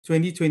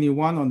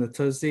2021 on the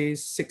Thursday,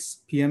 6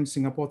 p.m.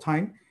 Singapore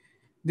time.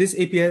 This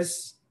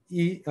APSC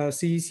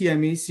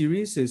CME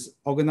series is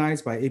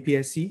organized by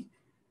APSC,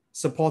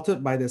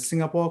 supported by the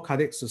Singapore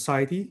Cardiac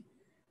Society,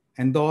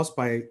 endorsed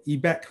by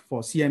EBAC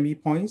for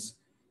CME points,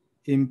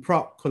 in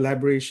proud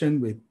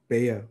collaboration with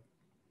Bayer.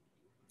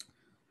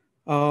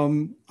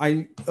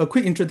 A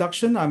quick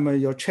introduction. I'm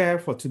your chair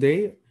for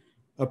today,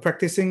 a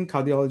practicing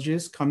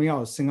cardiologist coming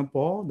out of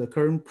Singapore, the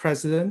current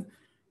president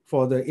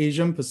for the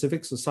Asian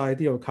Pacific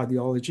Society of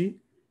Cardiology,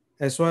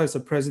 as well as the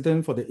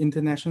president for the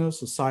International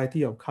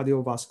Society of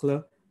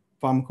Cardiovascular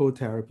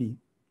Pharmacotherapy.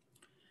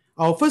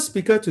 Our first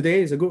speaker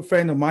today is a good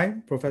friend of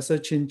mine, Professor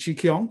Chin Chi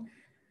Keong,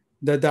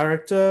 the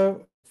director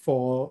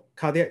for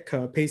cardiac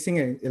pacing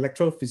and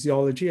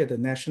electrophysiology at the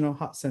National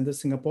Heart Centre,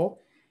 Singapore.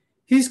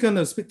 He's going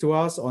to speak to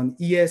us on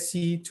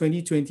ESC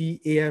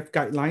 2020 AF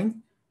Guideline,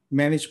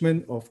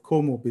 Management of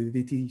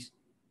Comorbidities.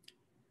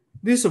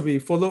 This will be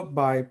followed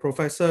by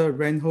Professor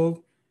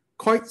Reinhold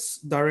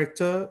Keutz,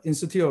 Director,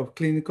 Institute of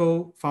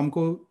Clinical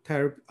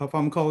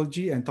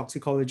Pharmacology and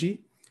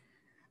Toxicology,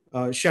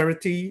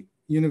 Charité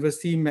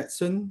University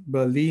Medicine,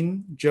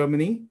 Berlin,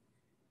 Germany.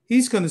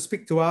 He's going to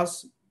speak to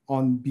us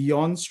on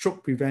beyond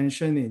stroke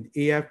prevention in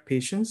AF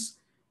patients,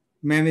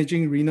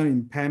 managing renal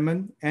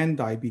impairment and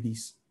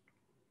diabetes.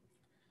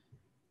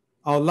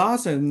 Our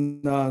last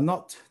and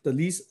not the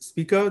least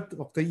speaker,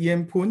 Dr.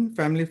 Ian Poon,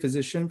 family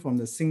physician from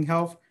the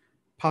SingHealth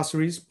Pasir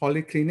Ris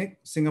Polyclinic,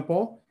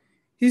 Singapore.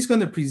 He's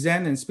going to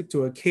present and speak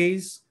to a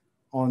case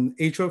on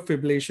atrial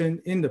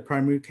fibrillation in the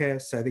primary care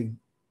setting.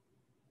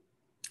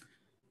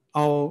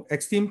 Our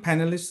esteemed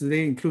panelists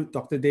today include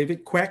Dr.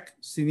 David Quek,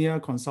 Senior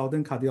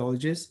Consultant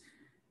Cardiologist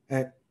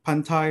at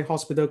Pantai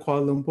Hospital,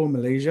 Kuala Lumpur,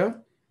 Malaysia,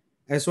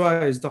 as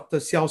well as Dr.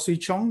 Xiao Sui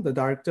Chong, the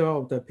Director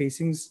of the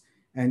Pacings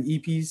and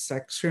EP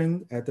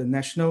section at the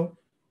National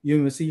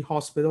University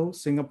Hospital,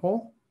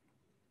 Singapore.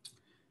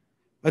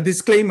 A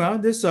disclaimer,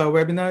 this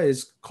webinar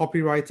is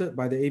copyrighted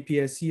by the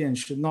APSC and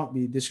should not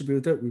be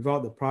distributed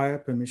without the prior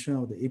permission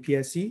of the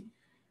APSC.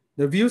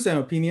 The views and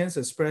opinions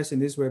expressed in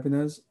these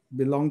webinars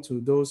belong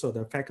to those of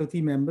the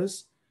faculty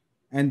members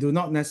and do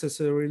not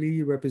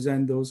necessarily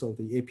represent those of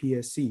the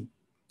APSC.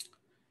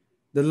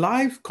 The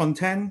live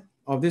content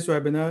of this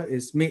webinar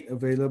is made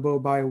available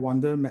by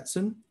Wonder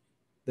Medicine,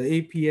 the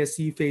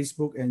APSC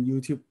Facebook and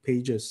YouTube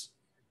pages.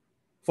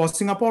 For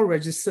Singapore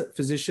registered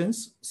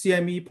physicians,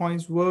 CME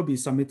points will be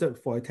submitted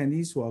for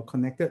attendees who are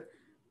connected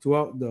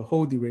throughout the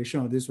whole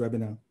duration of this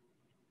webinar.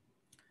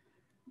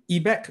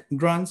 EBAC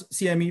grants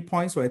CME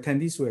points for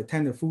attendees who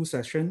attend the full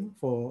session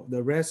for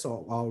the rest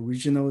of our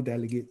regional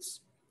delegates.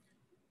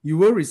 You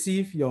will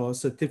receive your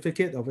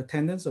certificate of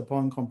attendance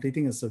upon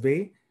completing a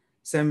survey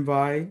sent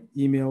via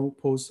email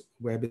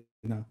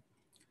post-webinar.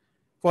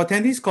 For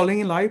attendees calling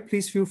in live,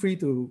 please feel free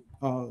to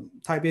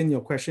type in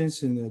your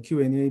questions in the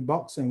Q&A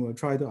box and we'll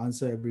try to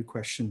answer every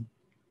question.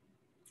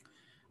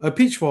 A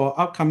pitch for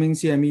upcoming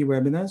CME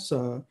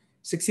webinars.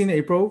 16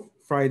 April,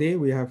 Friday,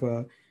 we have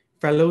a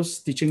Fellows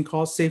teaching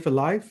course, Save a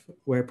Life,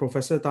 where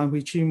Professor Tan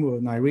Hui Chin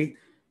will narrate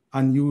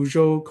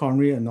unusual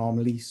coronary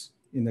anomalies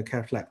in the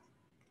cath lab.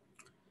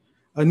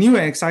 A new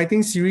and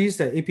exciting series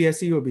that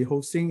APSC will be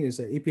hosting is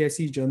the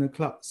APSC Journal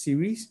Club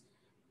series,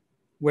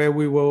 where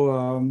we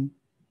will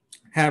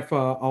have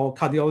our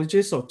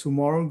cardiologists of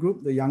tomorrow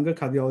group, the younger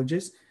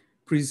cardiologists,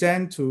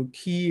 present to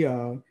key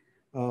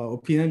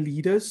opinion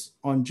leaders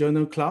on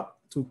Journal Club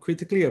to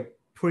critically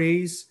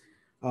appraise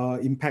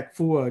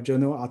impactful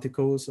journal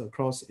articles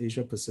across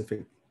Asia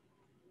Pacific.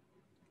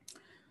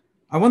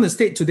 I want to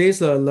state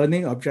today's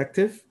learning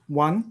objective.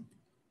 1,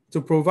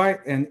 to provide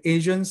an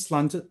Asian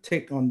slanted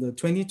take on the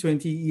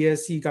 2020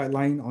 ESC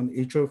guideline on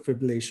atrial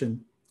fibrillation.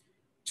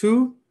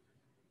 2,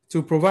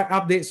 to provide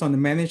updates on the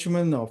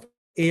management of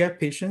AF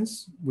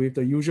patients with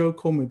the usual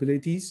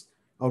comorbidities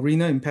of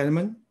renal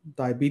impairment,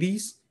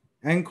 diabetes,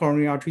 and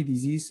coronary artery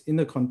disease in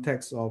the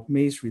context of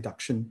MACE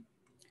reduction.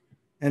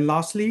 And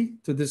lastly,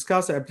 to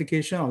discuss the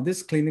application of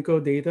this clinical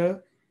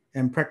data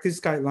and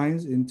practice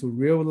guidelines into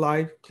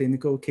real-life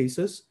clinical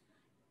cases,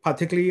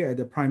 particularly at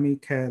the primary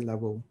care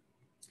level.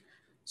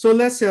 So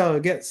let's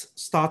get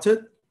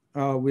started.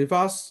 With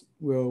us,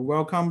 we'll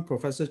welcome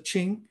Professor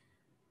Chin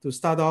to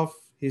start off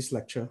his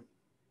lecture.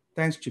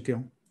 Thanks, Chi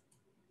Keong.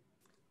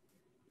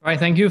 All right,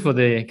 thank you for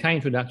the kind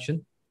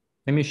introduction.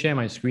 Let me share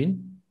my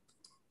screen.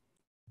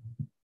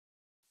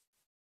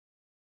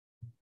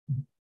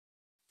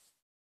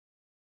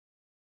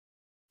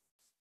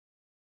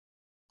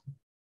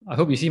 I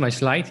hope you see my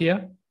slide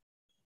here.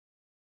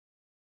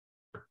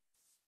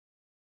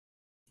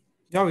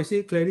 Yeah, we see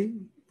it clearly.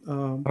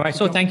 All right,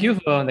 so thank you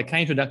for the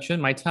kind introduction.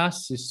 My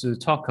task is to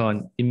talk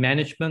on the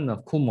management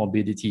of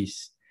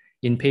comorbidities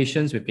in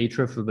patients with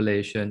atrial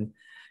fibrillation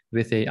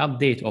with an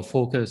update or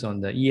focus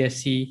on the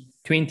ESC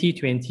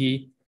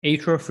 2020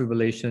 Atrial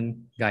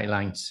Fibrillation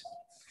Guidelines.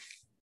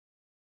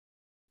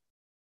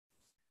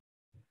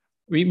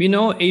 We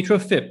know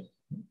atrial fib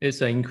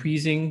is an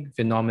increasing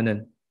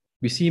phenomenon.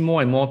 We see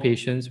more and more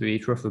patients with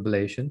atrial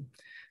fibrillation.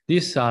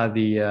 These are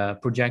the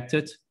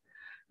projected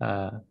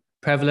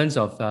prevalence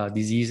of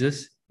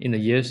diseases in the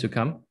years to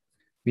come.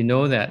 We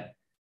know that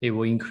it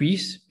will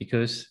increase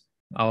because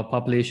our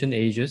population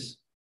ages,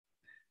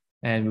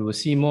 and we will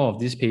see more of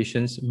these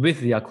patients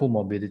with their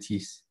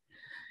comorbidities.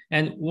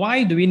 And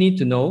why do we need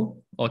to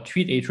know or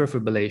treat atrial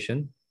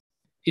fibrillation?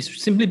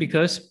 It's simply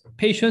because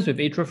patients with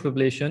atrial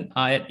fibrillation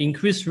are at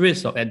increased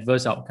risk of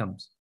adverse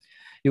outcomes.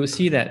 You will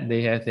see that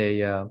they have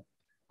a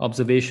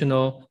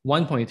observational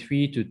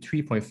 1.3 to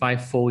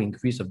 3.5-fold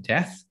increase of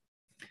death.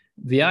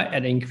 They are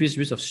at increased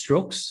risk of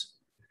strokes.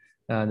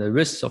 The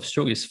risk of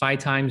stroke is 5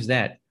 times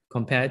that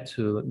compared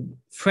to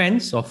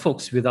friends or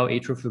folks without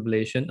atrial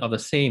fibrillation of the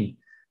same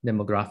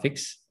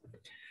demographics.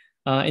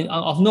 And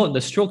of note,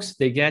 the strokes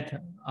they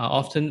get are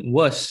often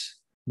worse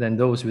than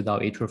those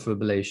without atrial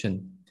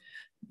fibrillation.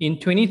 In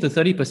 20 to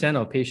 30%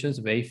 of patients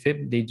with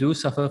AFib, they do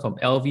suffer from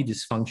LV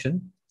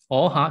dysfunction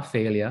or heart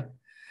failure.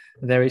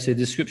 There is a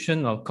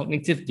description of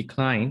cognitive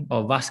decline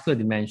or vascular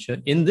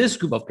dementia in this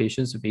group of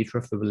patients with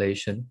atrial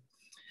fibrillation.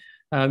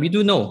 We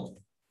do know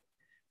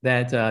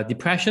that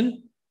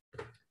depression,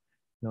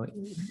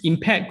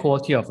 impaired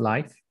quality of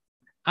life,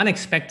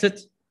 unexpected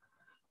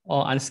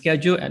or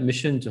unscheduled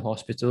admission to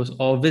hospitals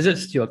or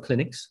visits to your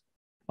clinics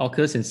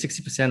occurs in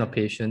 60% of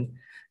patients,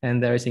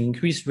 and there is an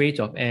increased rate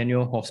of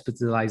annual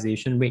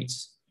hospitalization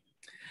rates.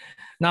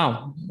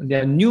 Now,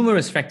 there are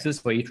numerous factors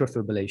for atrial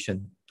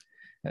fibrillation.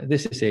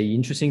 This is an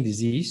interesting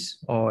disease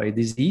or a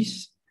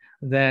disease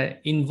that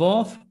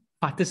involves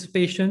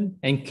participation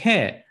and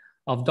care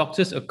of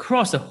doctors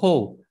across the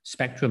whole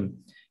spectrum.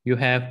 You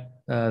have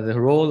the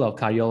role of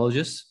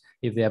cardiologists.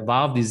 If they have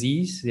valve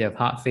disease, they have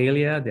heart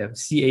failure, they have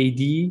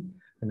CAD,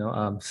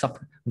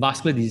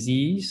 vascular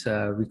disease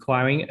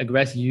requiring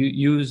aggressive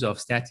use of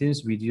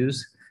statins,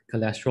 reduce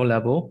cholesterol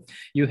level.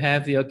 You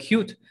have the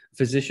acute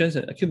physicians,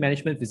 acute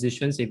management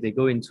physicians, if they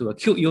go into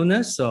acute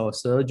illness or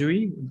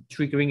surgery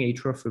triggering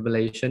atrial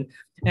fibrillation.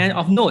 And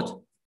of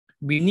note,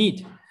 we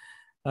need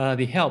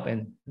the help,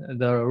 and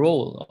the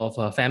role of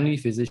a family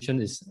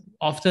physician is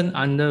often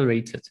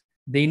underrated.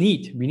 We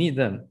need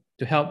them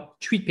to help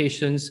treat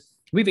patients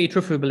with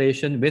atrial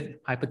fibrillation,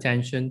 with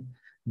hypertension,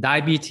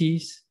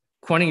 diabetes,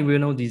 chronic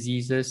renal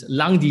diseases,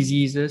 lung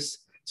diseases,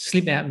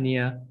 sleep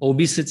apnea,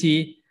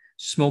 obesity,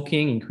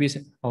 smoking, increased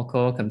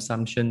alcohol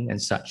consumption,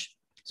 and such.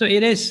 So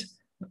it is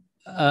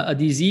a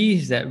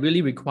disease that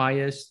really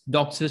requires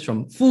doctors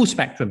from full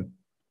spectrum.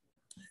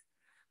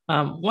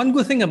 One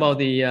good thing about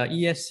the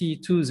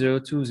ESC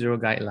 2020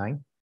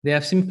 guideline, they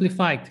have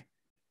simplified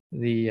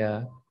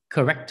the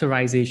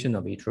characterization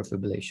of atrial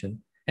fibrillation,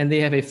 and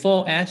they have a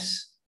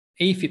 4S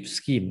AFib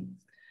scheme.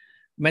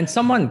 When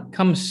someone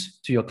comes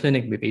to your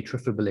clinic with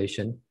atrial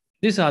fibrillation,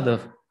 these are the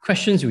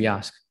questions we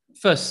ask.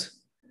 First,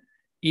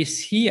 is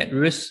he at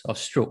risk of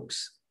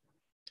strokes?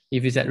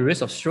 If he's at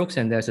risk of strokes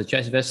and there's a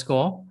CHEST-VASc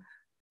score,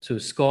 to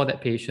score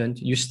that patient,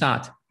 you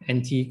start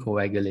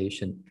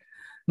anticoagulation.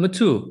 Number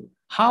 2,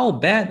 how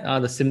bad are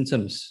the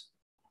symptoms?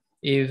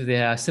 If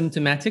they are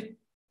symptomatic,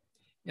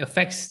 it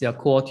affects their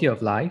quality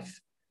of life,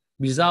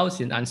 results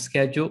in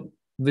unscheduled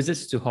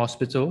visits to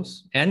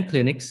hospitals and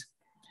clinics.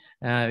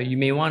 You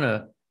may want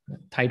to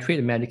titrate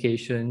the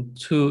medication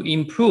to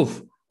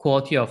improve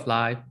quality of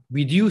life,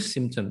 reduce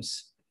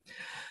symptoms.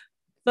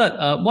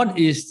 Third, what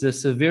is the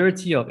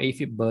severity of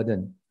AFib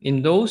burden?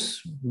 In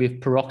those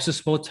with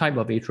paroxysmal type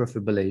of atrial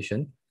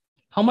fibrillation,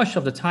 how much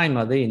of the time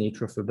are they in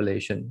atrial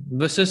fibrillation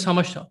versus how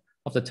much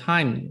of the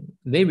time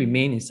they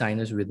remain in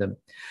sinus rhythm?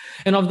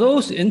 And of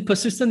those in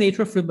persistent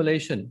atrial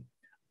fibrillation,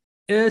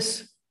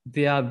 is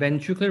their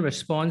ventricular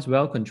response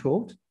well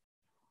controlled?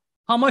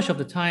 How much of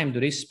the time do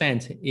they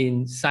spend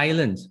in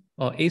silent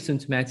or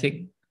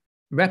asymptomatic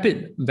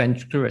rapid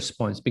ventricular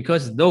response?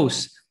 Because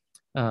those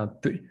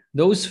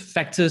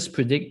factors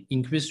predict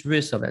increased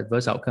risk of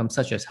adverse outcomes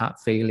such as heart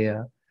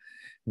failure,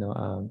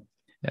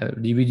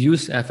 the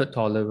reduced effort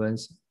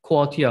tolerance,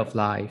 quality of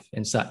life,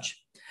 and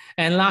such.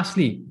 And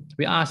lastly,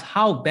 we ask,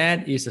 how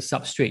bad is the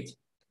substrate?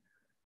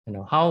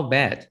 How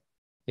bad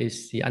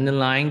is the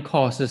underlying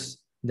causes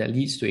that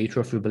leads to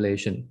atrial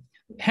fibrillation?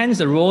 Hence,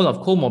 the role of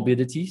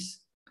comorbidities,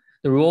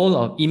 the role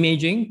of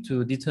imaging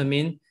to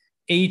determine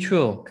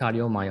atrial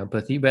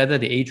cardiomyopathy, whether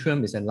the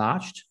atrium is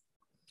enlarged,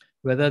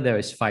 whether there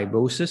is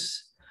fibrosis,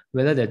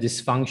 whether there's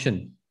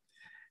dysfunction.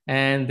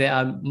 And there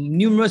are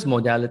numerous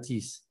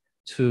modalities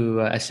to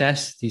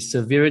assess the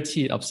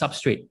severity of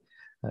substrate.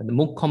 The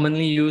most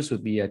commonly used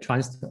would be a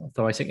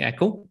transthoracic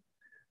echo.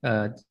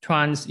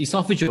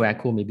 Transesophageal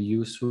echo may be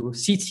used through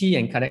CT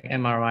and cardiac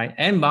MRI,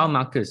 and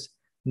biomarkers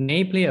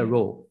may play a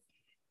role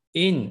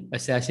in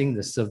assessing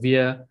the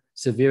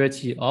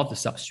severity of the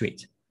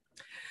substrate.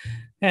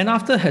 And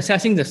after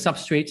assessing the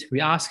substrate,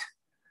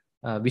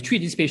 we treat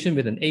this patient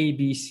with an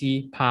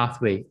ABC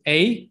pathway.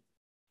 A,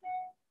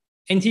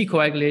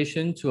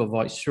 anticoagulation to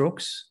avoid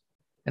strokes,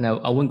 and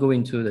I won't go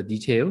into the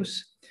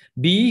details.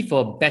 B,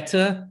 for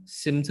better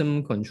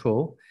symptom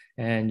control,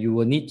 and we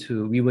will need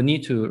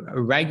to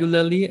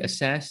regularly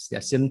assess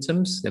their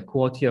symptoms, their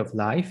quality of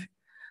life,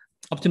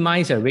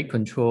 optimize their rate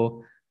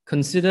control,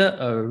 consider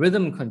a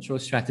rhythm control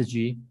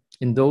strategy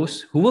in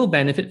those who will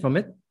benefit from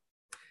it,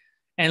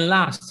 and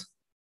last,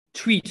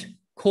 treat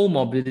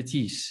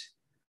comorbidities,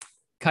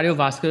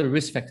 cardiovascular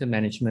risk factor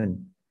management.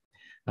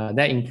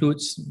 That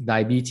includes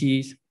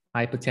diabetes,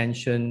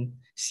 hypertension,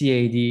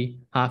 CAD,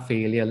 heart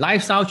failure,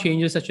 lifestyle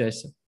changes such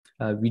as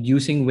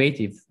reducing weight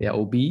if they're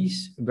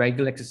obese,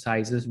 regular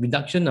exercises,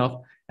 reduction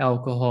of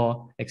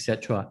alcohol,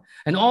 etc.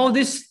 And all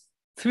these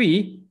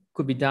three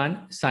could be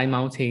done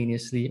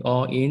simultaneously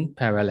or in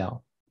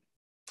parallel.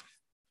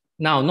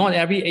 Now, not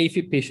every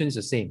AFib patient is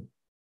the same.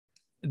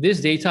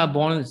 This data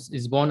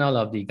is born out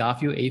of the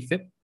Garfield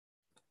AFib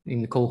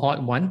in the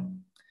cohort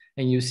 1.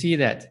 And you see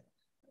that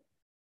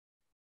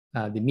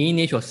the mean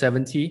age was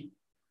 70,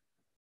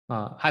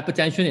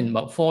 hypertension in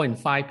about 4 in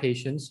 5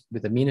 patients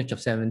with a mean age of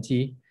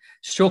 70,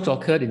 strokes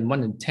occurred in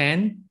 1 in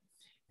 10.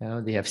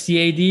 They have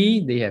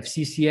CAD, they have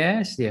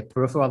CCS, they have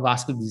peripheral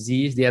vascular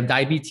disease, they have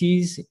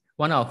diabetes.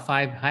 1 out of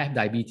 5 have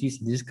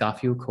diabetes in this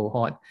Garfield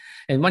cohort.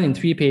 And 1 in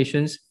 3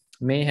 patients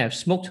may have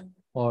smoked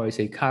or is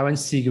a current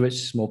cigarette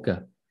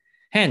smoker.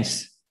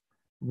 Hence,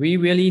 we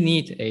really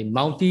need a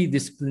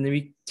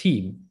multidisciplinary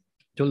team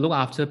to look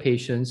after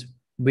patients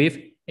with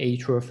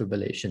atrial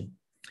fibrillation.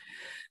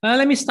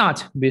 Let me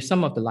start with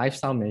some of the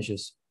lifestyle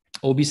measures.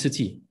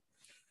 Obesity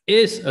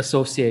is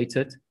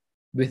associated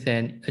with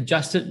an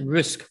adjusted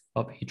risk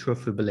of atrial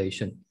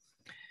fibrillation.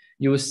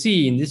 You will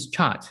see in this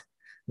chart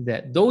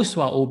that those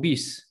who are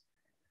obese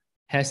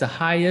has the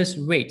highest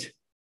rate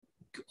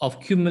of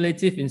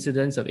cumulative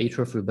incidence of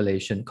atrial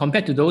fibrillation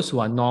compared to those who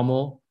are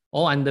normal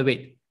or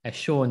underweight, as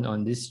shown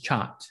on this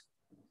chart.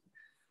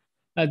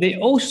 They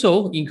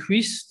also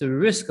increase the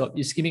risk of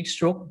ischemic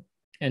stroke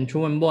and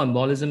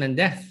thromboembolism and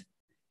death,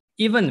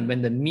 even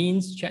when the mean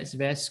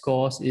CHEST-VASc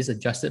scores is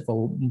adjusted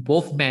for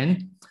both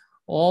men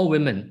or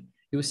women.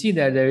 You'll see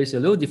that there is a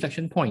low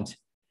deflection point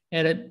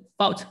at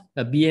about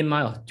a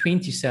BMI of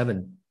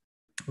 27,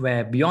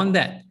 where beyond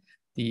that,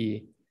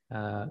 the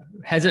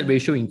hazard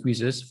ratio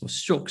increases for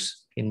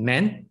strokes in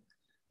men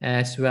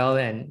as well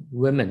as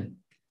women.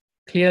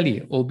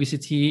 Clearly,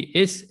 obesity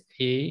is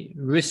a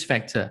risk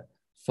factor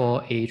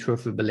for atrial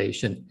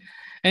fibrillation.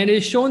 And it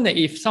is shown that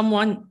if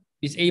someone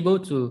is able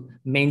to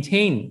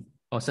maintain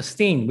or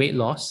sustain weight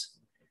loss,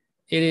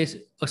 it is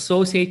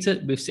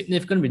associated with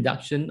significant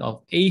reduction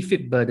of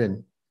AFib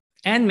burden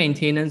and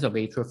maintenance of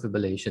atrial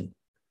fibrillation.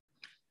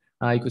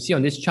 You could see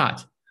on this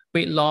chart,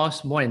 weight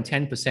loss more than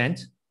 10%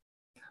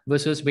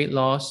 versus weight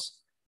loss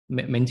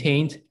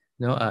maintained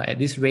at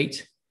this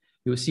rate.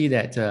 You'll see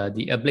that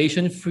the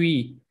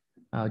ablation-free,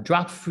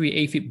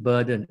 drug-free AFib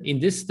burden in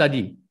this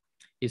study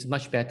is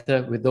much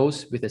better with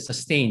those with a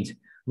sustained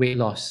weight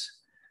loss.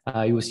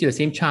 You will see the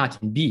same chart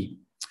in B.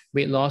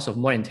 Weight loss of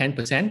more than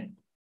 10%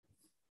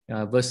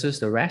 versus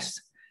the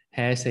rest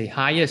has a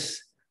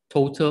highest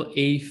total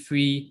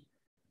AFib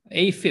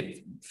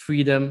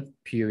freedom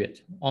period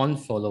on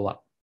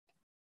follow-up.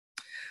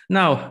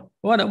 Now,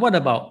 what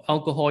about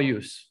alcohol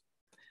use?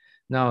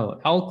 Now,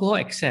 alcohol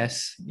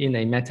excess in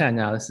a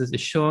meta-analysis is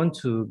shown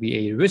to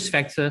be a risk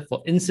factor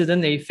for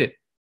incident AFib,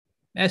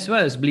 as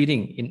well as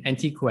bleeding in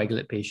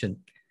anticoagulate patients,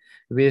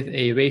 with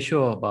a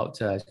ratio of about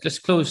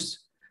just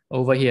close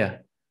over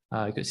here.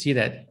 You could see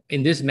that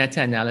in this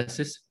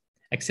meta-analysis,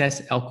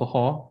 excess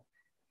alcohol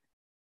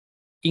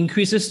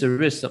increases the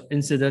risk of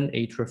incident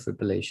atrial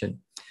fibrillation.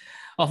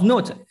 Of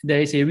note,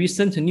 there is a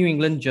recent New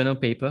England Journal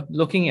paper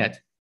looking at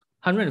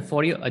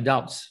 140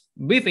 adults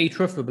with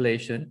atrial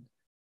fibrillation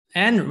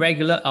and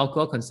regular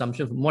alcohol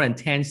consumption of more than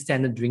 10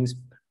 standard drinks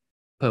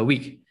per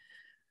week.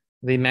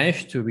 They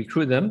managed to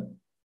recruit them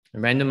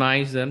and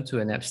randomize them to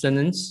an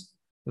abstinence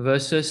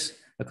versus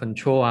a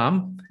control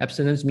arm.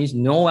 Abstinence means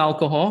no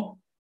alcohol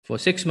for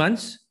 6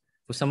 months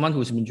for someone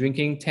who's been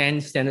drinking 10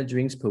 standard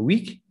drinks per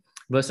week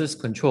versus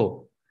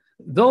control.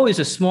 Though it's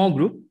a small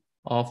group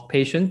of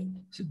patients,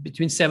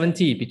 between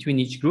 70 between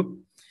each group,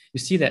 you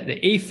see that the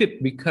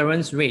AFib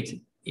recurrence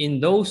rate in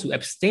those who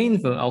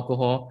abstained from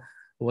alcohol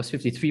was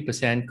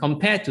 53%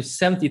 compared to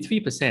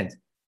 73%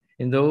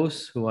 in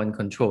those who are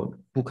uncontrolled,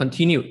 who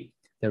continued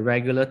the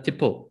regular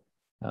tipple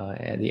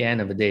at the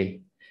end of the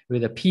day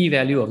with a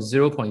p-value of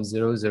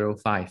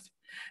 0.005.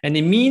 And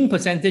the mean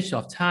percentage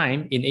of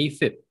time in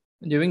AFib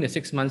during the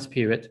 6 months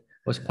period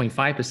was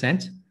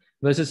 0.5%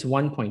 versus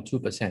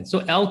 1.2%.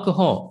 So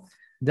alcohol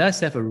does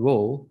have a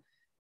role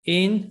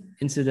in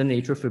incident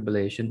atrial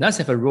fibrillation, does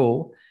have a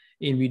role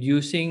in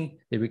reducing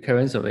the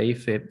recurrence of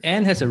AFib,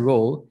 and has a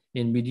role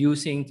in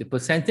reducing the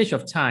percentage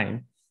of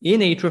time in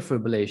atrial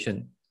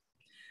fibrillation.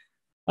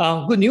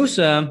 Good news,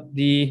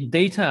 the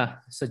data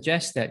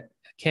suggests that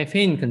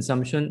caffeine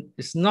consumption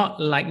is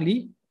not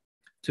likely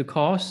to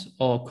cause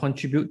or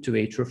contribute to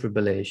atrial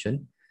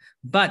fibrillation,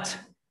 but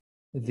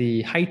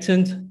the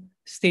heightened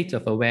state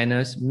of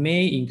awareness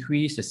may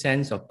increase the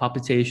sense of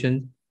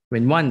palpitation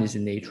when one is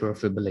in atrial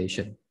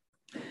fibrillation.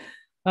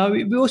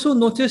 We also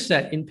notice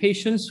that in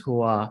patients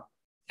who are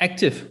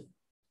active,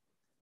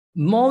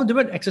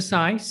 moderate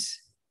exercise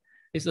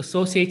is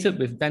associated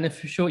with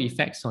beneficial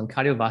effects on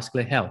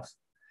cardiovascular health,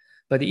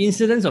 but the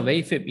incidence of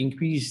AFib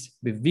increased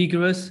with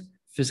vigorous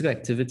physical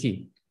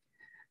activity.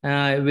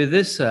 With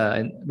this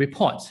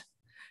report,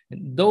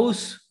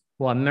 those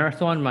who are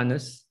marathon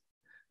runners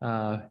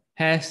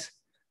has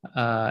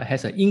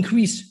an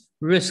increased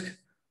risk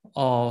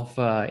of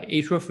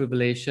atrial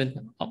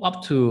fibrillation of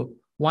up to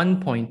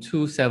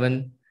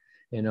 1.27,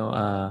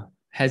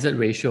 hazard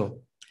ratio.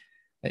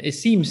 It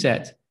seems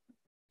that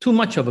too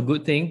much of a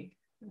good thing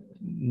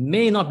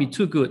may not be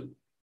too good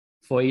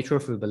for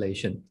atrial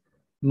fibrillation.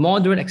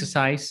 Moderate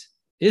exercise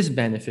is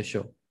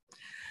beneficial.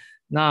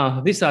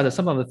 Now, these are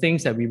some of the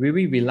things that we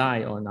really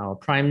rely on our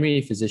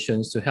primary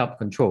physicians to help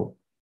control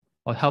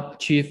or help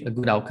achieve a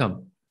good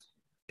outcome.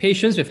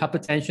 Patients with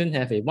hypertension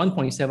have a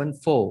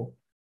 1.7-fold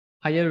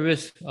higher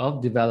risk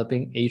of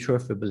developing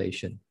atrial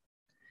fibrillation.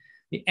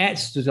 It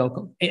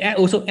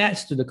also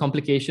adds to the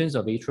complications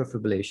of atrial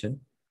fibrillation,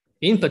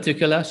 in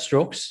particular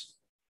strokes,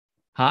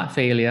 heart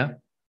failure,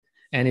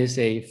 and is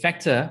a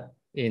factor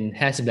in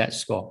Hasblat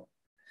score.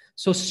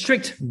 So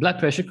strict blood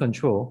pressure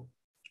control,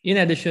 in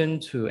addition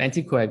to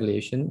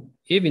anticoagulation,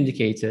 if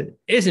indicated,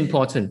 is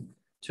important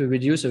to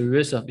reduce the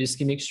risk of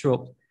ischemic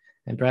stroke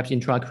and perhaps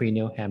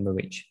intracranial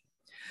hemorrhage.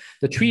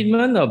 The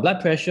treatment of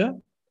blood pressure,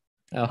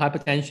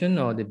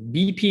 hypertension, or the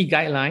BP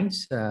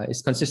guidelines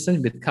is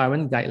consistent with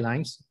current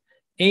guidelines,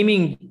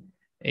 aiming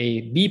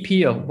a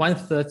BP of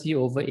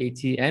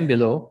 130/80 and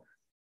below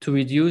to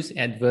reduce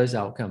adverse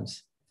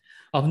outcomes.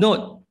 Of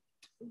note,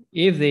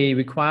 if they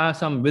require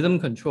some rhythm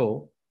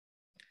control,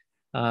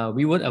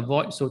 we would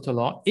avoid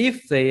sotalol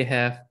if they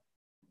have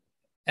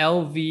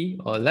LV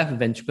or left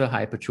ventricular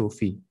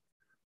hypertrophy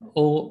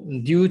or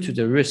due to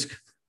the risk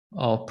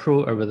of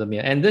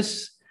proarrhythmia. And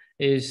this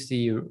is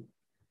the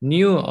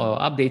new or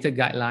updated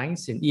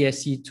guidelines in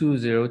ESC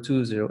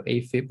 2020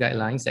 AFib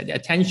guidelines, that the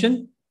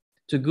attention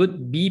to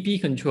good BP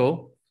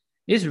control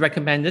is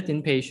recommended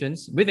in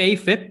patients with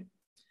AFib,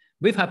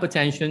 with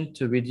hypertension,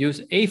 to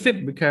reduce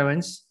AFib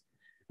recurrence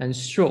and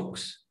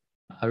strokes,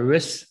 a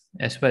risk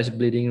as well as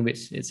bleeding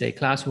risk. It's a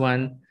class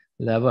 1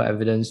 level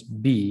evidence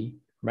B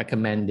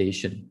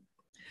recommendation.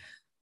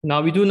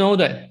 Now, we do know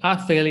that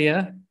heart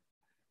failure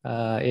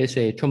is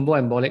a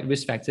thromboembolic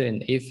risk factor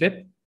in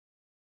AFib.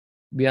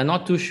 We are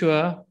not too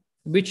sure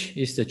which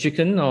is the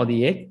chicken or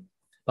the egg,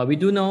 but we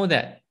do know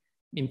that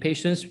in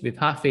patients with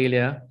heart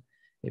failure,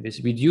 if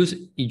it's reduced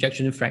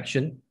ejection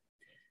fraction,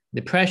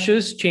 the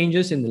pressures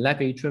changes in the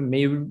left atrium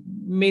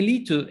may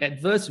lead to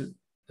adverse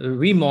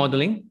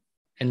remodeling,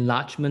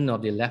 enlargement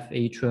of the left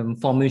atrium,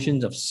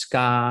 formations of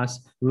scars,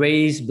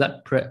 raised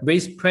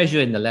pressure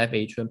in the left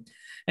atrium,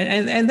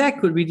 and that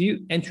could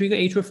reduce and trigger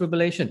atrial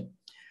fibrillation.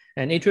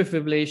 And atrial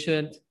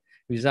fibrillation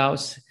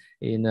results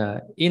in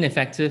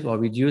ineffective or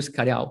reduced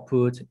cardiac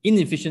output,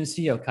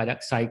 inefficiency of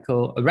cardiac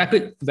cycle, a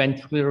rapid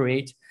ventricular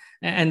rate,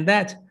 and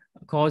that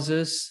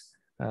causes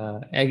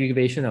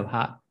aggravation of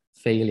heart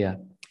failure.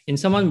 In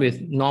someone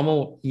with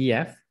normal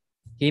EF,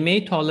 he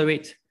may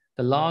tolerate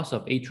the loss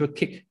of atrial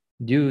kick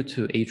due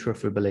to atrial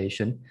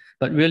fibrillation,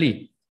 but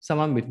really,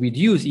 someone with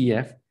reduced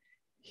EF,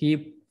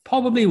 he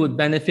probably would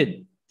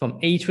benefit from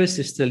atrial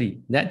systole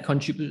that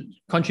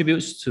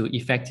contributes to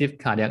effective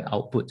cardiac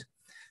output.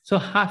 So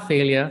heart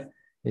failure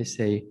is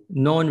a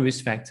known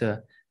risk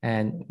factor,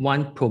 and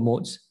one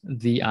promotes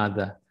the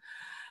other.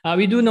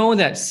 We do know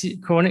that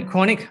chronic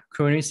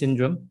coronary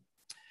syndrome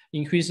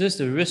increases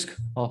the risk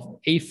of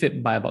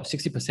AFib by about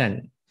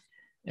 60%,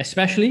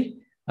 especially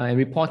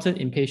reported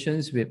in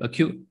patients with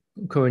acute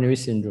coronary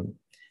syndrome.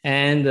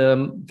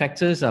 And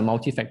factors are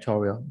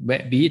multifactorial,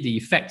 be it the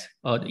effect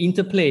or the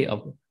interplay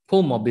of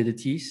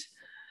comorbidities,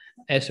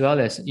 as well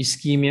as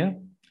ischemia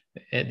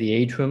at the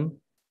atrium,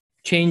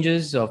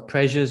 changes of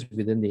pressures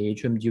within the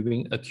atrium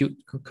during acute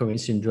coronary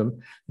syndrome.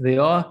 They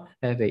all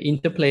have an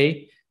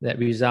interplay that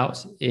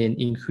results in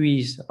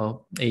increase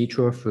of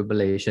atrial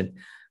fibrillation.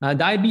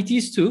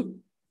 Diabetes too.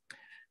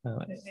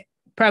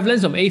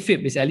 Prevalence of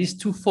AFib is at least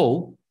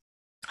twofold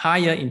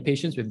higher in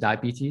patients with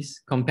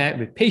diabetes compared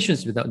with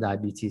patients without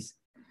diabetes.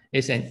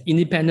 It's an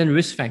independent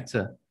risk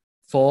factor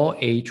for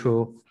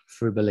atrial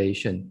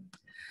fibrillation.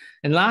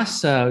 And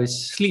last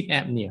is sleep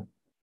apnea.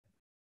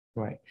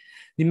 Right.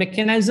 The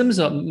mechanisms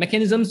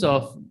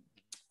of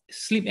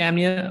sleep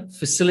apnea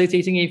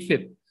facilitating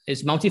AFib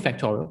is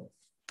multifactorial.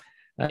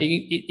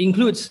 It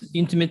includes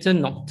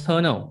intermittent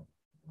nocturnal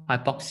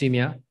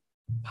hypoxemia,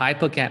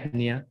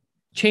 hypercapnia,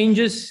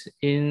 changes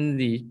in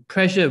the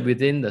pressure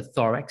within the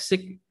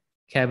thoracic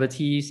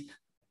cavities,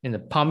 in the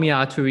pulmonary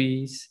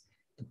arteries,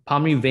 the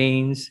pulmonary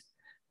veins,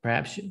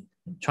 perhaps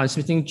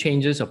transmitting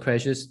changes of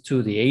pressures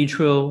to the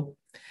atrial,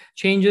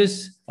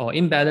 changes or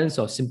imbalance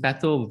of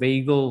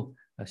sympathovagal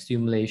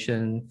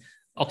stimulation,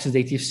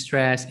 oxidative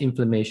stress,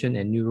 inflammation,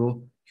 and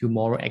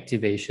neurohumoral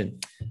activation.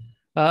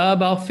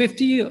 About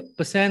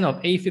 50%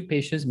 of AFib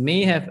patients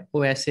may have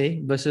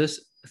OSA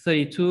versus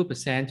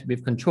 32%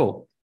 with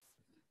control.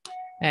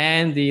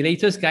 And the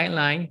latest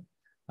guideline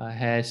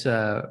has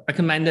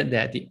recommended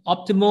that the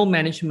optimal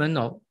management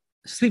of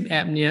sleep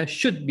apnea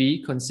should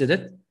be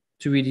considered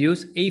to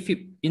reduce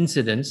AFib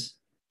incidence,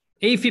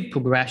 AFib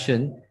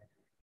progression,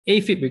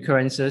 AFib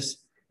recurrences,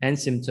 and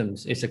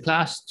symptoms. It's a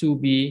class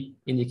 2B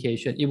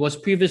indication. It was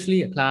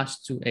previously a class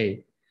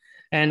 2A.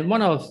 And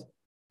one of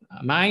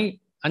my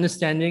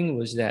understanding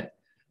was that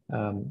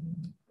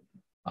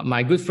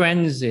my good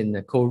friends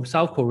in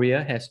South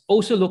Korea has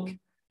also looked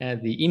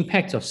at the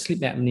impact of sleep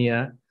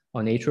apnea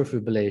on atrial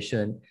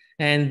fibrillation,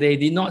 and they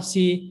did not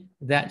see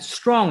that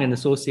strong an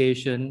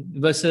association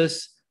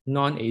versus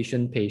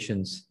non-Asian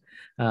patients.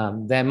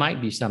 There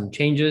might be some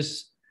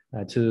changes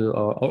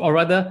or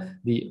rather,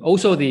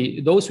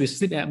 those with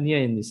sleep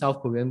apnea in the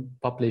South Korean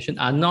population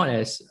are not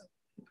as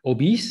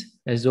obese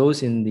as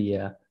those in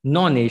the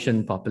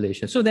non-Asian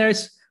population. So there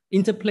is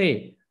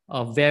interplay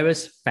of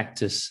various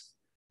factors.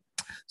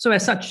 So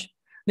as such,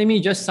 let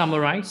me just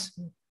summarize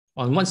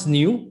on what's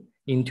new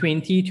in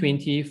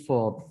 2020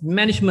 for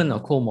management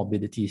of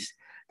comorbidities.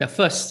 The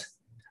first,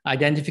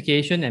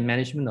 identification and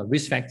management of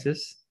risk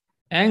factors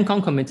and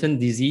concomitant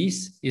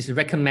disease is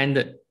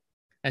recommended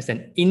as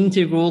an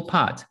integral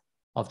part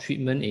of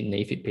treatment in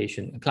AFib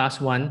patient, class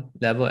 1,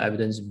 level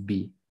evidence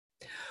B.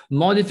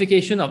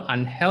 Modification of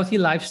unhealthy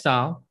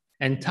lifestyle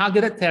and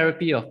targeted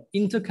therapy of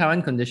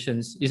intercurrent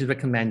conditions is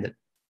recommended.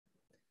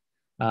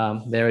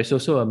 There is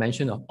also a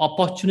mention of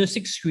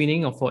opportunistic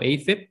screening for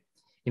AFib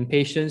in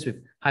patients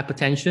with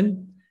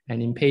hypertension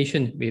and in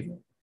patients with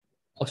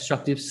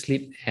obstructive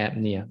sleep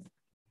apnea.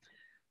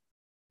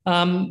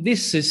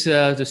 This is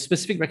the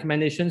specific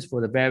recommendations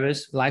for the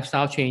various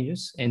lifestyle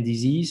changes and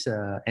disease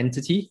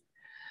entity.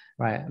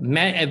 Right.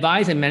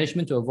 Advice and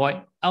management to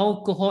avoid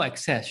alcohol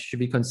excess should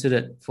be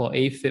considered for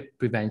AFib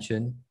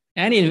prevention,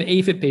 and in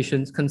AFib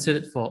patients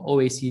considered for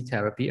OAC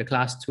therapy, a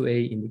class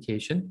 2A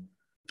indication.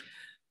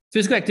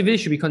 Physical activity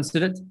should be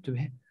considered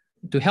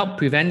to help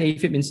prevent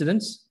AFib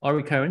incidents or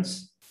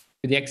recurrence,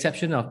 with the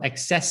exception of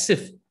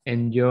excessive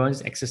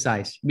endurance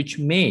exercise, which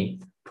may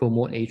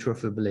promote atrial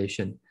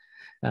fibrillation.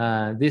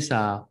 These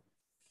are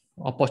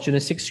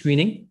opportunistic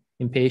screening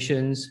in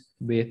patients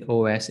with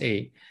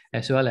OSA,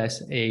 as well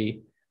as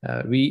a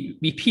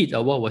repeat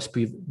of what was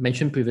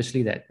mentioned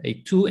previously, that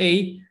a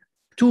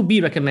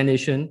 2B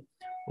recommendation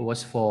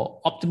was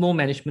for optimal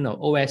management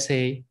of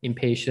OSA in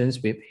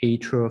patients with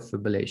atrial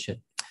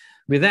fibrillation.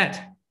 With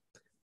that,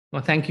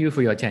 well, thank you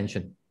for your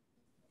attention.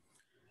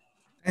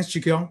 Thanks, Chee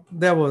Kiong.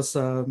 That was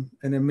an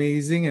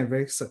amazing and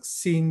very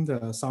succinct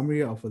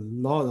summary of a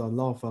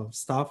lot of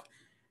stuff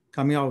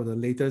coming out of the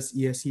latest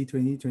ESC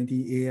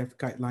 2020 AF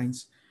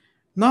guidelines.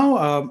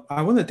 Now,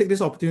 I want to take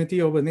this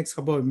opportunity over the next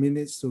couple of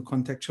minutes to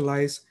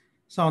contextualize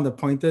some of the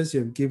pointers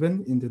you've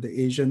given into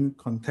the Asian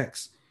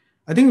context.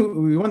 I think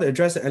we want to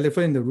address the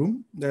elephant in the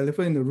room. The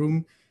elephant in the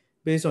room,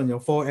 based on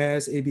your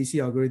 4S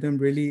ABC algorithm,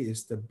 really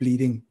is the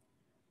bleeding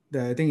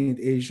that I think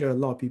in Asia, a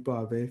lot of people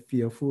are very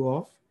fearful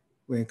of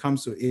when it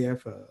comes to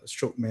AF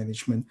stroke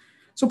management.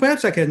 So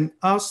perhaps I can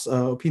ask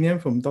opinion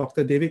from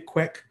Dr. David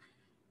Quek.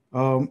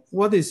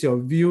 What is your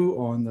view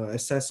on the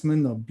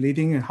assessment of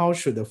bleeding, and how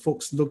should the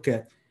folks look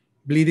at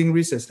bleeding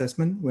risk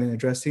assessment when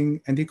addressing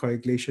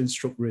anticoagulation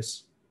stroke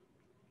risk?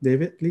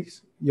 David,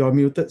 please. You're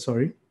muted,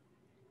 sorry.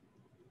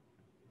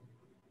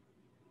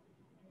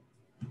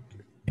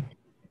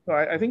 So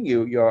I think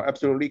you're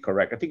absolutely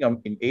correct. I think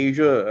in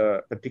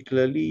Asia,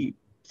 particularly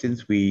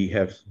since we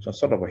have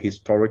sort of a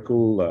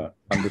historical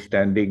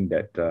understanding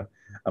that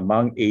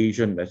among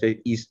Asian, let's say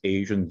East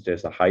Asians,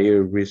 there's a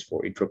higher risk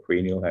for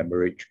intracranial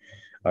hemorrhage.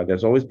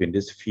 There's always been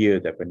this fear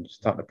that when you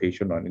start a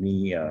patient on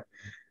any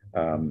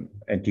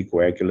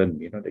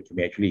anticoagulant, that you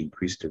may actually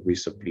increase the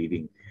risk of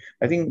bleeding.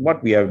 I think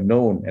what we have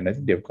known, and I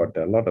think they've got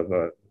a lot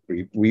of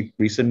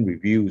recent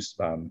reviews,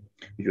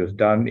 which was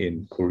done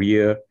in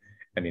Korea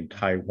and in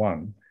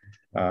Taiwan,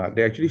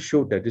 they actually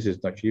showed that this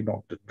is actually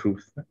not the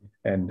truth,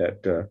 and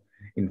that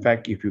in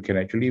fact, if you can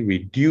actually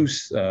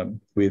reduce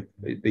with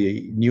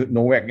the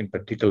NOAC in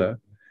particular,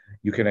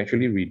 you can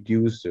actually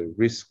reduce the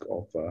risk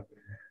of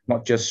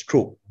not just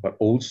stroke, but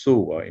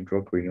also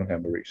intracranial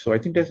hemorrhage. So I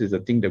think this is a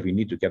thing that we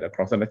need to get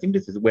across. And I think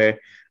this is where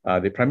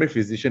the primary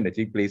physician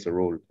actually plays a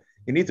role.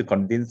 You need to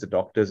convince the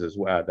doctors as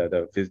well,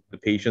 the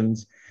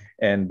patients,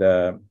 and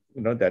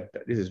that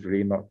this is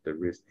really not the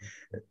risk.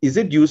 Is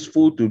it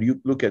useful to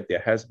look at their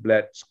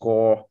Hasbled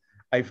score?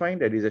 I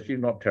find that it's actually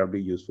not terribly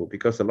useful,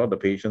 because a lot of the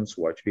patients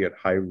who are actually at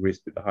high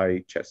risk with a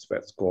high chest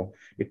fat score,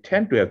 they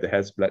tend to have the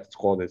Hasbled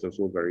score that's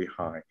also very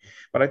high.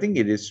 But I think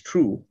it is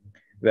true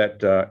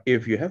that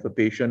if you have a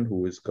patient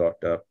who has got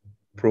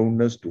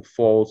proneness to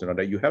falls and all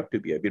that, you have to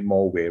be a bit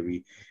more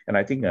wary. And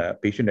I think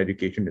patient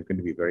education is going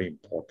to be very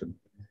important.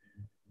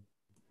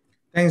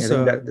 Thanks.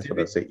 That's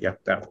what I say. Yeah.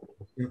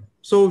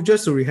 So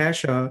just to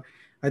rehash,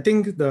 I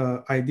think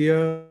the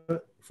idea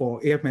for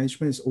AF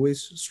management is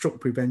always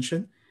stroke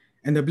prevention.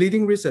 And the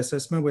bleeding risk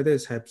assessment, whether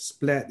it's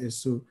Hasbled,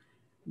 is to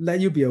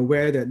let you be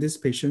aware that these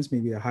patients may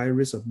be at high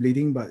risk of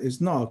bleeding, but it's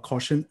not a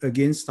caution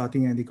against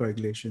starting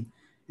anticoagulation.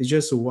 It's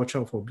just to watch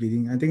out for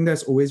bleeding. I think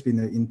that's always been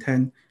the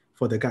intent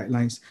for the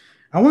guidelines.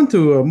 I want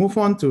to move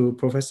on to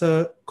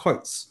Professor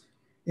Coitz.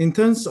 In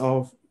terms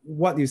of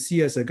what you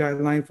see as a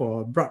guideline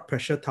for blood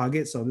pressure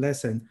targets of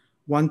less than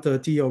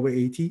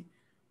 130/80,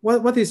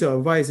 what is your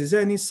advice? Is there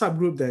any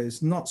subgroup that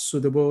is not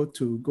suitable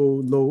to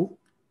go low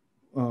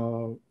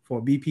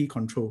for BP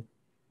control?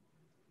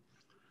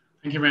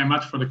 Thank you very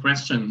much for the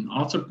question.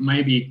 Also,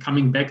 maybe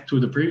coming back to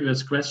the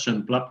previous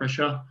question, blood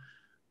pressure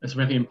is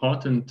very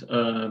important.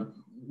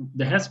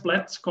 The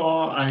HESBLED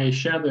score, I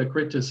share the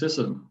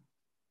criticism.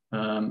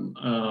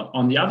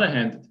 On the other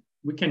hand,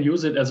 we can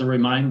use it as a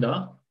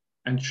reminder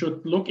and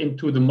should look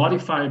into the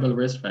modifiable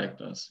risk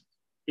factors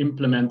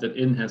implemented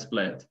in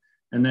HESBLED.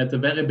 And at the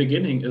very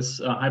beginning is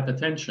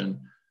hypertension.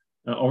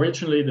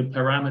 Originally, the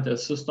parameter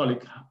is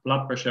systolic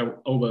blood pressure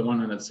over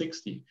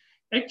 160.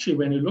 Actually,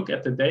 when you look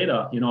at the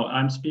data,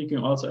 I'm speaking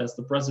also as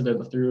the president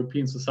of the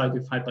European Society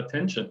of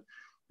Hypertension,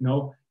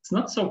 it's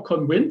not so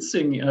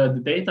convincing,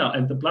 the data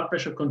and the blood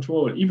pressure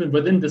control, even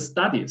within the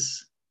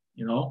studies.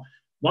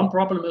 One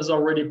problem is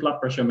already blood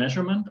pressure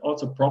measurement,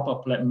 also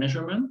proper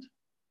measurement.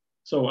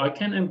 So I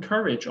can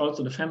encourage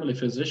also the family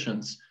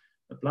physicians.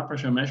 The blood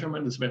pressure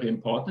measurement is very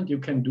important. You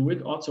can do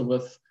it also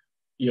with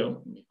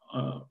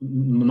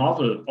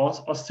novel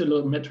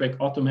oscillometric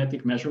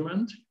automatic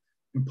measurement.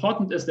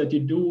 Important is that you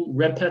do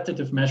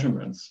repetitive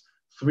measurements,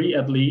 3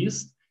 at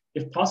least.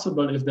 If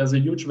possible, if there's a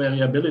huge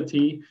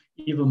variability,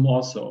 even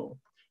more so.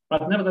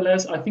 But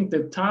nevertheless, I think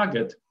the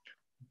target,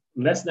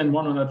 less than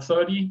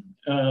 130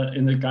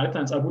 in the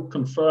guidelines, I would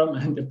confirm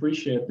and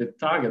appreciate the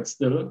target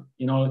still,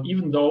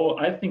 even though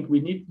I think we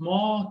need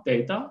more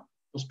data,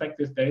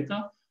 prospective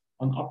data,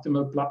 on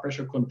optimal blood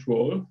pressure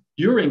control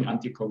during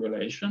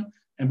anticoagulation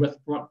and with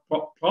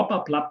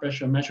proper blood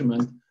pressure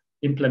measurement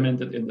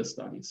implemented in the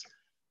studies.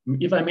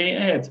 If I may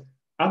add,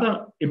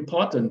 other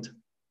important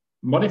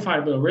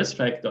modifiable risk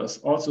factors,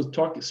 also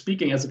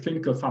speaking as a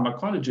clinical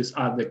pharmacologist,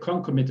 are the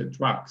concomitant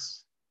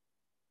drugs.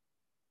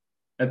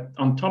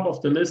 On top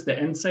of the list, the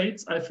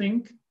NSAIDs, I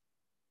think,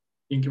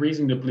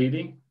 increasing the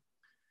bleeding.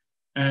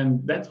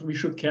 And that we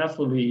should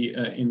carefully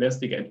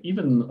investigate.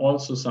 Even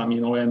also some,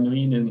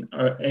 in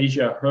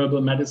Asia,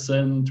 herbal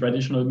medicine,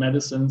 traditional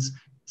medicines,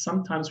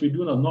 sometimes we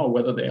do not know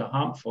whether they are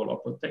harmful or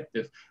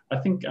protective. I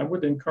think I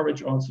would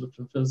encourage also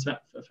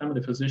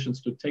family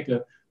physicians to take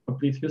a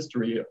complete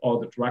history of all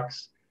the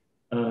drugs.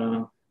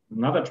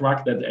 Another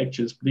drug that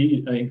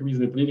actually increases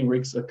the bleeding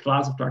risk, a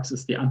class of drugs,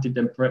 is the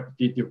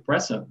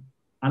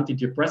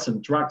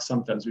antidepressant drugs.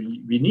 Sometimes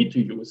we need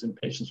to use in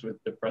patients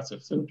with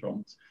depressive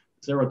symptoms.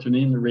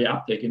 Serotonin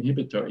reuptake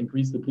inhibitor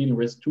increase the bleeding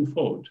risk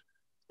twofold.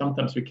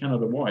 Sometimes we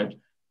cannot avoid,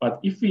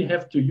 but if we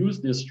have to use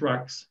these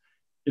drugs,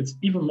 it's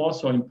even more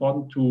so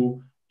important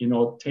to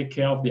take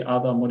care of the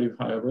other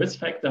modifier risk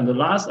factor. And the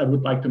last I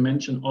would like to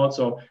mention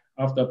also,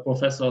 after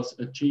Professor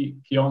Chi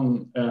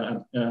Kyung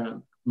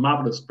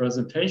marvelous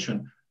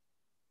presentation,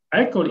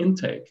 alcohol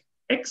intake,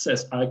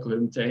 excess alcohol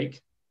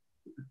intake,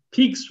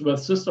 peaks with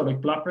systolic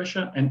blood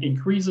pressure and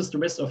increases the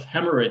risk of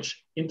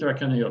hemorrhage,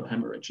 intracranial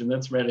hemorrhage, and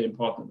that's very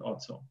important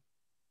also.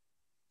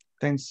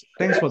 Thanks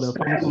for the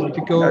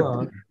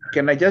pharmacological.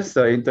 Can I just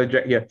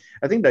interject here?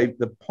 I think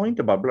the point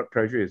about blood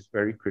pressure is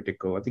very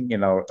critical. I think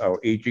in our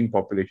aging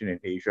population in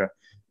Asia,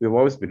 we've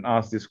always been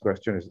asked this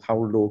question: is how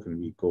low can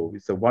we go?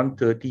 It's a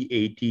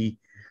 130/80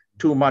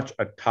 too much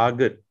a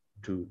target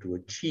to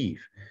achieve,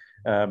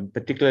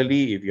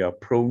 particularly if you are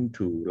prone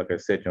to, like I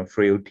said,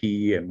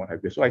 frailty and what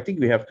have you. So I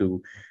think we have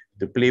to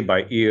play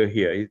by ear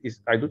here.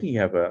 I don't think you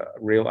have a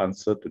real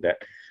answer to that,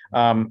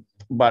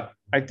 but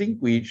I think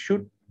we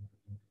should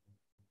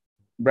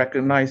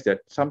recognize that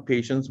some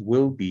patients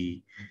will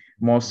be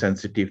more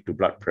sensitive to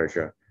blood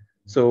pressure.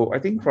 So I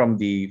think from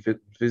the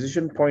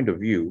physician point of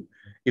view,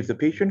 if the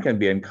patient can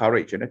be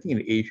encouraged, and I think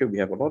in Asia, we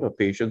have a lot of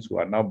patients who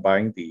are now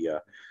buying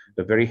the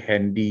very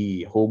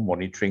handy home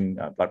monitoring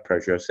blood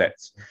pressure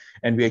sets.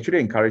 And we actually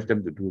encourage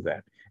them to do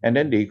that. And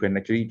then they can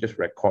actually just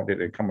record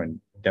it and come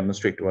and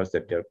demonstrate to us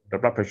that the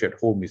blood pressure at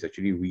home is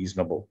actually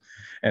reasonable.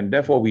 And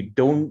therefore, we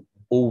don't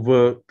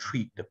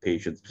over-treat the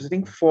patients. Because I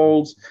think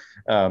falls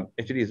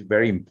actually is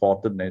very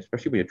important,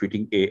 especially when you're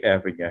treating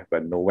AF and you have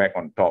a NOAC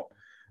on top.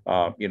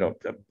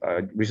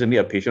 Recently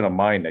a patient of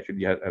mine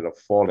actually had a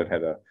fall and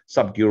had a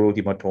subdural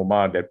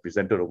hematoma that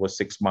presented over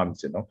 6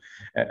 months.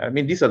 I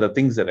mean, these are the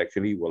things that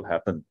actually will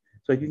happen.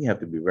 So I think you have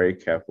to be very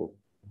careful.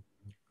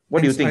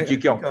 What do you think, Chi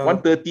Kyung?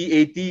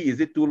 130/80, is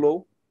it too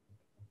low?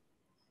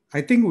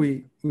 I think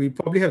we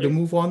probably have to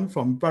move on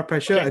from blood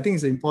pressure. I think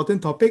it's an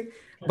important topic,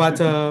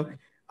 but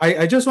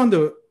I just want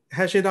to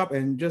hash it up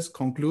and just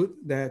conclude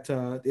that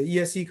the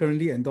ESC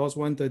currently endorsed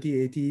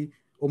 130/80,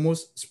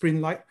 almost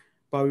sprint-like,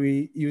 but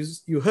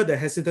you heard the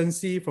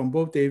hesitancy from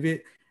both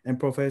David and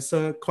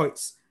Professor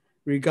Coitz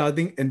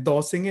regarding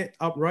endorsing it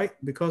outright,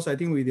 because I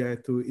think we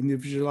have to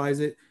individualize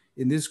it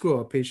in this group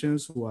of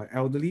patients who are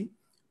elderly,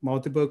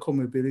 multiple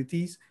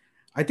comorbidities.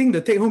 I think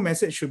the take-home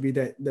message should be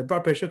that the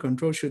blood pressure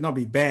control should not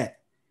be bad,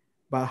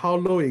 but how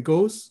low it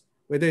goes,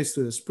 whether it's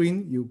to the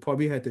sprint, you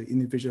probably have to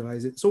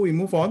individualize it. So we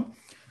move on.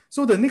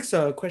 So the next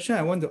question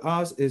I want to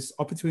ask is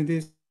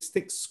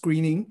opportunistic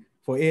screening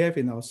for AF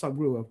in our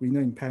subgroup of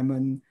renal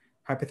impairment,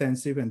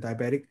 hypertensive, and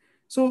diabetic.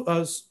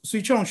 So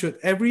Swee Chong, should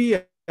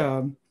every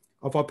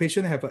of our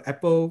patients have an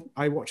Apple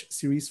iWatch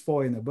Series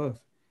 4 and above?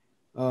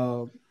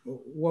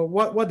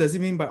 What does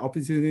it mean by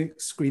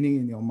opportunistic screening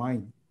in your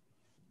mind?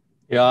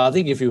 Yeah, I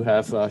think if you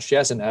have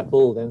shares in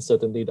Apple, then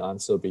certainly the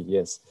answer will be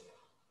yes.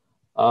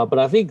 But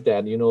I think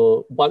that,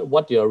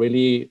 what you're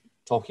really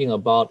talking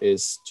about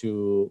is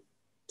to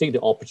take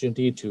the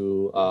opportunity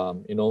to,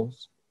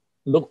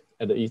 look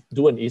at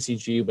do an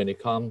ECG when they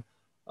come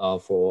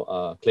for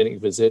a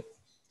clinic visit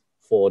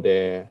for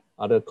their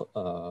other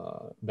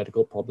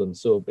medical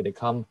problems. So when they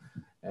come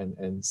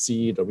and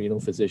see the renal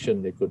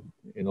physician, they could,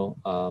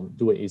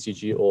 do an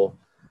ECG or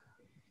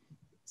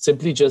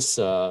simply just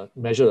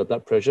measure the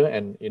blood pressure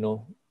and,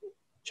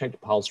 check the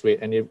pulse rate.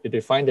 And if they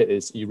find that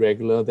it's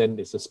irregular, then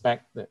they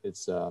suspect that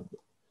it's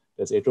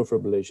there's atrial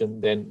fibrillation,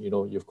 then,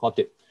 you've caught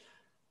it.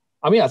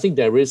 I mean, I think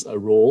there is a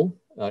role.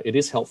 It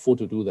is helpful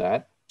to do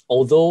that,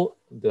 although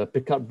the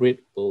pickup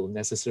rate will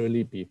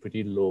necessarily be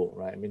pretty low,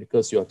 right? I mean,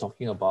 because you're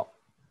talking about,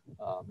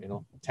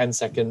 10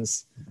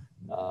 seconds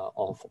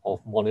of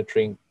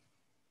monitoring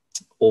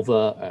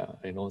over,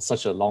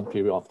 such a long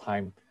period of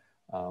time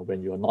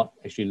when you're not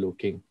actually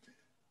looking.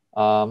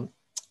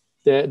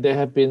 There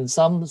have been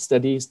some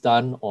studies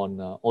done on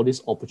all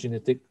this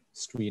opportunistic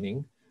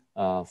screening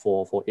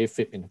for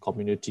AFib in the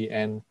community.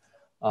 And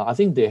I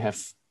think they have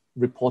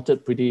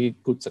reported pretty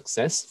good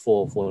success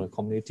for the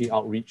community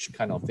outreach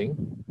kind of thing.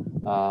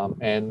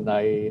 And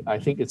I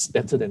think it's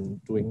better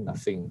than doing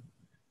nothing,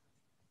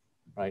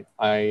 right?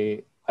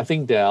 I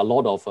think there are a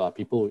lot of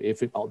people with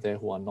AFib out there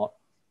who are not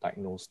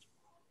diagnosed.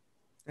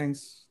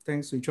 Thanks,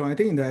 Wee-Chong. I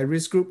think in the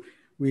at-risk group,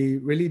 we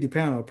really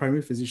depend on our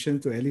primary physician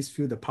to at least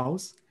feel the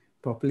pulse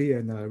properly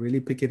and really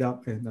pick it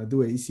up and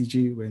do an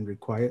ECG when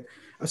required.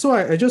 So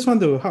I just want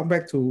to hark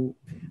back to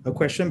a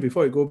question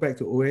before I go back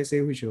to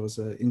OSA, which was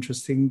an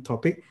interesting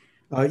topic.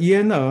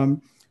 Ian,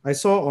 I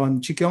saw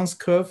on Chi Keong's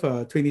curve,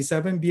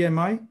 27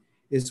 BMI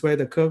is where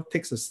the curve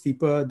takes a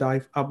steeper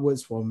dive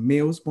upwards for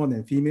males more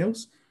than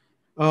females.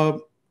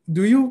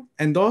 Do you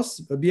endorse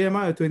a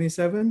BMI of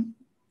 27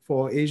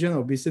 for Asian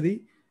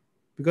obesity?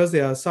 Because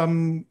there are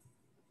some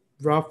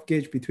rough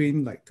gauge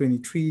between like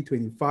 23,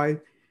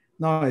 25.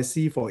 Now I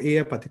see for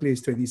AF particularly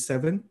is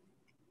 27.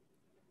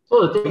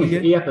 So the thing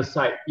is AF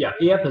aside,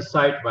 AF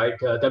aside, right,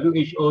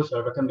 WHO's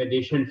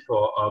recommendation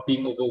for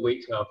being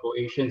overweight for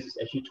Asians is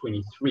actually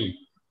 23.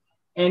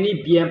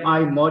 Any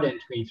BMI more than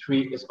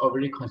 23 is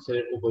already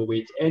considered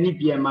overweight. Any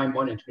BMI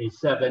more than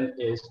 27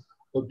 is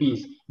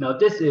obese. Now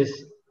this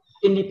is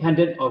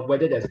independent of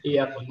whether there's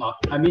AF or not.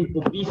 I mean,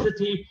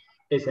 obesity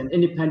is an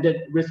independent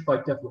risk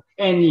factor for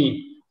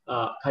any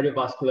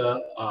cardiovascular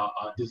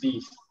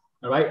disease.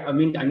 All right. I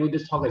mean, I know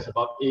this talk is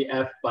about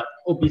AF, but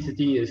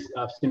obesity is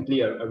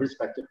simply a risk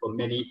factor for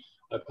many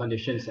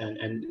conditions,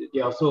 and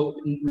they also,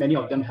 many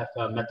of them have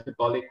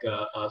metabolic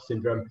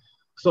syndrome.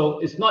 So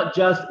it's not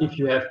just if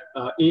you have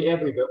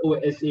AF with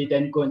OSA,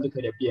 then go and look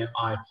at the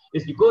BMI.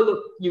 It's you go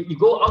look, you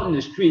go out in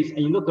the streets and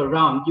you look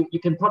around, you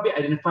can probably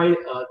identify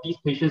these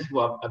patients who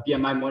have a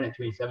BMI more than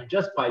 27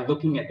 just by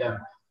looking at them.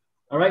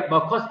 All right.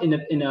 But of course,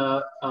 in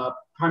a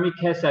primary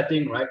care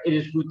setting, right, it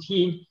is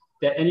routine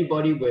that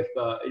anybody with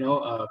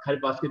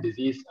cardiovascular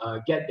disease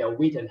get their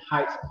weight and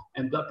height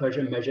and blood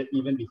pressure measured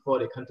even before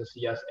they come to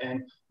see us.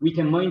 And we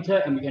can monitor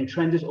and we can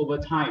trend this over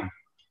time.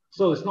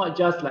 So it's not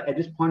just like at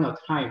this point of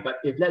time, but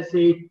if let's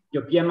say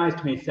your BMI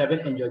is 27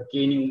 and you're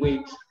gaining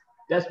weight,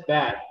 that's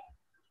bad.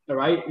 All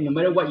right. No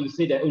matter what you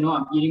say that,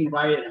 I'm eating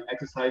right and I'm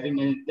exercising,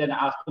 and then I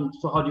ask them,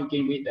 so how do you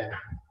gain weight then?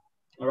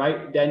 All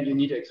right. Then you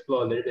need to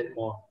explore a little bit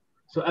more.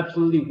 So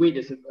absolutely, weight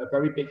is a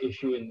very big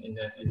issue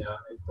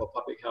for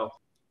public health.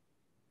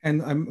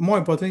 And more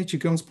importantly,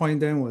 Chi Keong's point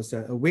then was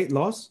that a weight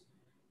loss,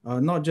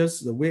 not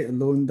just the weight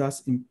alone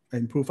does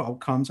improve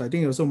outcomes. I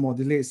think it also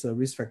modulates the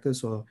risk factors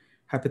for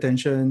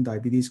hypertension,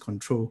 diabetes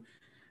control.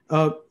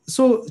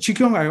 So Chi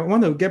Keong, I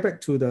want to get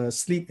back to the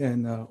sleep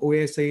and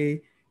OSA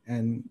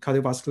and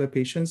cardiovascular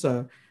patients.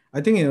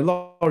 I think in a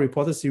lot of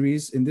reported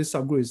series in this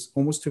subgroup is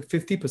almost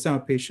 50%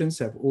 of patients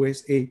have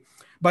OSA.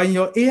 But in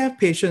your AF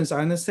patients,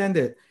 I understand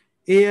that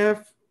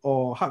AF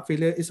or heart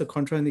failure is a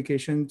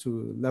contraindication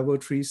to level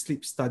 3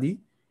 sleep study.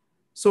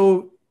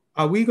 So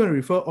are we going to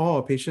refer all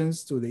our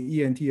patients to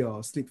the ENT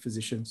or sleep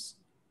physicians?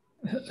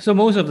 So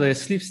most of the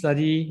sleep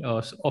study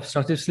or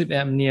obstructive sleep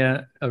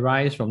apnea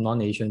arise from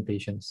non-Asian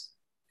patients.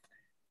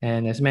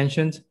 And as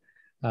mentioned,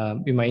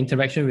 in my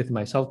interaction with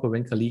my South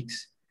Korean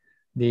colleagues,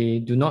 they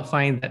do not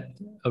find that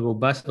a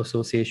robust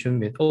association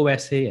with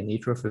OSA and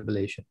atrial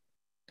fibrillation.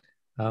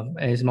 And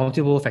it's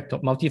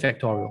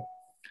multifactorial.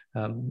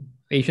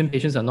 Asian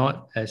patients are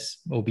not as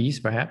obese,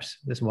 perhaps,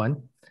 that's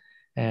one,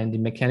 and the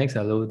mechanics are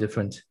a little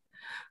different.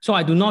 So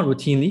I do not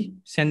routinely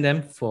send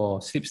them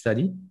for sleep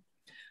study.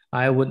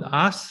 I would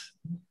ask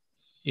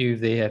if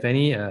they have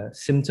any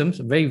symptoms,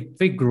 very,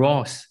 very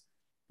gross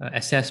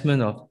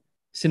assessment of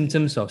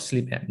symptoms of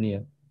sleep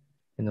apnea,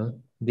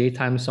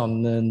 daytime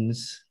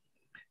somnolence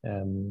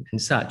and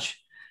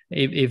such.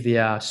 If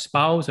their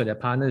spouse or their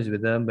partner is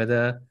with them,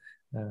 whether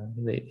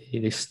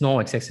they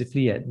snore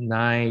excessively at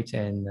night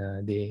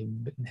and they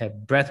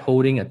have breath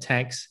holding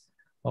attacks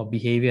or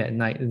behavior at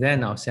night,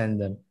 then I'll send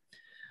them.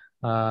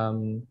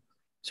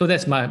 So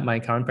that's my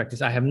current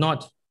practice. I have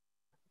not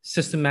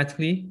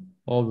systematically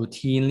or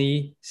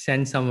routinely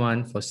sent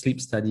someone for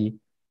sleep study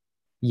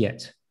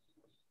yet.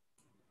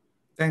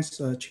 Thanks,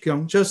 Chi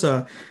Keong. Just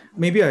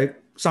maybe I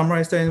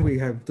summarize, then we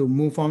have to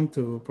move on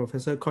to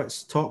Professor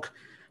Coyte's talk.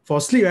 For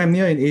sleep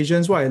apnea in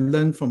Asians, what I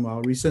learned from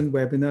our recent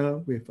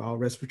webinar with our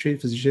respiratory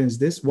physician is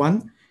this.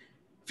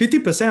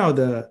 50% of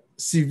the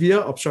severe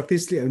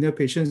obstructive sleep apnea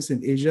patients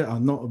in Asia are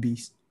not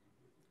obese.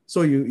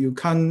 So you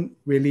can't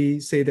really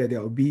say that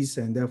they're obese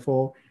and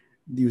therefore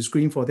you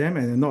screen for them,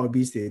 and they're not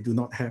obese, they do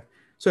not have.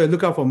 So you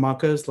look out for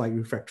markers like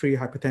refractory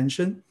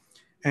hypertension.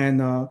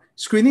 And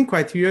screening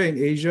criteria in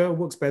Asia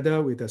works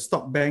better with the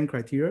stop bang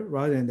criteria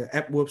rather than the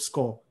Epworth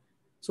score.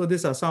 So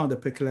these are some of the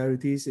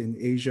peculiarities in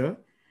Asia.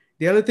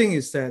 The other thing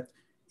is that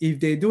if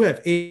they do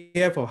have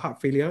AF or heart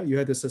failure, you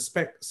have to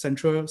suspect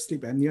central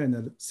sleep apnea, and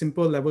a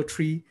simple level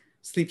 3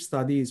 sleep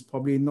study is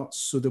probably not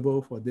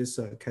suitable for this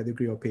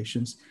category of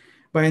patients.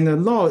 But in a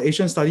lot of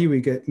Asian studies, we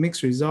get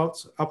mixed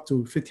results. Up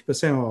to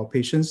 50% of our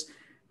patients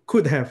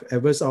could have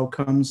adverse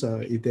outcomes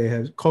if they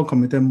have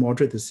concomitant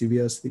moderate to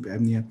severe sleep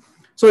apnea.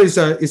 So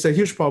it's a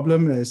huge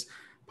problem as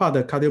part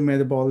of the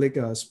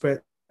cardiometabolic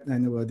spread,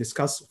 and we'll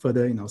discuss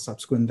further in our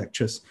subsequent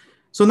lectures.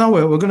 So now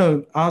we're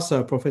going to ask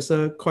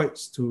Professor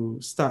Coitz to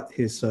start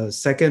his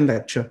second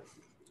lecture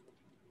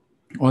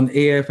on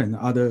AF and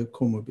other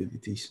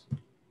comorbidities.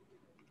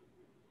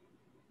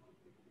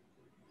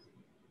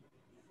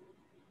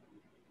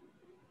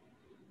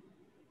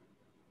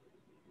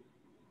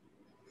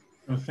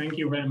 Well, thank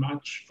you very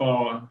much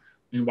for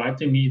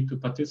inviting me to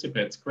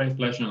participate. It's a great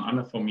pleasure and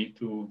honor for me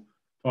to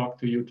talk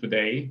to you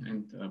today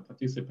and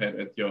participate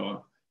at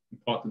your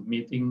important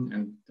meeting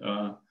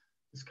and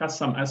discuss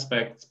some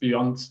aspects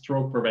beyond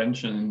stroke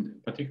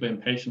prevention, particularly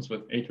in patients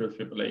with atrial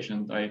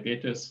fibrillation,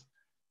 diabetes,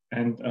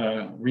 and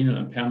renal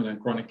impairment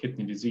and chronic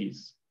kidney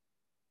disease.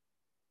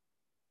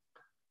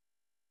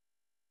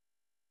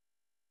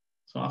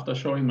 So after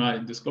showing my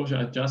disclosure,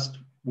 I just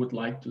would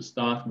like to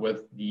start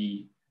with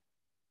the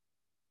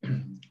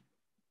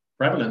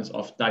prevalence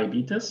of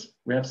diabetes.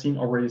 We have seen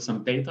already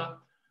some data.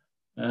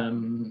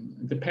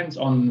 It depends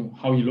on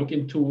how you look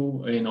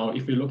into,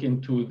 if you look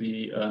into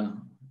the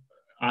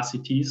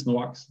RCTs,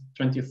 NOACs,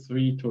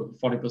 23 to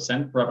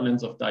 40%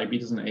 prevalence of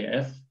diabetes and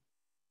AF.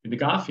 In the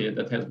Garfield,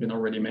 that has been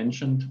already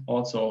mentioned,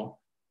 also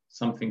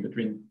something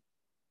between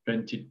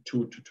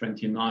 22 to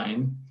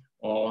 29,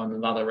 or on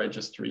another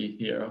registry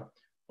here,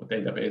 or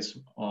database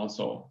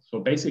also. So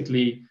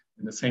basically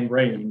in the same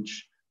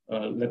range,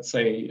 let's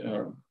say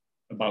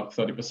about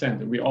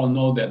 30%. And we all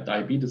know that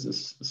diabetes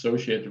is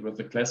associated with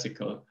the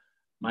classical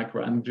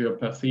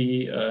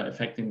microangiopathy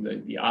affecting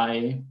the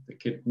eye, the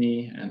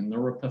kidney, and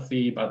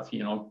neuropathy. But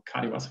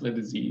cardiovascular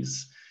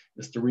disease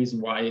is the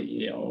reason why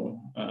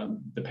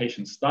the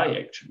patients die.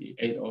 Actually,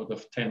 8 out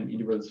of 10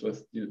 individuals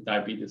with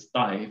diabetes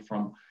die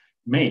from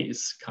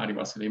MACE,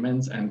 cardiovascular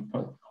events, and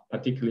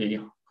particularly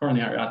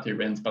coronary artery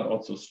events, but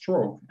also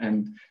stroke.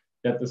 And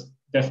that is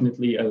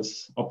definitely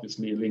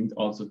obviously linked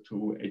also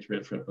to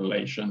atrial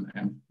fibrillation,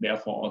 and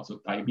therefore also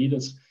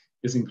diabetes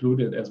is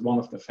included as one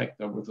of the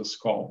factors with a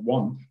score of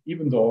 1,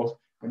 even though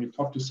when you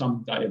talk to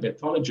some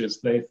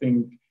diabetologists, they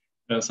think,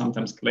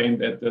 sometimes claim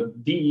that the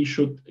D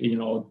should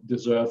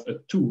deserve a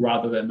 2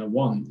 rather than a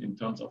 1 in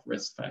terms of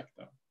risk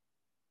factor.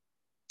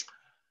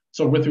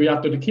 So with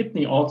regard to the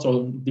kidney,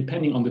 also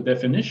depending on the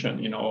definition,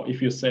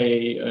 if you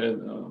say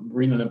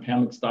renal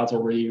impairment starts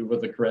already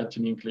with a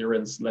creatinine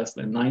clearance less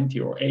than 90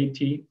 or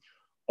 80,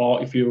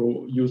 or if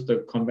you use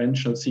the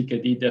conventional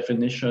CKD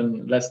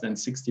definition less than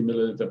 60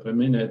 milliliter per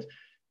minute,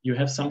 you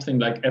have something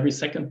like every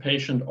second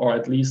patient, or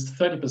at least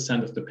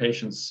 30% of the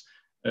patients.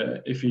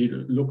 If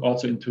you look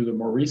also into the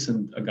more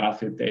recent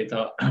Garfield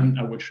data,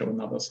 I will show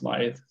another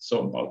slide.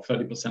 So about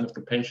 30% of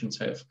the patients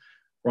have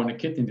chronic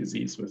kidney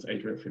disease with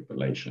atrial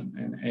fibrillation.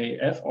 And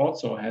AF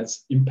also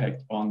has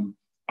impact on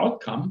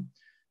outcome,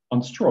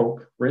 on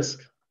stroke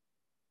risk,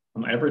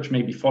 on average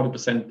maybe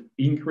 40%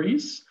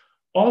 increase,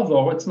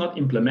 although it's not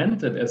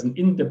implemented as an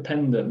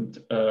independent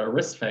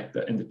risk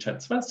factor in the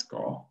CHED-SVAS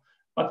score.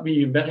 But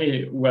we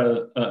very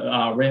well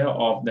are aware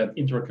of that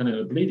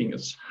intracranial bleeding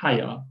is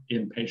higher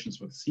in patients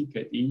with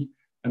CKD,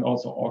 and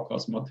also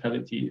all-cause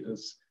mortality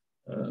is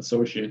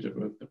associated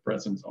with the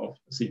presence of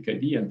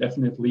CKD, and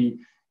definitely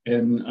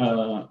in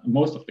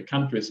most of the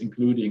countries,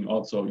 including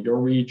also your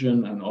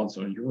region and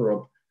also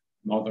Europe,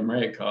 North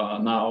America,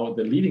 now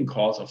the leading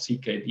cause of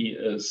CKD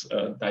is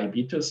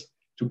diabetes,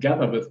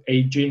 together with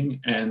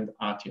aging and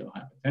arterial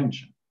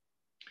hypertension.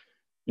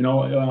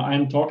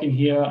 I'm talking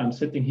here, I'm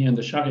sitting here in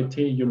the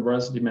Charité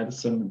University of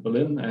Medicine in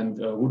Berlin, and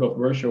Rudolf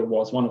Virchow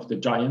was one of the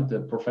giant,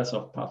 the professor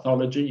of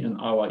pathology in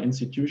our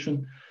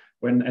institution,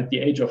 when at the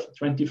age of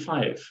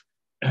 25,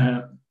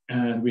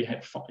 and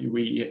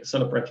we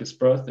celebrate his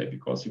birthday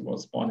because he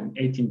was born in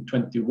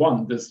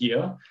 1821 this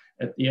year.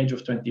 At the age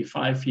of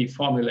 25, he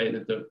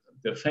formulated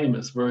the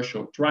famous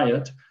Virchow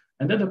triad,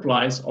 and that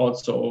applies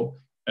also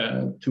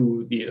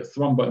to the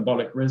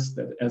thromboembolic risk,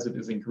 that as it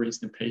is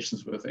increased in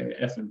patients with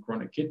AF and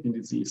chronic kidney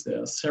disease,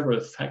 there are several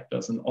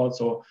factors, and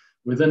also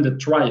within the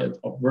triad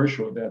of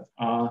Virchow that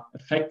are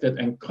affected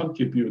and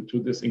contribute to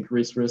this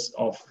increased risk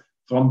of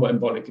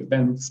thromboembolic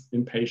events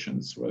in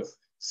patients with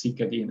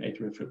CKD and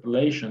atrial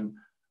fibrillation.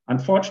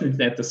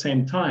 Unfortunately, at the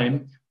same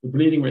time, the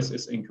bleeding risk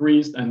is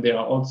increased, and there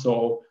are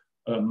also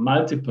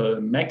multiple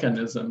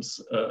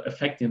mechanisms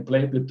affecting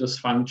platelet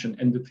dysfunction,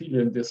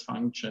 endothelial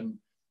dysfunction,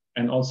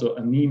 and also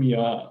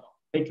anemia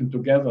taken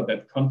together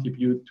that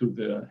contribute to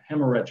the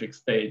hemorrhagic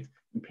state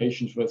in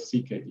patients with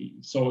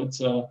CKD. So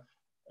it's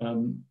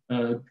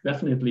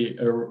definitely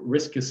a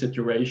risky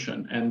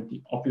situation.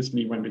 And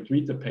obviously, when we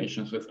treat the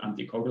patients with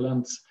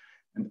anticoagulants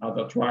and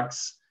other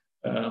drugs,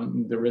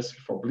 the risk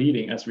for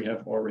bleeding, as we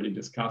have already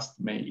discussed,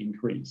 may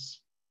increase.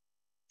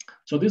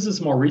 So this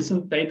is more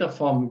recent data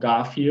from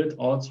Garfield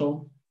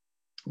also,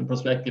 the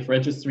prospective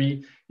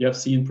registry. You have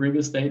seen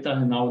previous data,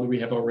 and now we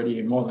have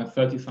already more than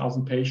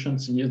 30,000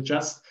 patients. And you're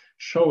just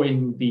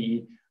showing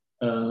the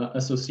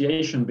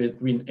association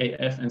between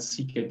AF and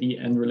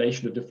CKD in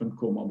relation to different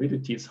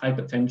comorbidities.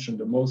 Hypertension,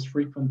 the most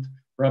frequent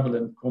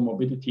prevalent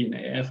comorbidity in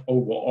AF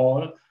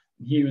overall.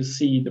 Here you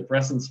see the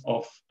presence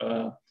of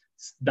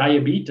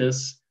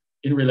diabetes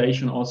in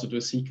relation also to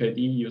CKD.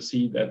 You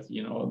see that,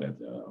 you know, that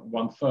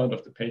 1/3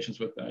 of the patients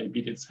with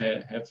diabetes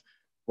have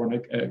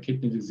chronic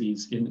kidney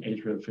disease in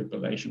atrial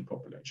fibrillation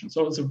population.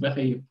 So it's a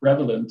very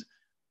prevalent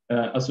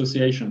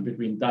association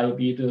between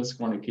diabetes,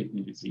 chronic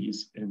kidney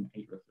disease, and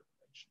atrial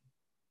fibrillation.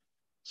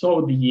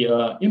 So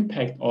the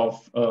impact of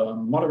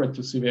moderate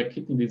to severe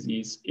kidney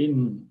disease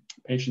in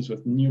patients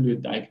with newly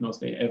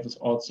diagnosed AF is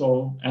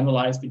also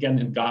analyzed again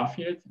in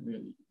Garfield,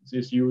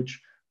 this huge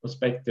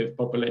prospective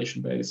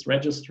population-based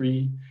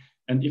registry.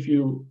 And if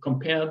you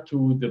compare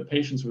to the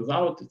patients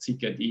without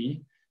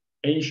CKD,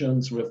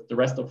 Asians with the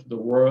rest of the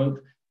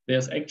world,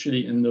 there's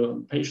actually in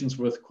the patients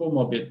with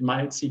comorbid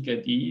mild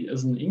CKD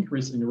is an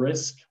increase in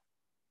risk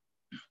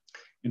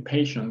in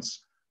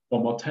patients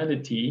for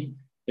mortality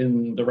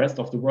in the rest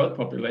of the world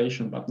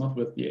population, but not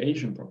with the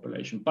Asian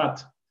population.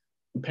 But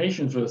in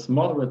patients with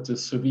moderate to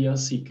severe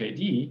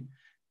CKD,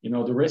 you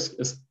know, the risk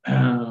is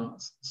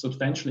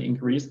substantially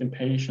increased in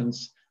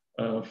patients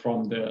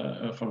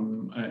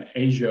from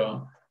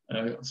Asia.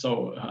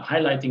 So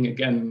highlighting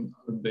again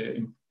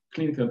the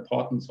clinical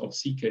importance of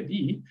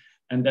CKD,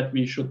 and that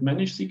we should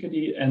manage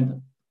CKD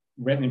and,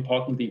 very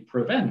importantly,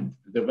 prevent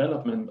the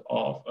development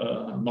of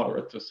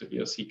moderate to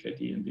severe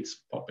CKD in this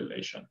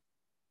population.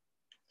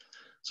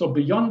 So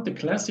beyond the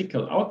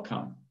classical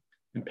outcome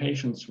in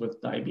patients with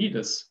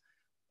diabetes,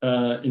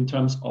 in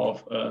terms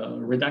of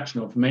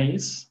reduction of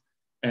MACE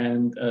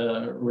and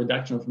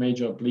reduction of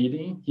major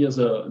bleeding, here's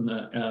a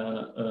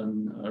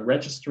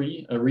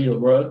registry, a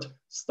real-world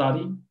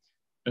study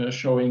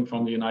showing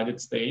from the United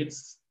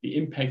States the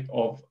impact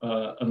of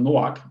a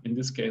NOAC, in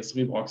this case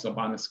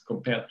rivaroxaban,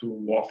 compared to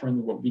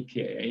warfarin or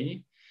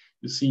BKA.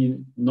 You see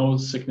no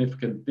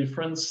significant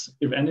difference.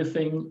 If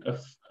anything,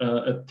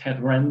 a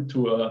trend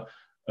to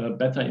a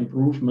better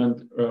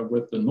improvement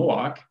with the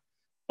NOAC,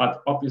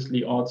 but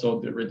obviously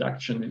also the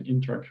reduction in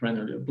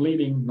intracranial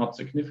bleeding, not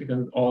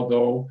significant,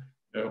 although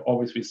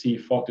always we see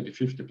 40 to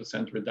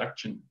 50%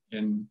 reduction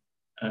in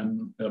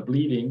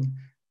bleeding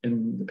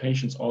in the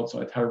patients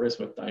also at high risk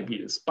with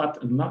diabetes.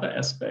 But another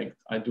aspect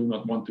I do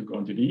not want to go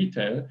into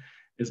detail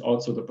is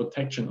also the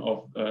protection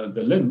of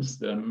the limbs,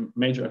 the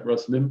major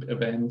adverse limb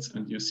events.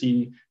 And you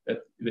see that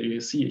you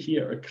see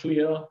here a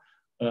clear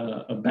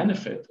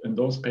benefit in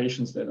those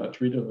patients that are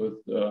treated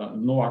with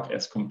NOAC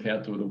as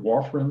compared to the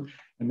warfarin.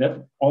 And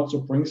that also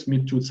brings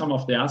me to some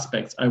of the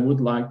aspects I would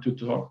like to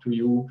talk to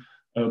you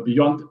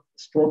beyond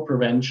stroke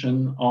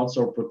prevention,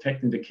 also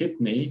protecting the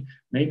kidney.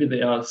 Maybe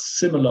there are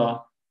similar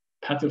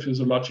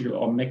pathophysiological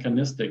or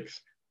mechanistic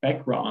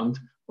background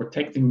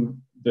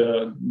protecting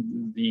the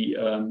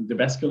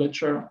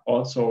vasculature,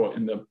 also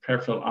in the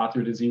peripheral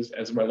artery disease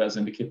as well as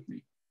in the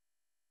kidney.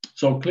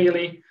 So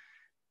clearly,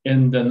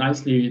 in the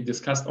nicely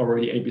discussed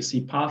already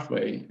APSC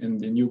pathway in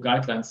the new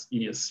guidelines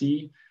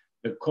ESC,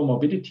 the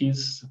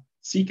comorbidities,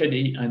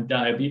 CKD and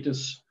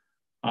diabetes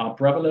are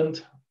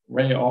prevalent,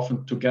 very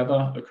often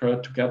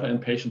occur together in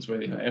patients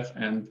with AF,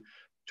 and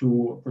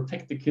to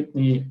protect the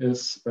kidney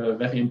is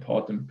very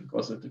important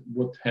because it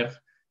would have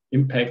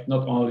impact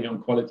not only on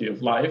quality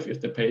of life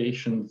if the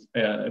patient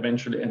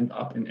eventually end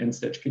up in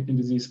end-stage kidney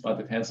disease, but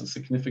it has a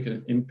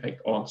significant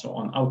impact also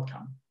on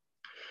outcome.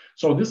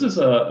 So this is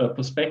a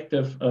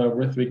perspective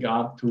with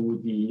regard to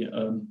the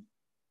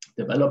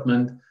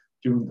development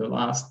during the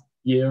last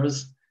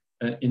years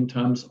in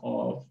terms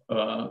of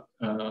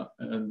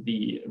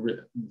the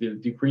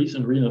decrease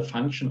in renal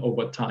function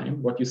over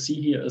time. What you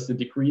see here is the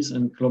decrease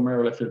in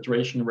glomerular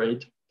filtration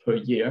rate per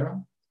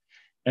year,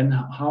 and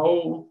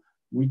how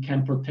we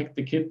can protect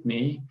the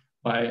kidney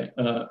by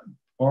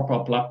proper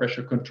blood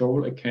pressure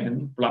control.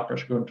 Again, blood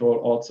pressure control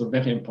also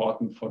very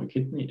important for the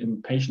kidney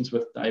in patients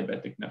with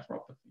diabetic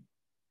nephropathy.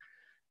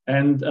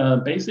 And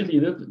basically,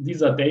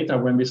 these are data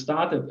when we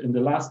started in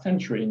the last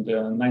century, in the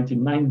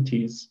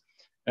 1990s.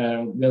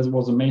 There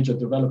was a major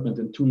development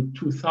in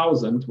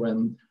 2000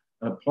 when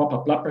proper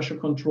blood pressure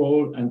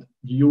control and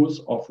use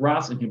of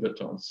RAS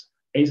inhibitors,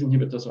 ACE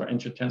inhibitors or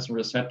angiotensin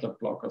receptor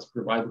blockers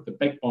provided the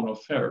backbone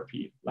of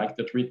therapy, like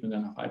the treatment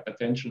of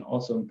hypertension,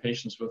 also in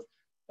patients with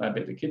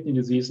diabetic kidney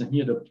disease. And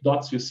here the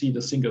dots, you see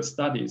the single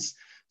studies.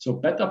 So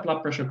better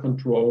blood pressure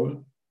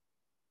control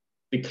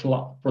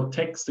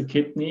protects the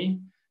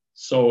kidney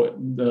So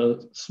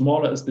the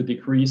smaller is the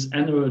decrease,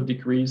 annual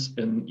decrease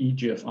in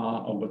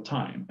eGFR over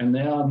time. And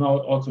there are now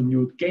also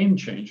new game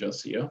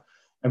changers here.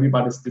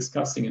 Everybody's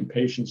discussing in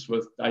patients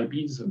with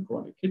diabetes and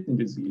chronic kidney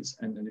disease,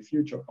 and in the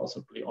future,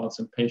 possibly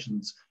also in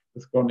patients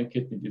with chronic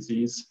kidney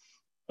disease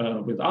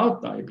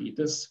without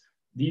diabetes.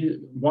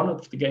 One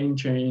of the game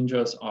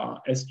changers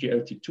are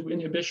SGLT2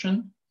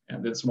 inhibition,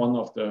 and it's one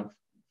of the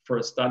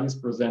first studies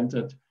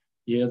presented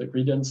here, the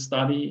Guideline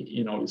study.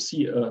 You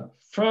see a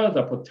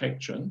further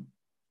protection,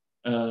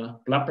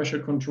 blood pressure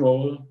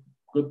control,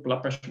 good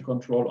blood pressure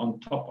control on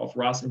top of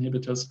RAS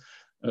inhibitors,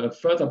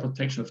 further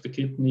protection of the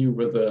kidney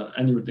with an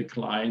annual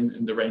decline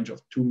in the range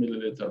of 2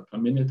 milliliter per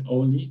minute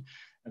only.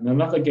 And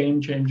another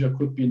game changer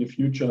could be in the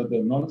future the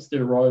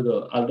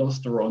non-steroidal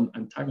aldosterone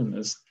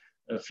antagonist,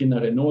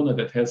 finerenone,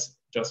 that has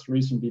just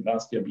recently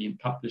last year been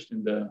published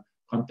in the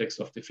context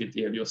of the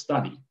Fidelio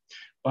study.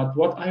 But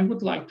what I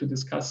would like to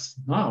discuss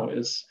now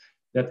is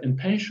that in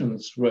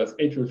patients with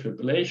atrial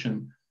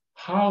fibrillation,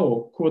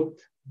 how could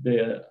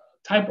the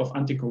type of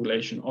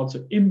anticoagulation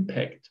also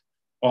impact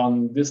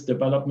on this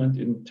development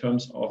in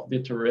terms of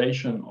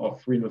deterioration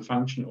of renal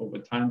function over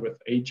time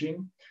with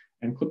aging?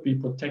 And could we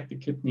protect the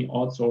kidney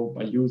also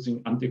by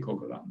using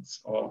anticoagulants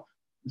or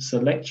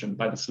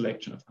by the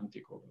selection of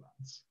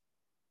anticoagulants?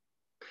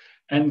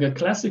 And the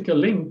classical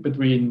link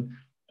between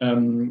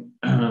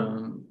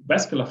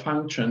vascular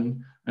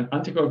function and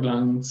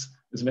anticoagulants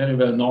is very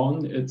well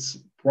known. It's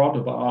brought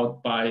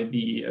about by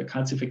the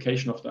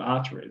calcification of the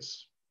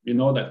arteries. We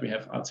know that we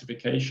have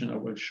calcification. I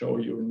will show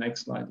you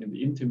next slide in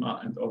the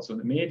intima and also in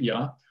the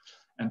media,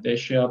 and they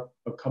share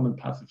a common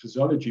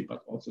pathophysiology,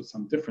 but also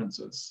some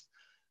differences.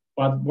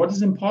 But what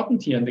is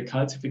important here in the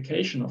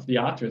calcification of the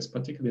arteries,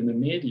 particularly in the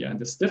media, and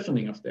the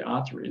stiffening of the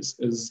arteries,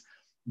 is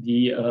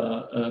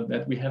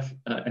that we have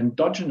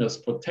endogenous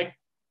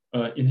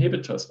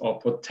inhibitors or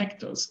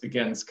protectors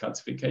against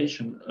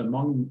calcification.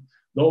 Among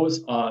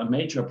those, a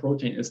major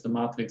protein is the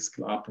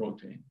matrix-Clar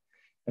protein.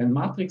 And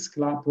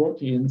matrix-Clar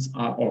proteins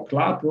or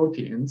Clar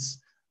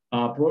proteins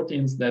are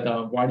proteins that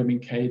are vitamin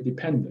K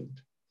dependent.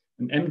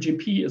 And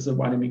MGP is a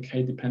vitamin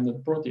K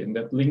dependent protein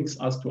that links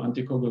us to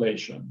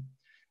anticoagulation.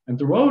 And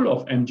the role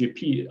of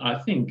MGP, I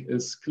think,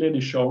 is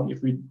clearly shown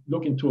if we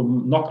look into a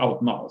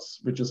knockout mouse,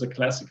 which is a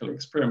classical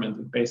experiment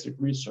in basic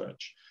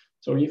research.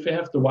 So if you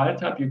have the wild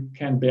type, you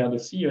can barely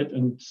see it,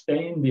 and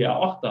stain the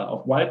aorta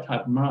of wild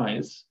type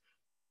mice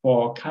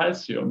for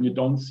calcium, you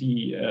don't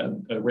see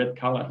a red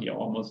color here,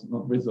 almost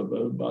not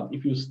visible. But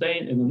if you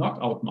stain in a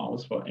knockout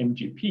mouse for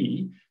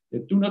MGP, they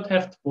do not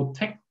have to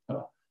protect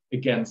her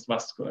against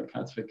vascular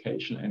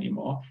calcification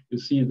anymore. You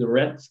see the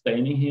red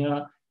staining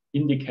here,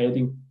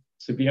 indicating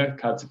severe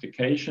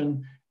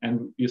calcification.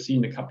 And you see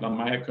in the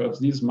Kaplan-Meier curves,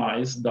 these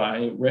mice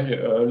die very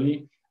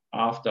early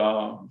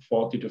after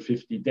 40 to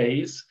 50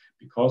 days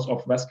because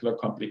of vascular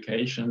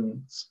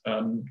complications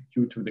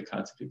due to the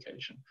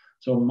calcification.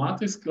 So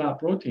matrix-Clar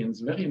protein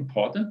is very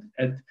important.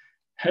 It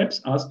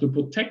helps us to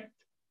protect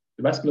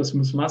the vascular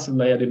smooth muscle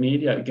layer, the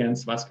media,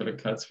 against vascular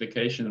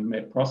calcification, and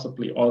may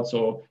possibly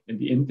also in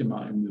the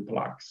intima and the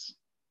plaques.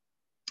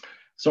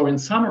 So in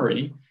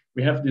summary,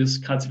 we have these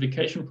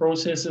calcification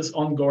processes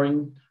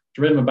ongoing,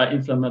 driven by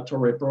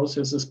inflammatory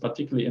processes,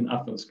 particularly in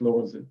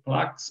atherosclerotic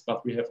plaques,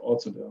 but we have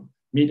also the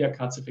media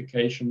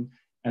calcification,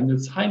 and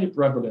it's highly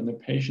prevalent in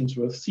patients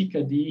with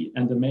CKD,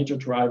 and the major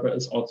driver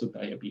is also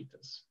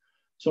diabetes.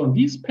 So in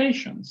these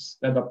patients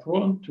that are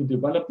prone to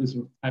develop this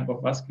type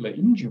of vascular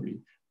injury,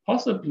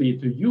 possibly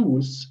to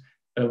use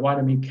a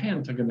vitamin K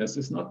antagonist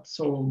is not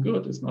so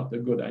good. It's not a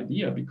good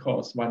idea,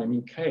 because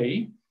vitamin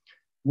K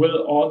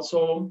will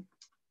also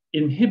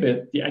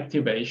inhibit the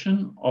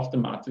activation of the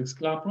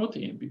matrix-Clar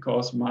protein,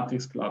 because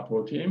matrix-Clar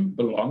protein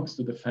belongs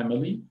to the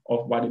family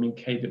of vitamin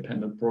K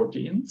dependent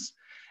proteins,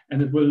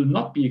 and it will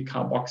not be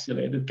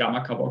carboxylated,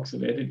 gamma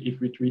carboxylated, if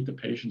we treat the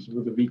patients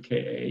with a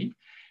VKA.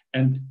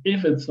 And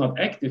if it's not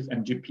active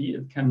MGP,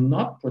 it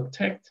cannot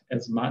protect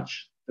as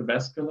much the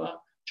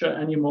vasculature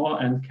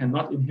anymore and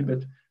cannot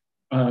inhibit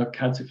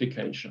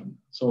calcification.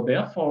 So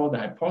therefore, the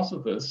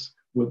hypothesis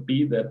would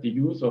be that the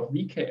use of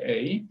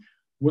VKA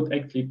would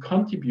actually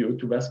contribute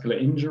to vascular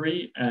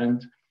injury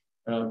and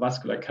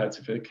vascular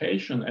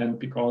calcification. And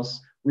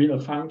because renal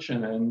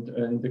function and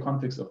in the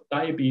context of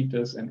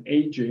diabetes and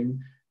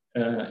aging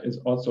is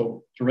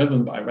also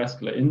driven by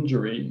vascular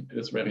injury,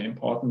 is very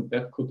important.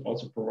 That could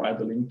also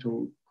provide a link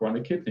to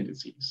chronic kidney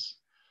disease.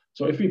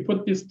 So if we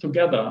put this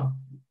together,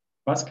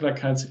 vascular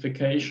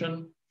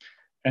calcification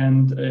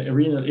and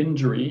renal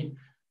injury,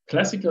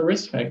 classical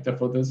risk factor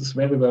for this is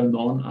very well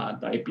known are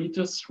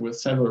diabetes, with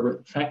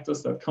several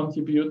factors that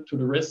contribute to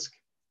the risk: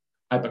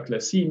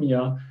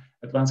 hyperglycemia,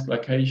 advanced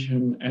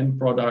glycation, end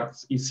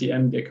products,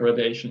 ECM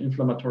degradation,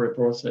 inflammatory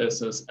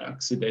processes,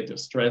 oxidative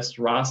stress,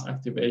 RAS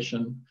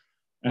activation,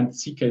 and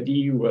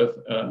CKD with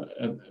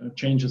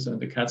changes in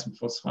the calcium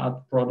phosphate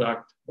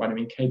product,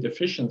 vitamin K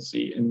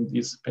deficiency in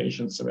these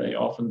patients very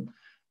often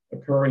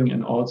occurring,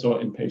 and also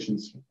in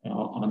patients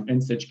on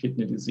end-stage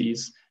kidney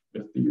disease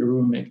with the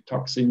uremic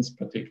toxins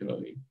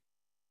particularly.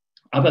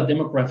 Other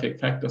demographic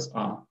factors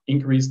are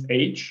increased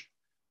age,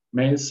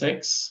 male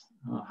sex,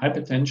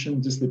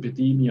 hypertension,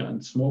 dyslipidemia,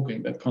 and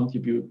smoking that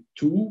contribute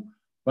to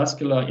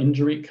vascular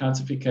injury,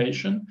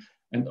 calcification,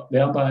 and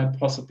thereby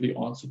possibly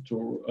also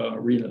to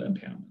renal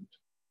impairment.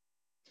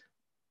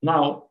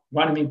 Now,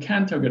 vitamin K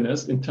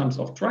antagonists in terms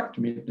of drug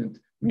treatment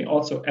may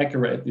also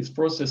aggravate these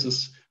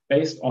processes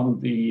based on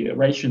the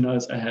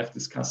rationales I have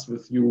discussed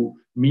with you,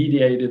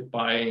 mediated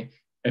by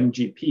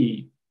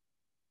MGP.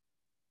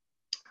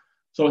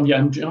 So in the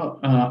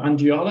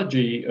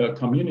angiology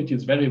community,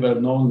 it's very well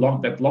known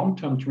that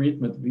long-term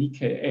treatment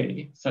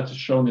VKA, such as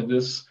shown in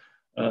this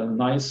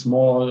nice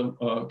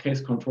small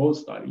case control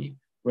study,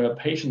 where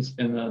patients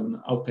in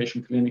an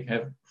outpatient clinic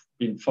have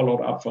been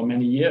followed up for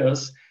many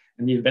years,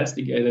 and the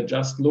investigator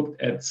just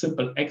looked at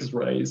simple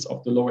X-rays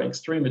of the lower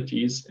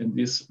extremities in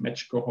this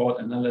matched cohort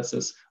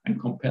analysis and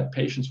compared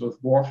patients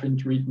with warfarin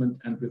treatment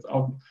and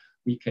without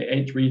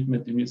VKA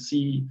treatment. And you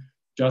see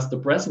just the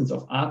presence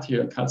of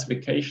arterial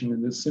calcification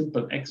in the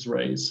simple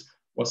X-rays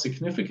was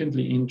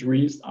significantly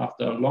increased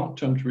after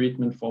long-term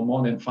treatment for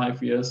more than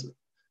 5 years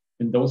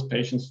in those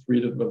patients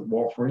treated with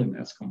warfarin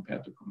as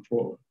compared to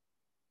control.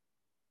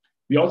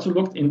 We also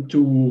looked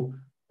into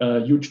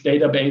a huge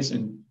database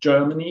in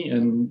Germany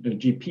and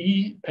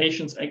GP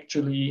patients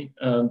actually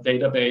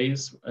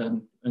database,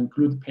 and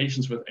include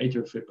patients with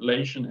atrial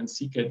fibrillation and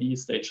CKD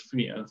stage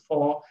 3 and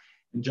 4,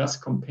 and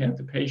just compared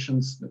the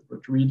patients that were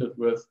treated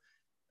with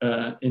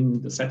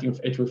in the setting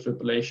of atrial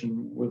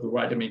fibrillation with a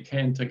vitamin K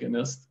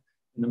antagonist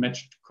in a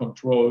matched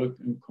control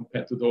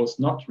compared to those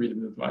not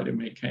treated with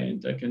vitamin K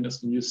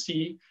antagonist. And you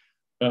see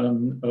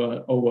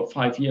over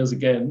 5 years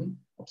again,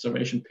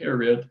 observation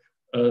period,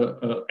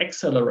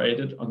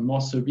 accelerated on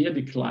more severe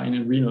decline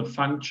in renal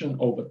function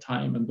over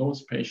time in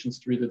those patients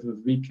treated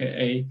with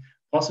VKA,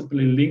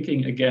 possibly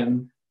linking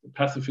again the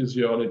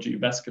pathophysiology,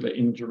 vascular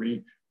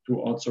injury to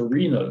also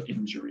renal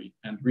injury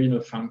and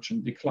renal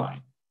function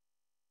decline.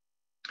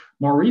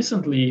 More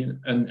recently,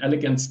 an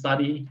elegant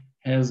study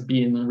has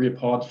been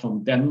reported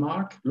from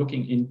Denmark,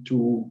 looking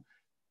into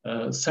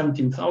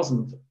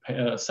 17,000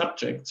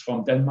 subjects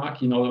from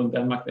Denmark. You know, in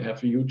Denmark, they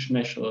have a huge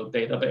national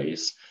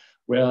database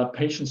where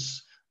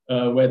patients,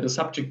 where the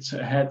subjects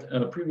had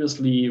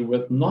previously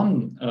with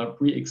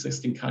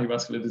non-pre-existing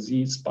cardiovascular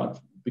disease, but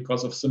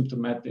because of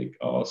symptomatic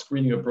or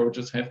screening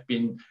approaches have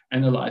been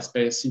analyzed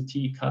by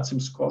CT calcium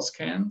score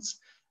scans.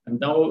 And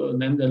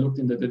then they looked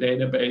into the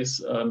database,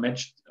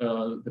 matched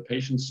the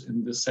patients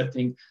in this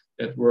setting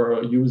that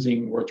were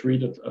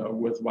treated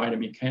with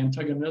vitamin K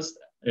antagonist,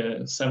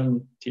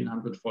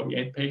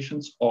 1,748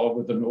 patients, or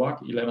with the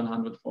NOAC,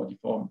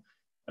 1,144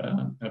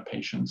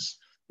 patients.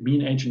 The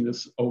mean age in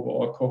this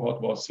overall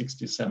cohort was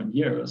 67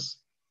 years.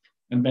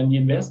 And when the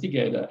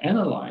investigator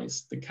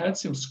analyzed the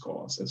calcium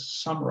scores as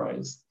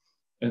summarized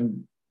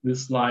in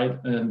this slide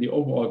and the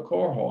overall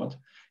cohort,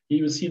 here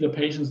you see the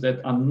patients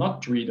that are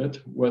not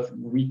treated with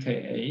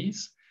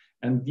VKAs.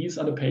 And these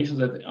are the patients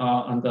that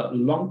are under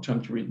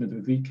long-term treatment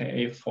with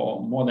VKA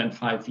for more than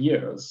 5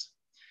 years.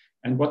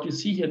 And what you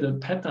see here, the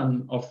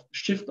pattern of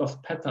shift of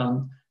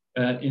pattern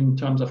in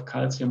terms of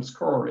calcium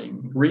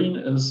scoring. Green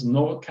is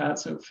no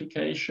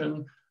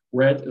calcification,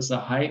 red is a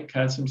high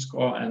calcium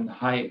score and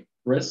high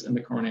risk in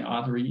the coronary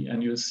artery.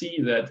 And you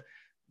see that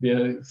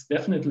there's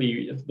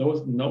definitely, if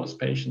those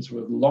patients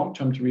with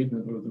long-term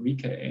treatment with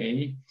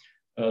VKA,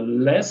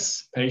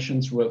 less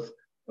patients with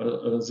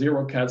a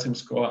zero calcium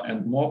score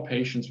and more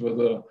patients with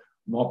a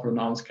more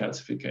pronounced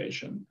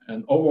calcification.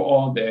 And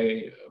overall,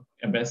 the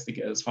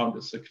investigators found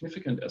a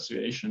significant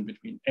association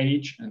between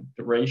age and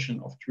duration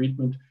of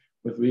treatment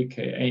with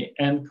VKA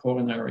and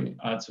coronary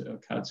artery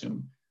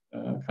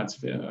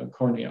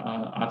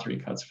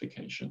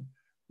calcification.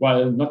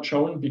 While not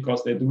shown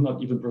because they do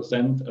not even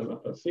present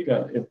a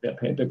figure in their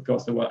paper,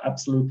 because there were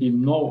absolutely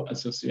no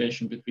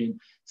association between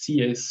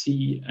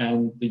CAC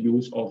and the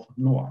use of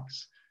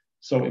NOACs.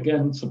 So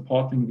again,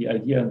 supporting the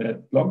idea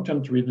that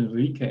long-term treatment with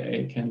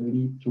VKA can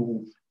lead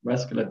to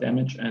vascular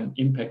damage and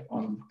impact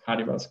on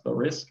cardiovascular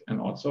risk and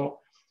also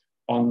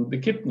on the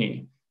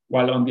kidney.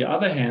 While on the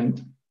other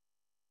hand,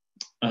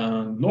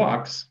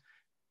 NOACs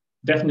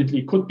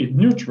definitely could be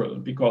neutral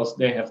because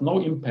they have no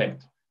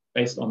impact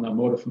based on their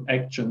mode of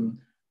action,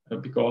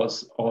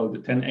 because all the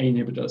 10A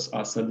inhibitors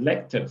are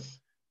selective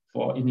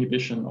for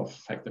inhibition of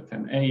factor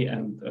 10A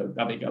and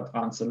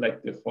dabigatran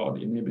selective for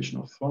the inhibition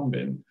of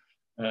thrombin.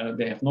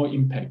 They have no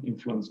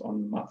influence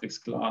on matrix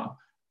Clar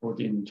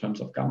protein in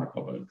terms of gamma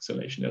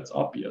carboxylation, that's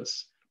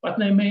obvious. But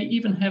they may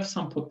even have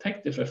some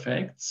protective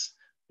effects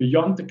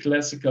beyond the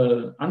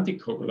classical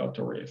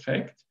anticoagulatory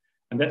effect.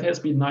 And that has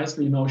been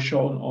nicely now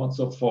shown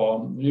also for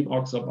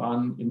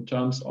rivaroxaban in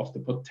terms of the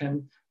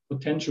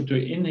potential to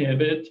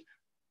inhibit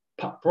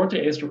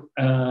protease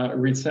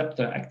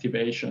receptor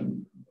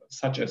activation,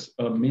 such as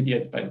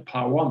mediated by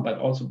PAR1, but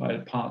also by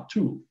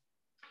PAR2.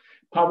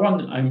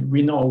 PAR1,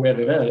 we know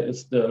very well,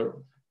 is the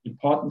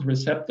important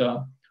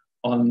receptor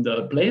on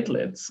the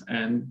platelets,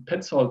 and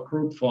Petzold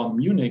group from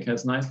Munich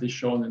has nicely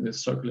shown in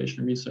this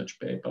circulation research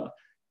paper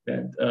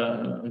that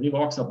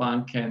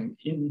rivaroxaban can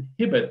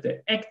inhibit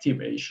the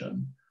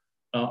activation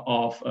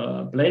of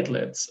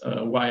platelets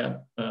via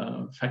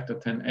factor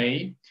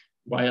Xa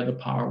via the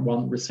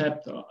PAR1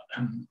 receptor.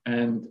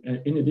 And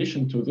in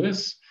addition to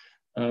this,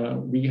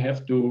 we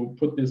have to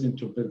put this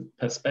into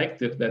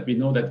perspective that we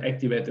know that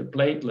activated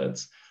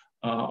platelets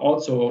are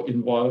also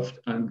involved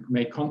and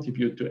may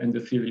contribute to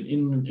endothelial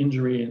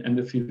injury and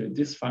endothelial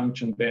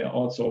dysfunction. They are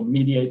also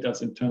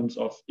mediators in terms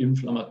of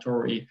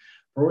inflammatory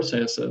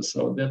processes.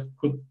 So that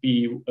could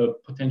be a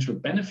potential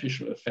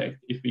beneficial effect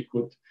if we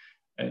could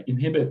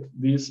inhibit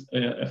this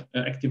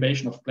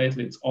activation of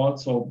platelets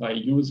also by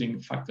using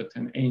factor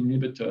Xa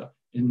inhibitor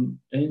in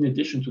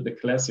addition to the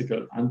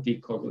classical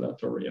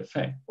anticoagulatory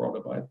effect brought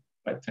about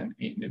by Xa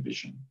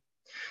inhibition.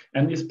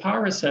 And these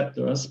PAR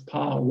receptors,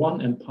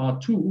 PAR1 and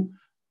PAR2,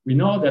 we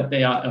know that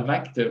they are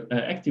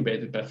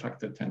activated by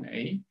factor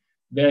Xa.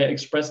 They're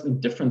expressed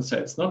in different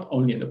cells, not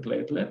only in the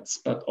platelets,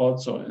 but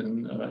also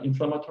in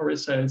inflammatory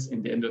cells,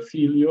 in the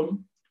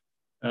endothelium,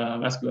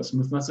 vascular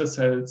smooth muscle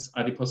cells,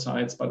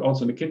 adipocytes, but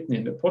also in the kidney,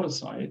 in the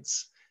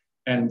podocytes,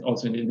 and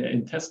also in the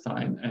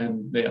intestine.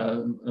 And there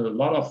are a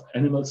lot of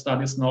animal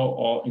studies now,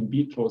 or in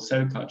vitro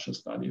cell culture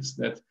studies,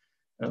 that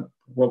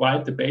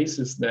provide the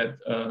basis that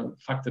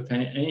factor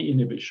Xa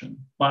inhibition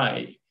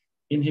by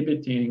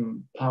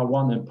inhibiting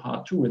PAR1 and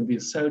PAR2 in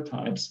these cell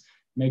types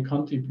may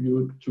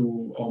contribute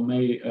to or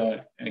may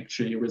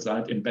actually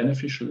result in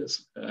beneficial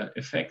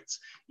effects,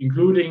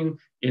 including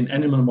in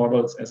animal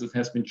models, as it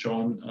has been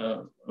shown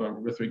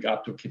with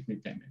regard to kidney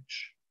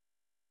damage.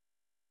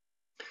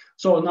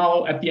 So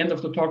now at the end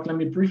of the talk, let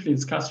me briefly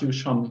discuss you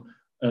some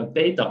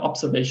data,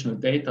 observational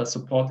data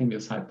supporting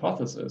this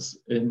hypothesis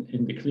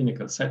in the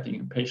clinical setting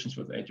in patients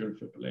with atrial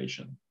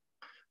fibrillation.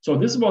 So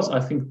this was,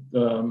 I think,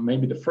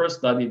 maybe the first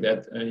study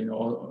that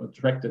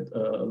attracted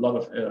a lot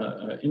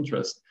of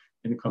interest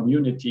in the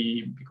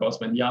community, because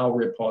when Yao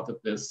reported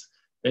this,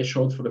 they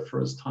showed for the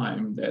first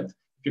time that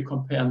if you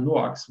compare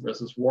NOACs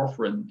versus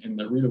warfarin in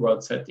the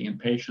real-world setting in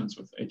patients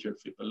with atrial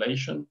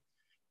fibrillation,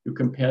 you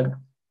compare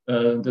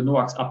the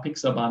NOACs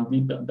apixaban,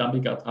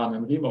 dabigatran,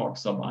 and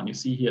rivaroxaban. You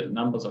see here the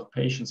numbers of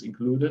patients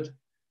included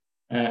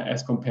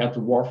as compared to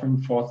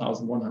warfarin,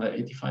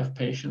 4,185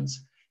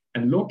 patients.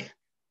 And look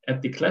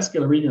at the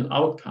classical renal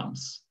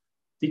outcomes,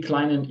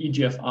 decline in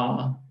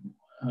eGFR,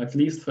 at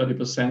least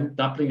 30%,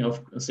 doubling of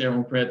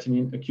serum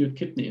creatinine, acute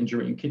kidney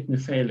injury, and kidney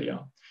failure.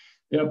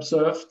 They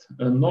observed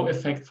no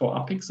effect for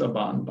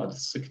apixaban, but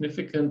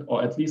significant,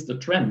 or at least a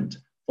trend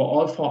for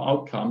all four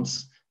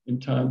outcomes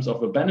in terms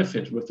of a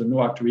benefit with the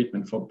NOAC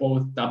treatment for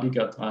both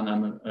dabigatran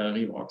and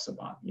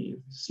rivaroxaban.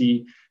 You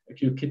see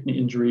acute kidney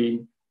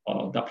injury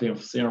or doubling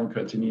of serum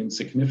creatinine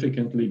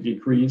significantly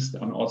decreased,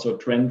 and also a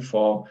trend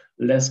for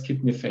less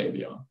kidney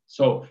failure.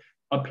 So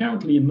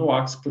apparently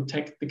NOACs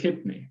protect the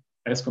kidney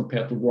as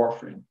compared to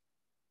warfarin.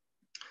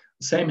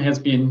 The same has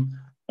been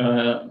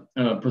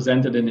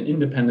presented in an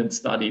independent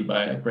study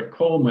by Greg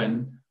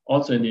Coleman,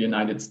 also in the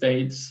United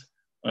States.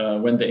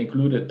 When they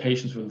included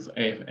patients with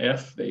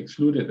AFF, they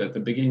excluded at the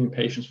beginning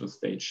patients with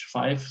stage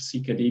 5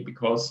 CKD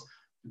because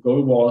the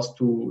goal was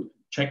to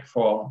check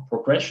for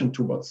progression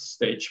towards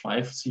stage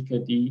 5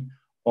 CKD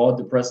or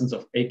the presence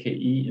of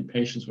AKE in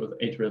patients with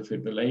atrial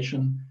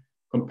fibrillation,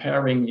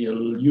 comparing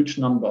a huge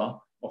number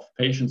of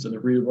patients in the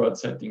real world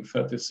setting,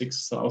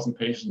 36,000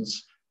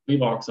 patients,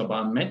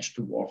 rivaroxaban matched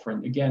to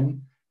warfarin. Again,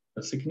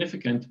 a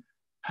significant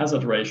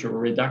hazard ratio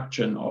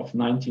reduction of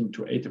 19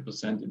 to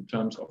 80% in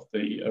terms of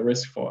the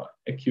risk for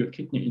acute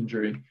kidney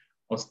injury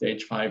or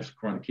stage 5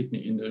 chronic kidney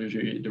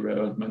injury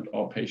development,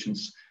 or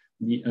patients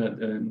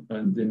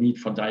the need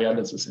for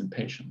dialysis in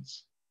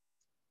patients.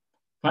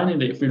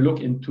 Finally, if we look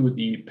into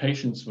the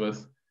patients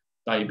with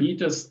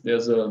diabetes,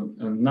 there's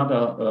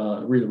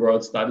another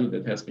real-world study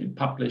that has been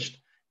published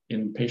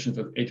in patients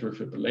with atrial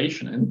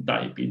fibrillation and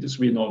diabetes.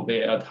 We know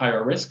they are at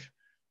higher risk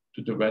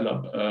to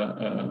develop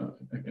a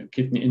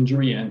kidney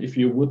injury. And if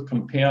you would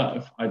compare,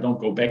 if I don't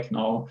go back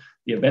now,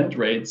 the event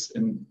rates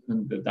in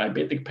the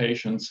diabetic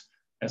patients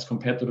as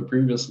compared to the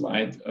previous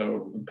slide,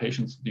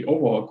 patients, the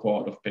overall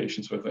cohort of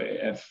patients with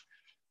AF,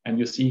 and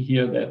you see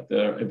here that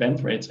the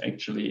event rates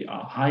actually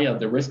are higher.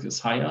 The risk is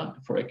higher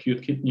for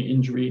acute kidney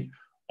injury,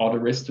 or the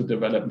risk to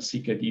develop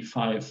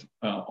CKD5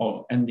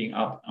 or ending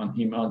up on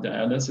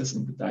hemodialysis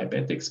in the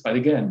diabetics. But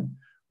again,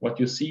 what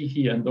you see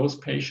here in those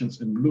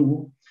patients in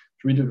blue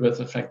treated with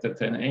a factor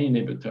Xa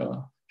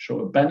inhibitor show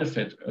a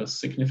benefit, a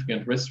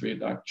significant risk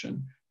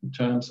reduction in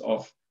terms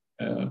of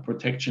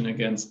protection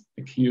against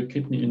acute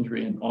kidney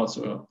injury and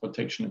also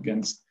protection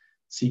against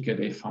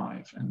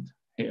CKD5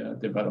 and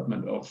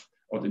development of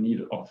or the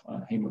need of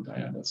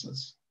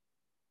hemodialysis.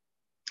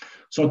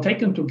 So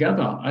taken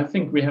together, I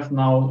think we have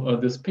now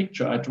this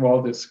picture. I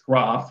draw this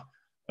graph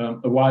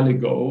a while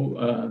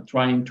ago,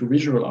 trying to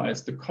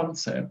visualize the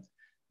concept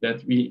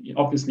that we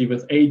obviously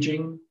with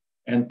aging,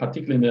 and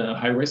particularly in the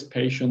high-risk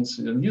patients,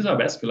 and these are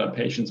vascular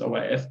patients or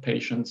AF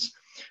patients,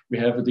 we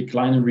have a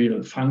decline in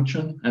renal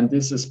function, and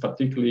this is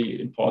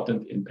particularly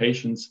important in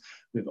patients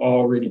with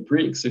already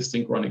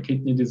pre-existing chronic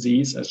kidney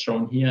disease, as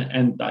shown here,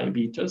 and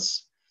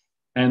diabetes.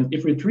 And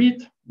if we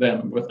treat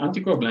them with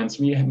anticoagulants,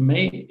 we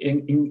may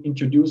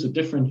introduce a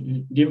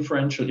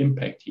differential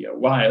impact here.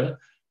 While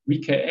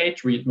VKA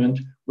treatment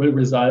will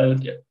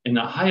result in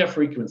a higher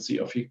frequency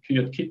of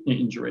acute kidney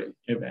injury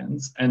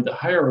events and a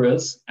higher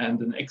risk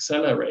and an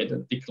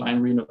accelerated decline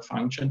in renal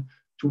function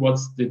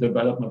towards the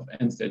development of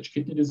end-stage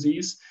kidney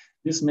disease.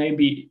 This may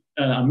be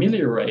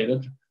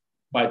ameliorated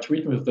by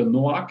treatment with the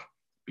NOAC,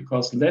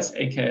 because less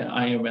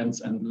AKI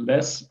events and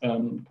less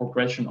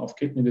progression of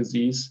kidney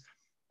disease,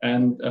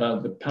 and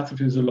the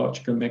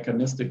pathophysiological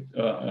mechanistic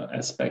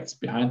aspects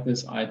behind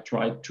this I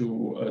tried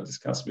to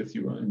discuss with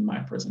you in my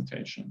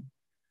presentation.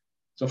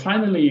 So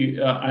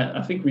finally,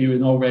 I think we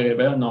know very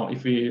well now,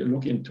 if we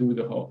look into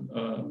the whole,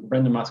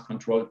 randomized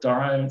controlled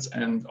trials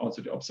and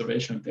also the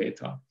observational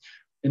data.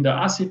 In the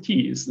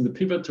RCTs, in the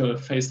pivotal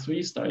phase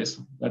 3 studies,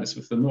 that is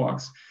with the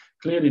NOACs,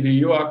 clearly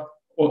the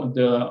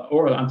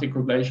oral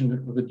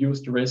anticoagulation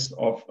reduced the risk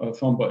of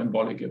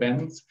thromboembolic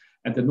events,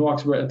 and the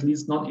NOACs were at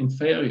least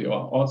non-inferior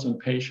also in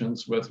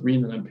patients with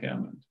renal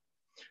impairment.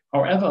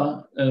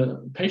 However,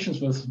 patients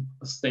with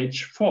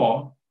stage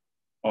 4,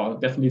 or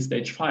definitely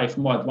stage 5,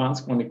 more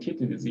advanced chronic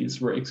kidney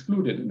disease were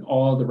excluded in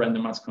all the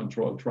randomized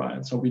controlled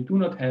trials. So we do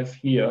not have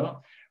here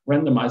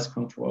randomized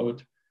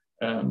controlled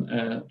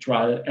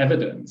trial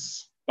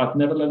evidence, but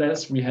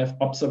nevertheless, we have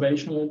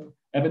observational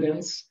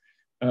evidence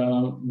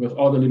with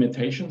all the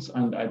limitations,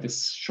 and I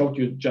just showed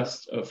you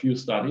just a few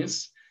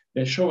studies.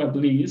 They show at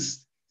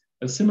least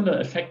a similar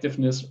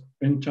effectiveness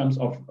in terms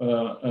of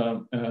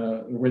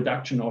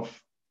reduction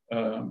of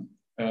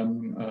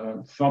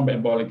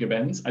thromboembolic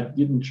events. I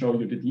didn't show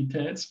you the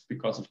details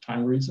because of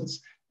time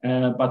reasons,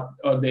 but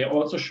they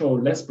also show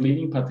less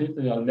bleeding,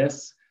 particularly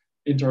less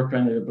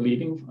intracranial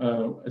bleeding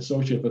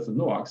associated with the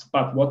NOACs.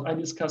 But what I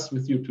discussed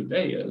with you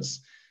today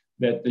is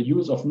that the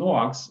use of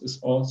NOACs is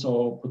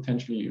also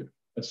potentially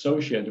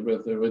associated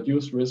with a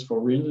reduced risk for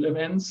renal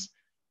events,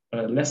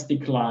 less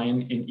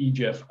decline in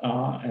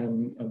eGFR,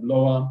 and a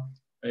lower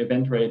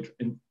event rate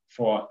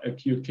for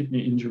acute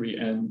kidney injury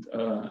and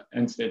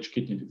end-stage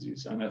kidney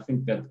disease. And I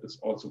think that is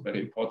also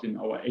very important in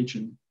our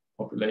aging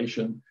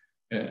population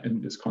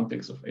in this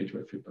context of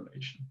atrial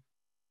fibrillation.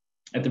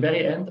 At the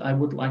very end, I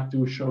would like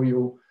to show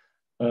you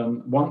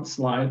one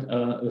slide,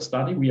 a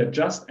study we are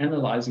just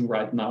analyzing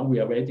right now. We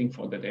are waiting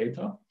for the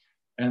data.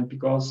 And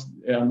because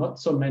there are not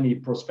so many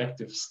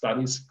prospective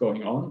studies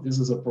going on, this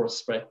is a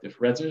prospective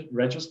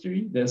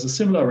registry. There's a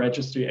similar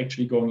registry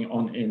actually going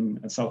on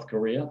in South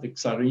Korea, the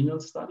XARINO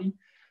study.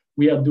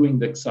 We are doing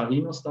the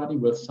XARINO study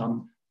with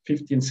some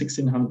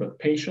 1,600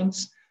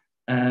 patients.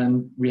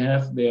 And we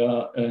have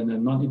there in a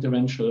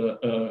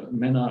non-interventional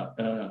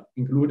manner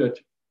included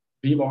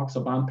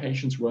rivaroxaban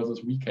patients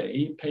versus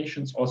VKA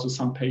patients, also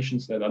some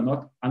patients that are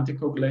not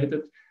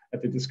anticoagulated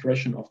at the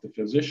discretion of the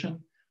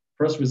physician.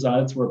 First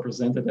results were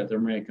presented at the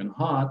American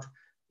Heart.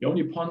 The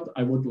only point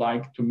I would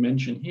like to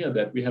mention here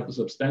that we have a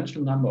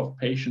substantial number of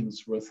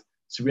patients with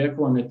severe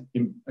chronic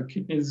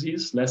kidney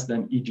disease, less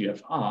than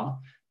eGFR.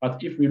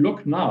 But if we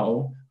look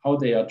now how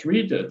they are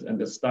treated, and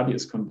the study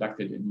is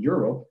conducted in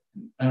Europe,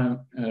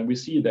 we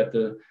see that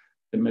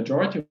the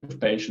majority of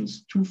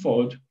patients,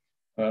 twofold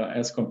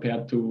as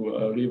compared to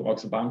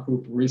rivaroxaban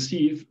group,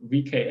 receive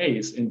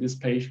VKAs in this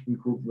patient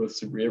group with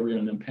severe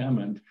renal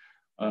impairment.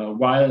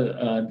 While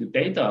the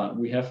data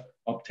we have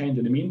obtained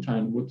in the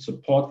meantime would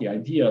support the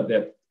idea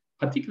that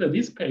particularly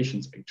these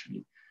patients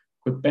actually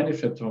could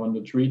benefit from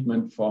the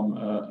treatment from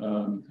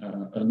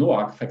a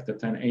NOAC factor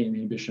 10A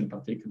inhibition,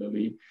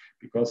 particularly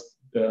because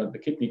the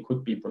kidney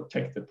could be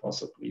protected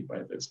possibly by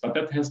this. But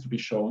that has to be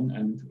shown,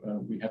 and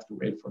we have to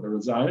wait for the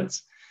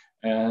results.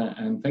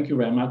 And thank you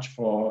very much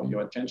for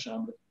your attention.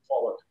 I'm looking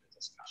forward to the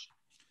discussion.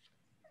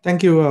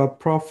 Thank you,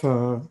 Prof.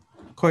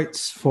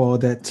 Coitz, for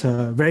that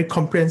very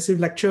comprehensive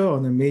lecture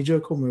on the major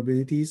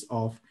comorbidities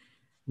of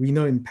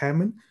renal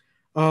impairment.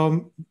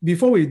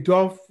 Before we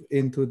delve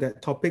into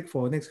that topic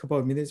for the next couple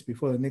of minutes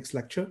before the next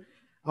lecture,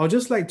 I would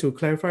just like to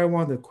clarify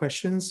one of the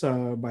questions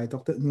by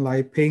Dr.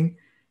 Lai Ping.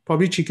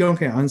 Probably Chee Kiong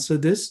can answer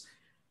this.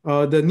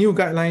 The new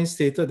guidelines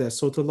stated that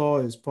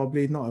sotalol is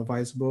probably not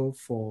advisable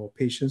for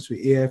patients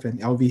with AF and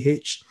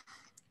LVH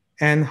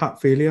and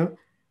heart failure.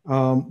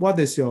 What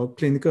is your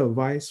clinical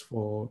advice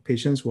for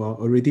patients who are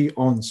already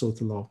on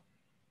sotalol?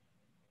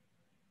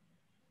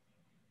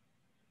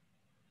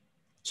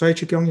 Sorry,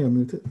 Chee Kiong, you're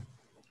muted.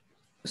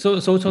 So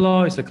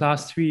sotalol is a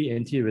class 3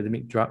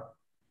 antiarrhythmic drug.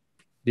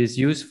 It is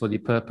used for the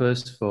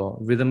purpose for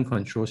rhythm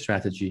control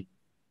strategy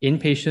in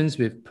patients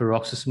with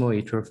paroxysmal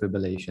atrial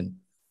fibrillation.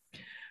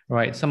 All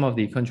right, some of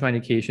the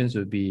contraindications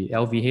would be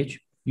LVH,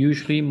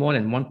 usually more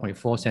than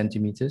 1.4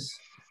 centimeters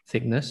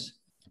thickness,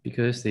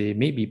 because they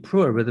may be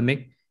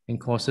proarrhythmic and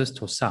causes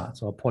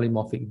torsades or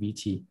polymorphic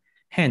VT.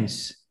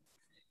 Hence,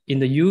 in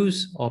the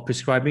use or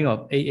prescribing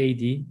of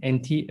AAD,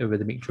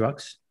 antiarrhythmic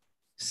drugs,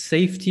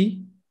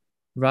 safety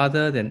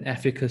rather than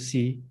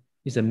efficacy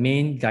is a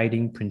main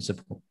guiding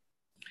principle.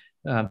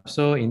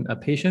 So in a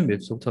patient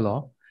with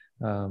sotalol,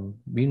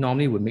 we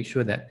normally would make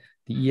sure that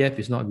the EF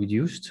is not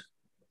reduced.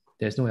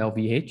 There's no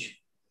LVH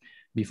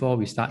before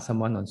we start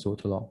someone on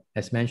sotalol.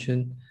 As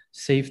mentioned,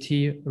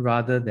 safety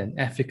rather than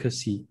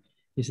efficacy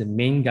is the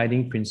main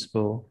guiding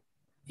principle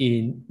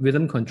in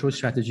rhythm control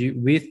strategy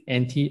with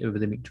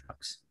anti-arrhythmic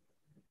drugs?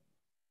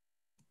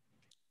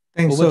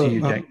 Thanks. Over to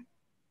you, Jack.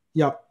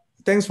 Yeah,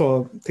 thanks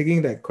for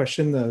taking that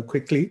question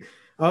quickly.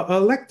 I'd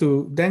like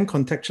to then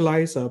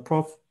contextualize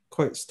Prof.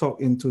 Coy's talk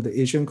into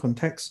the Asian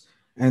context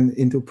and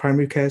into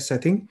primary care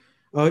setting.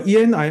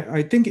 Ian,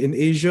 I think in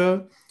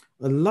Asia,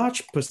 a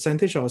large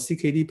percentage of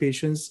CKD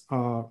patients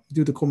are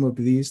due to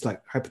comorbidities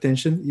like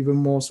hypertension, even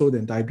more so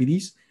than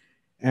diabetes,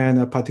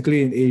 and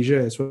particularly in Asia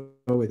as well,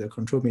 where the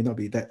control may not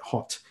be that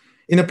hot.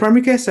 In a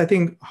primary care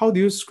setting, how do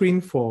you screen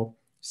for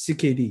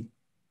CKD?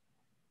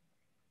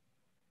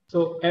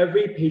 So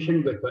every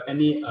patient with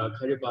any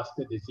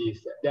cardiovascular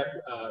disease, that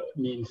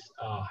means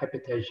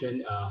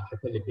hypertension,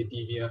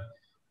 hyperlipidemia,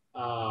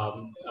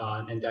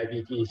 and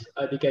diabetes,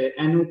 they get an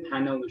annual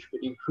panel, which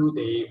would include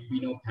a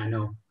renal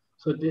panel.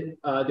 So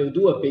they'll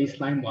do a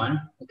baseline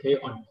one, okay,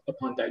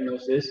 upon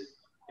diagnosis,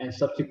 and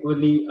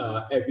subsequently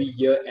every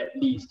year at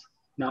least.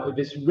 Now, if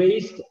it's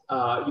raised,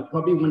 you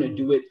probably want to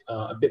do it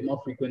a bit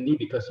more frequently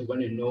because you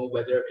want to know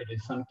whether it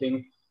is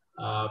something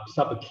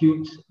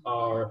subacute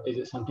or is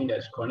it something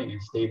that's chronic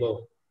and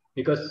stable.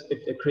 Because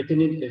if the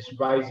creatinine is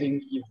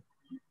rising,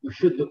 you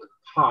should look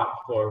hard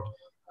for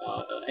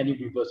any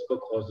reversible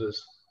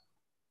causes.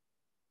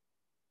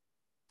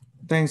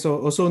 Thanks. So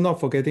also not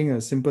forgetting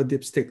a simple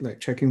dipstick like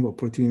checking for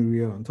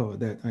proteinuria on top of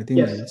that. I think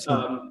yes.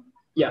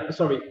 Yeah,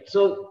 sorry.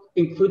 So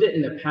included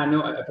in the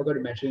panel, I forgot to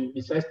mention,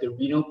 besides the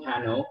renal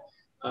panel,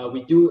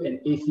 we do an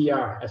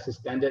ACR as a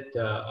standard,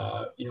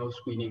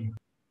 screening.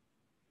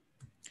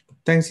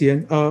 Thanks,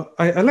 Ian.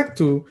 I'd like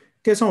to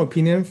get some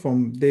opinion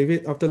from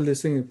David after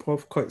listening to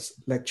Prof. Coy's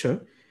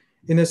lecture.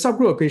 In a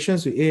subgroup of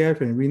patients with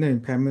AF and renal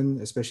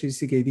impairment, especially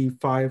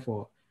CKD5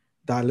 or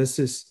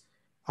dialysis,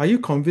 are you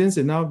convinced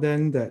enough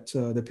then that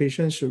the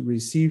patient should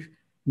receive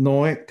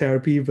NOAC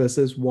therapy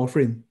versus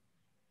warfarin?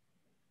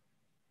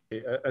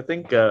 I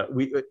think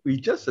we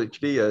just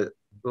actually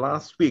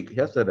last week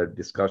just had a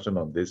discussion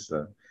on this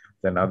with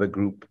another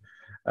group.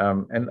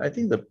 And I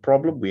think the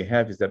problem we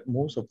have is that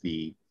most of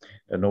the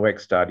NOAC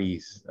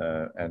studies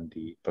and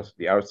the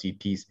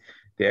RCTs,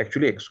 they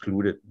actually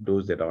excluded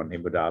those that are on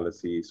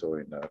hemodialysis or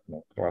in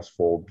class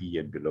 4B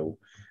and below.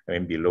 I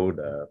mean, below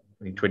the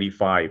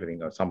 25, I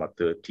think, or some are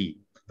 30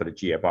 for the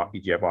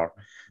EGFR.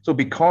 So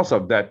because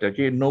of that,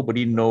 actually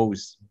nobody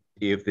knows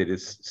if it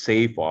is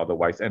safe or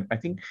otherwise. And I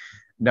think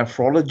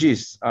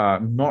nephrologists are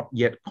not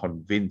yet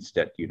convinced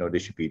that they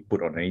should be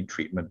put on any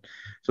treatment.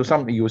 So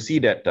you will see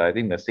that I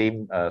think the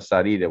same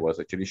study that was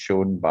actually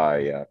shown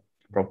by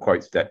Prof.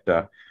 Coy's that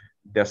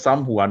there are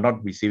some who are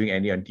not receiving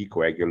any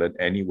anticoagulant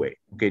anyway.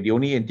 Okay, the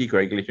only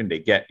anticoagulation they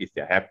get is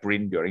the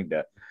heparin during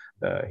the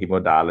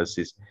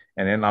hemodialysis,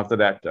 and then after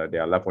that they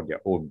are left on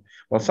their own.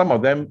 Well, some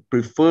of them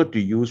prefer to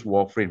use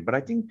warfarin, but I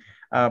think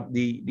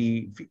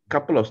the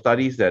couple of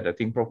studies that I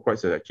think Prof. Coy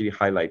has actually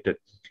highlighted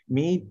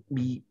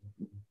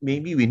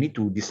maybe we need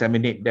to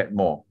disseminate that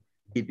more.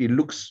 It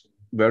looks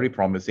very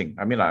promising.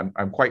 I mean,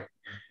 I'm quite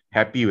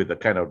happy with the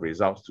kind of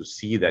results to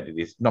see that it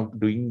is not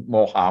doing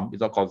more harm,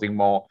 it's not causing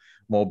more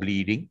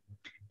bleeding,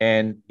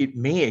 and it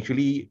may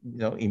actually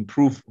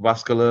improve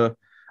vascular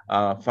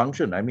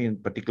function. I mean,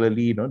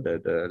 particularly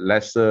the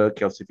lesser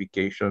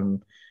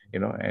calcification,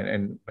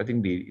 and I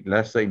think the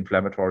lesser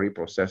inflammatory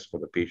process for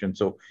the patient.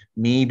 So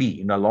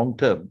maybe in the long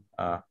term,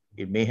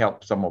 it may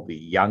help some of the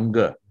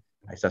younger,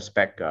 I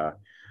suspect,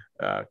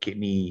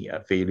 kidney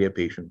failure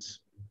patients.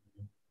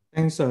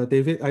 Thanks,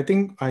 David. I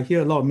think I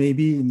hear a lot of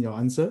maybe in your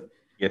answer.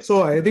 Yes.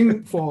 So I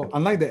think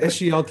unlike the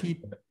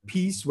SGLT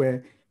piece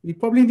where we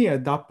probably need a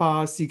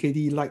DAPA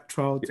CKD-like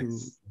trial to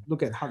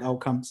look at heart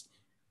outcomes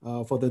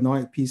for the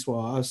NOAC piece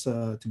for us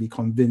to be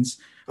convinced.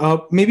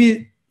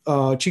 Maybe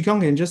Chee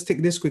Kiong can just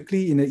take this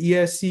quickly. In the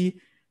ESC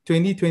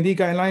 2020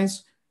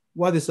 guidelines,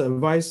 what is the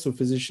advice to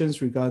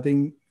physicians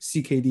regarding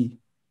CKD?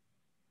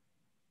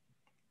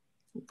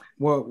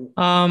 Well,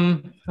 I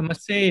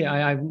must say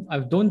I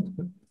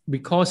don't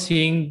recall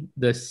seeing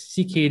the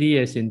CKD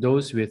as in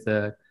those with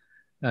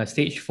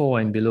stage 4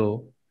 and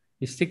below.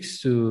 It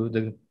sticks to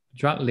the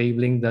drug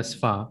labeling thus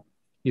far.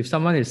 If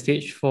someone is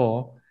stage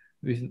 4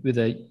 with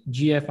a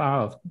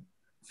GFR of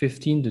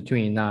 15 to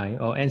 29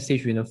 or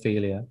end-stage renal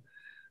failure,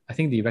 I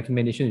think the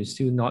recommendation is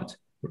still not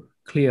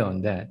clear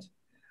on that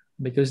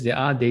because there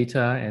are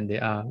data and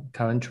there are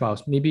current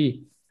trials.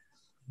 Maybe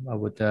I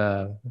would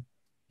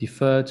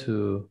defer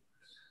to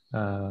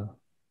our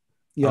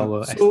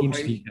esteemed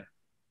speaker.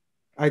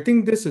 I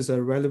think this is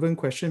a relevant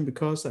question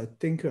because I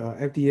think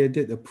FDA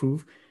did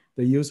approve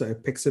the use of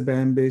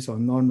apixaban based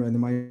on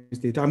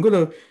non-randomized data. I'm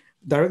going to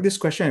direct this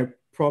question at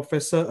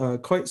Professor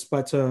Coy,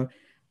 but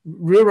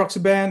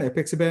rivaroxaban,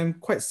 apixaban,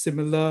 quite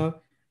similar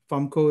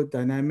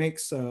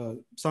pharmacodynamics.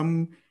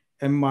 Some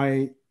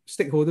MI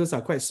stakeholders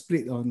are quite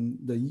split on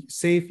the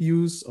safe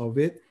use of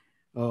it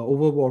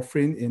over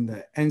warfarin in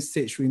the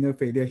end-stage renal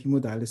failure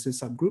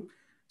hemodialysis subgroup.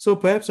 So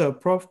perhaps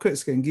Prof.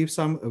 Kurtz can give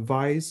some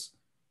advice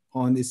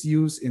on its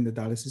use in the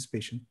dialysis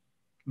patient.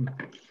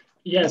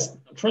 Yes,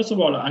 first of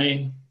all,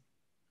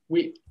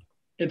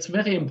 it's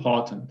very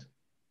important.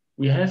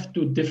 We have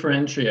to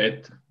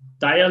differentiate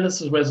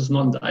dialysis versus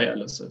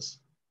non-dialysis,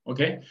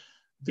 okay?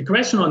 The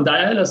question on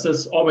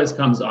dialysis always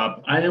comes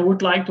up. I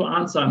would like to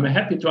answer, I'm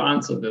happy to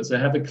answer this. I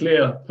have a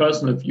clear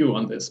personal view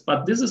on this,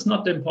 but this is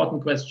not the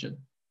important question.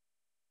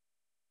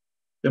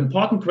 The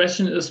important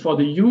question is for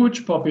the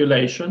huge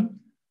population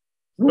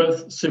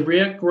with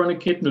severe chronic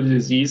kidney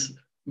disease,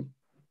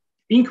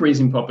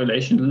 increasing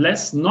population,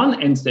 less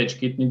non-end stage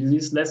kidney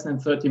disease, less than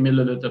 30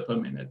 milliliter per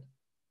minute.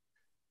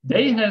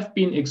 They have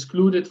been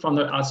excluded from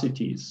the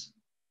RCTs.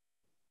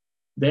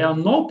 There are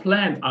no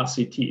planned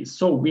RCTs.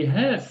 So we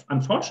have,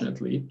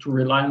 unfortunately, to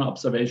rely on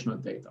observational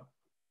data.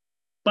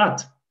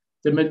 But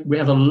we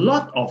have a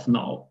lot of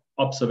now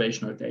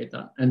observational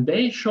data, and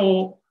they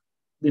show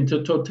in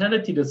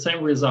totality the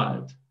same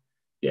result.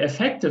 The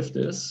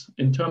effectiveness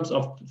in terms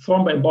of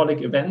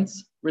thromboembolic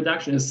events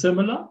reduction is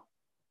similar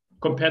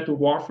compared to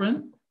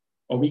warfarin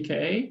or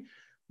VKA.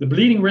 The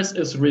bleeding risk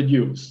is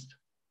reduced.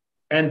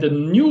 And the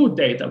new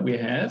data we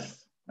have,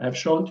 I've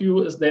shown to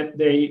you, is that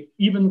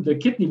even the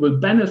kidney will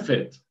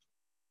benefit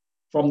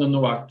from the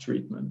NOAC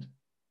treatment.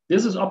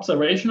 This is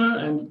observational,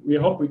 and we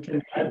hope we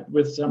can add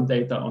with some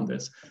data on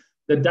this.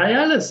 The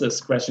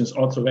dialysis question is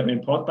also very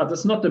important, but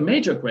it's not the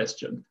major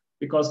question,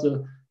 because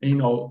the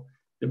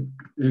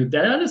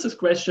dialysis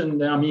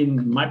question, I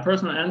mean, my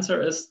personal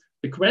answer is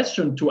the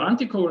question to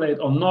anticoagulate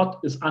or not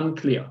is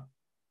unclear.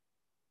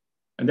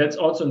 And that's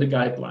also in the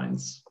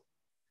guidelines.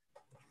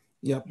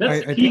 Yeah,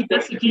 that's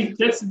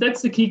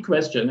the key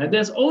question. And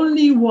there's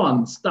only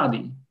one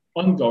study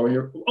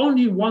ongoing,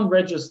 only one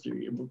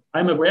registry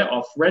I'm aware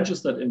of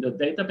registered in the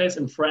database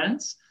in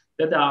France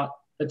that are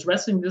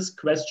addressing this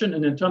question.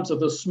 And in terms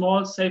of a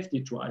small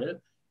safety trial,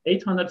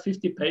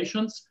 850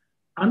 patients,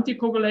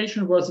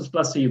 anticoagulation versus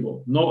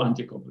placebo, no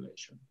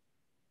anticoagulation.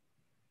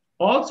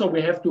 Also,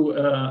 we have to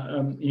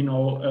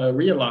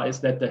realize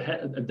that the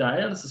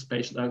dialysis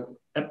patients are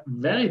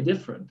very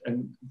different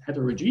and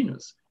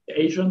heterogeneous. The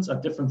Asians are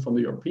different from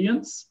the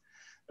Europeans.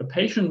 A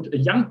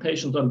young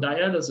patient on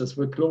dialysis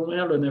with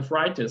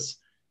glomerulonephritis,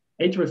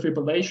 atrial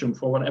fibrillation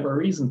for whatever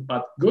reason,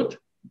 but good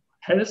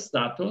health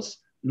status,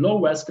 low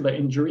vascular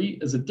injury,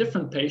 is a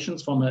different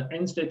patient from an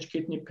end-stage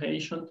kidney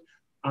patient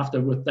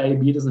after with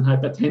diabetes and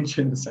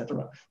hypertension,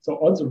 etc. So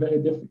also very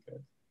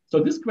difficult. So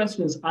this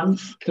question is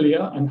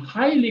unclear and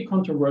highly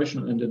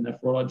controversial in the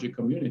nephrology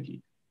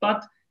community.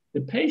 But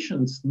the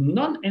patients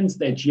non-end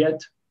stage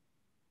yet,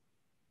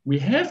 we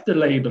have the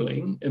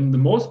labeling in the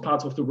most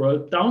parts of the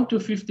world down to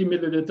 50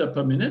 milliliter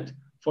per minute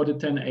for the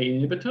 10A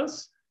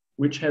inhibitors,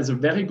 which has a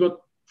very good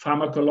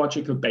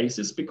pharmacological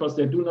basis because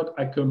they do not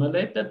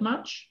accumulate that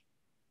much.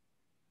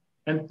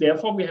 And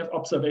therefore we have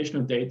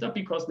observational data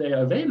because they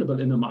are available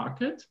in the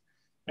market.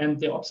 And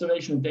the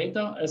observational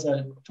data, as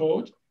I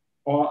told,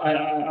 or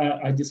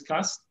I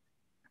discussed,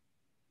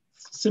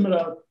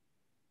 similar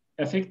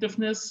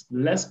effectiveness,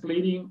 less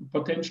bleeding,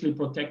 potentially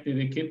protecting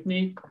the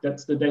kidney.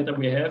 That's the data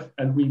we have.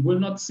 And we will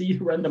not see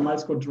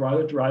randomized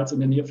controlled trials in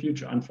the near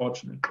future,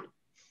 unfortunately.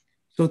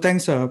 So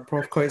thanks,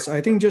 Prof. Coates.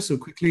 I think just to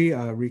quickly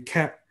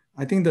recap,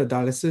 I think the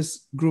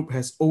dialysis group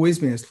has always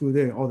been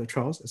excluded in all the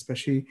trials,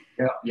 especially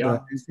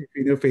the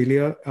renal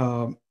failure.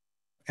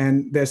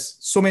 And there's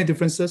so many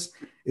differences.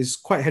 It's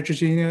quite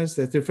heterogeneous.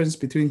 There's difference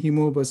between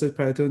hemo versus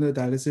peritoneal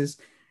dialysis,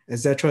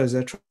 etc.,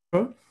 etc.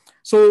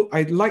 So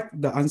I like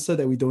the answer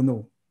that we don't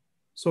know.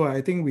 So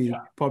I think we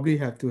probably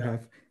have to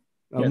have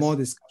more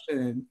discussion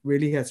and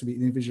really has to be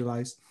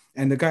individualized.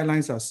 And the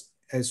guidelines are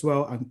as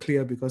well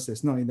unclear because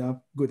there's not enough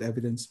good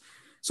evidence.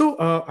 So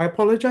I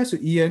apologize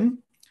to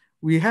Ian.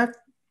 We have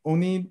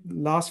only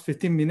last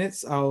 15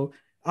 minutes. I'll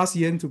ask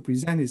Ian to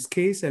present his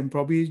case and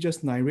probably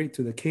just narrate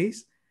to the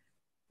case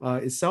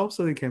itself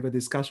so we can have a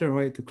discussion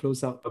right to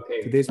close out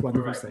today's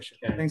wonderful session.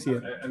 Thanks,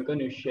 Ian. I'm going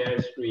to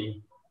share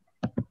screen.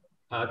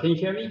 Can you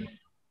hear me?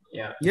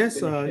 Yeah.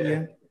 Yes,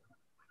 Ian.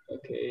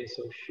 Okay,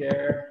 so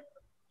share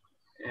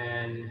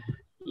and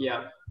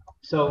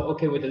so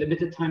with the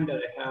limited time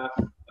that I have,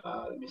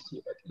 let me see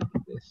if I can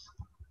do this.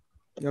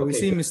 Yeah, we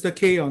see Mr.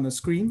 K on the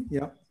screen.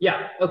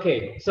 Yeah.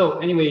 Okay. So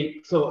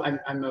anyway, so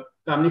I'm a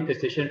family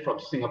physician from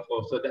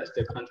Singapore, so that's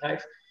the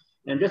context.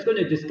 And I'm just going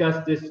to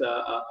discuss this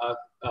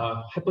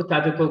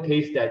hypothetical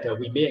case that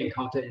we may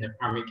encounter in the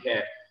primary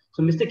care.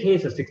 So Mr. K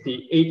is a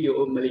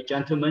 68-year-old Malay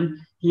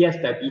gentleman. He has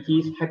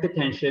diabetes,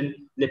 hypertension,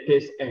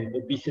 lipids, and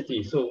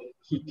obesity. So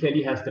he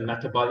clearly has the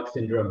metabolic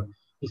syndrome.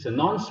 He's a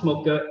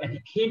non-smoker, and he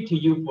came to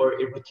you for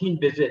a routine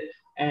visit,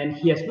 and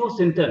he has no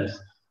symptoms.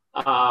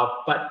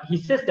 But he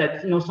says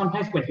that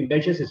sometimes when he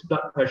measures his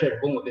blood pressure at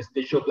home with his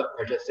digital blood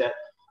pressure set,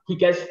 he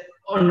gets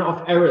on and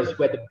off errors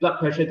where the blood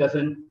pressure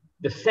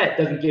the set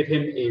doesn't give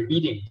him a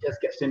reading, it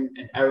just gives him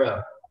an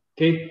error.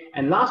 Okay,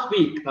 and last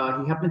week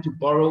he happened to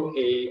borrow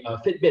a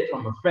Fitbit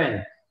from a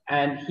friend,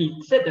 and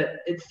he said that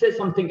it said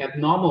something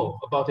abnormal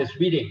about his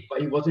reading,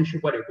 but he wasn't sure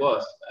what it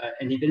was,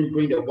 and he didn't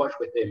bring the watch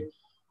with him.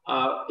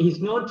 He's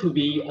known to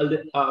be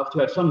to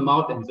have some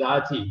mild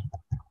anxiety.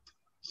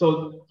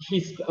 So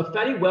he's a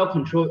fairly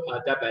well-controlled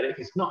diabetic.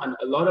 He's not on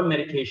a lot of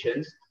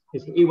medications.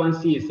 His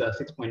A1C is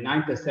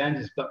 6.9%.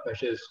 His blood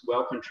pressure is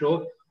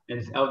well-controlled, and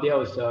his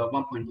LDL is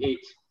 1.8.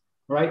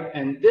 right?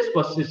 And this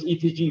was his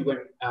ECG when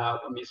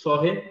we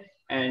saw him.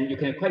 And you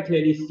can quite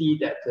clearly see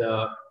that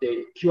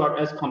the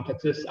QRS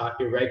complexes are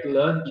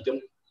irregular. You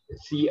don't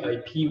see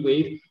a P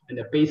wave, and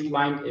the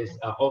baseline is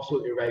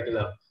also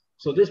irregular.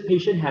 So this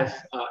patient has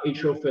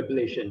atrial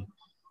fibrillation.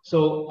 So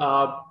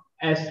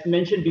as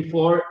mentioned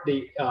before,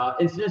 the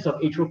incidence of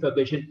atrial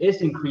fibrillation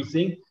is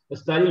increasing. A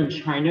study in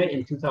China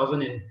in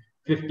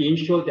 2015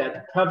 showed that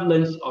the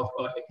prevalence of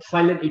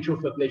silent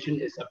atrial fibrillation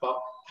is about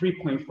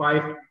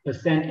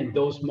 3.5% in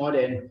those more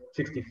than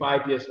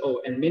 65 years old,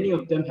 and many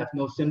of them have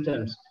no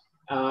symptoms.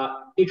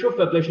 Atrial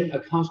fibrillation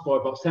accounts for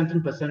about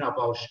 17% of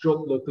our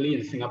stroke locally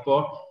in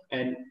Singapore,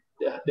 and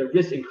the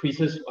risk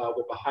increases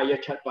with a higher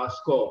CHA2DS2-VASc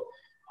score.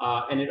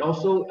 And it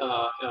also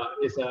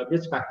is a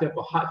risk factor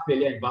for heart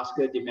failure and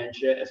vascular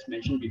dementia, as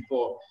mentioned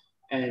before.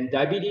 And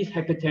diabetes,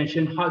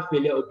 hypertension, heart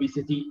failure,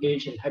 obesity,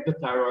 age, and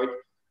hyperthyroid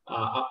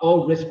are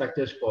all risk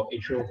factors for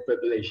atrial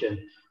fibrillation.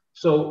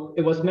 So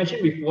it was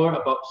mentioned before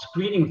about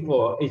screening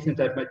for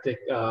asymptomatic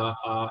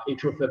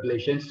atrial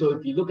fibrillation. So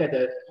if you look at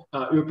the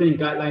European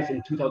guidelines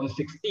in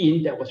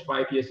 2016, that was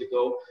 5 years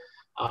ago,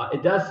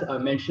 it does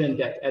mention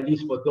that at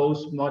least for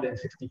those more than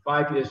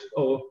 65 years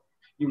old,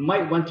 you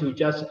might want to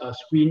just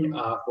screen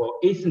for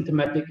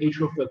asymptomatic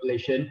atrial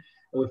fibrillation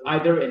with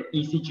either an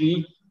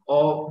ECG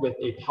or with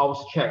a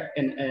pulse check.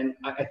 And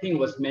I think it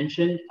was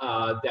mentioned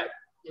that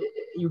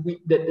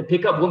the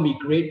pickup won't be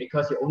great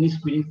because you're only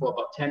screening for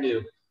about 10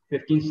 to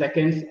 15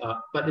 seconds,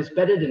 but it's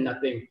better than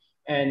nothing.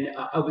 And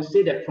I would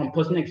say that from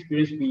personal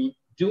experience, we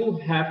do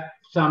have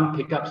some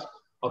pickups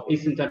of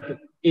asymptomatic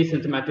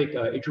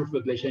atrial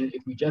fibrillation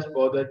if we just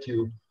bother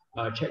to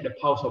check the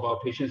pulse of our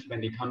patients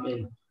when they come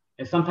in.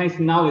 And sometimes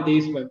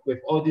nowadays, with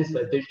all these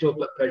digital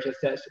blood pressure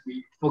sets,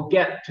 we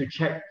forget to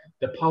check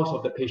the pulse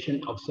of the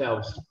patient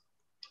ourselves.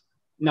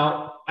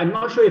 Now, I'm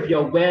not sure if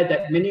you're aware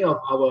that many of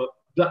our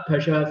blood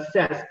pressure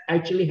sets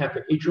actually have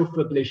an atrial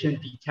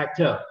fibrillation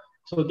detector.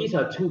 So these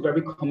are two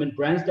very common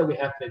brands that we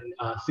have in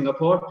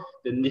Singapore,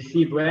 the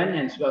Nissi brand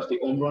and as well as the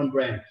Omron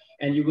brand.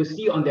 And you will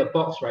see on their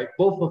box, right,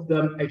 both of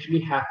them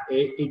actually have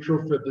a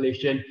atrial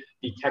fibrillation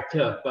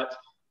detector, but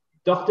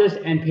doctors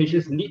and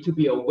patients need to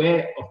be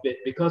aware of it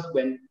because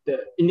when the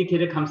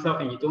indicator comes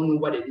out and you don't know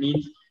what it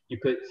means, you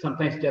could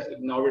sometimes just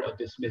ignore it or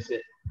dismiss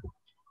it,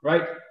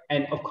 right?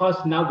 And of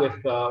course, now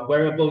with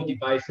wearable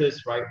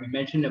devices, right, we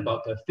mentioned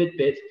about the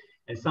Fitbit,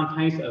 and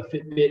sometimes a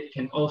Fitbit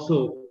can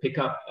also pick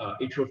up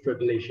atrial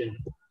fibrillation.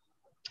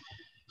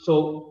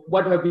 So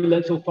what have we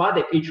learned so far?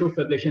 That atrial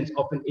fibrillation is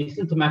often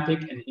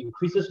asymptomatic and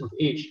increases with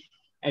age.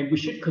 And we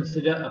should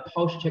consider a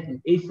pulse check in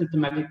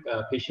asymptomatic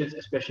patients,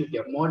 especially if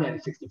they're more than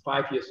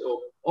 65 years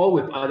old, or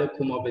with other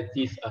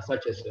comorbidities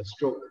such as a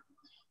stroke.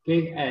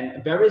 Okay,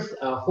 and various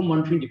home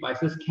monitoring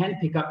devices can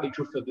pick up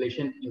atrial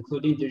fibrillation,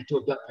 including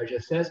digital blood pressure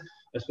sets,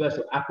 as well as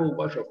the Apple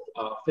Watch or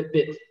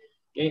Fitbit.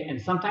 Okay,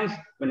 and sometimes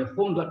when the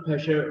home blood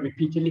pressure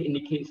repeatedly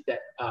indicates that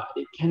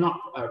it cannot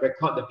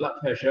record the blood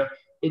pressure,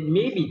 it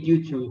may be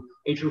due to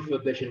atrial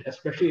fibrillation,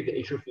 especially if the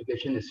atrial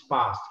fibrillation is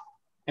fast.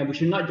 And we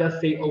should not just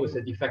say, oh, it's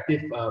a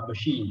defective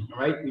machine,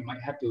 right? We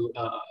might have to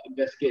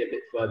investigate a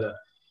bit further.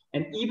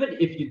 And even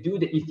if you do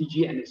the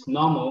ECG and it's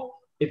normal,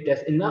 if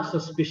there's enough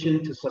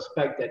suspicion to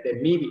suspect that there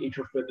may be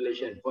atrial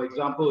fibrillation, for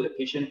example, the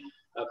patient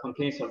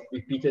complains of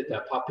repeated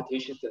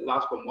palpitations that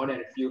last for more than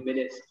a few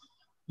minutes,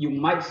 you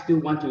might still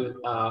want to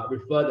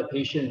refer the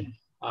patient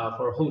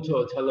for a Holter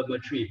or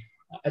telemetry,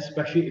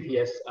 especially if he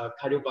has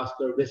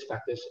cardiovascular risk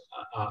factors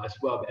as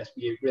well, as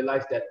we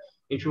realize that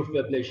atrial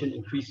fibrillation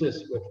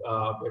increases with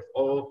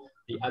all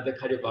the other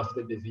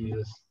cardiovascular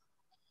diseases.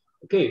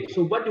 Okay,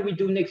 so what do we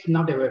do next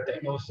now that we have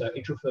diagnosed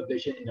atrial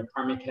fibrillation in the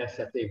primary care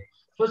setting?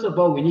 First of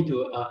all, we need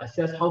to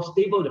assess how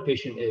stable the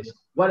patient is.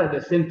 What are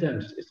the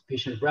symptoms? Is the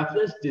patient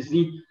breathless,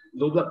 dizzy,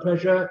 low blood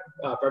pressure,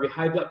 very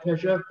high blood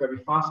pressure, very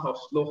fast or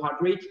slow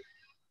heart rate?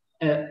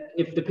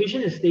 If the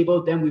patient is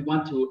stable, then we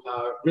want to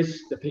risk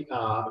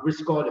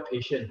score the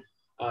patient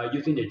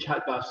using the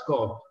CHA2DS2-VASc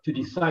score to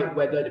decide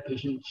whether the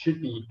patient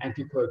should be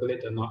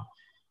anticoagulated or not.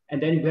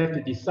 And then we have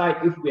to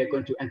decide if we are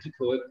going to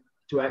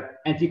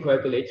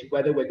anticoagulate,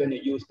 whether we're going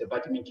to use the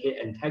vitamin K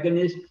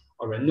antagonist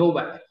or a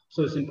NOAC.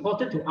 So it's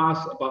important to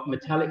ask about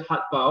metallic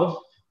heart valves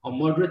or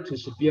moderate to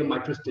severe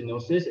mitral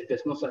stenosis. If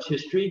there's no such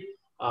history,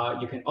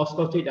 you can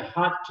auscultate the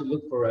heart to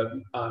look for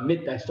a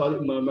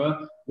mid-diastolic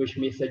murmur, which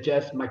may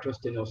suggest mitral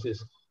stenosis.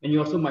 And you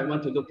also might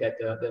want to look at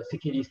the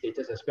CKD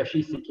status,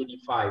 especially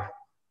CKD5.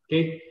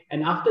 Okay,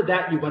 and after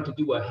that, you want to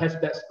do a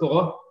HESBET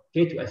score,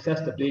 okay, to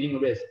assess the bleeding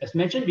risk. As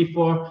mentioned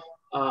before,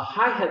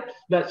 high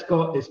HESBET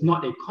score is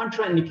not a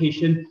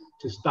contraindication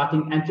to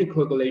starting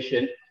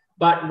anticoagulation,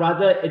 but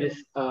rather it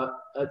is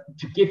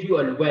to give you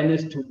an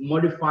awareness to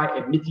modify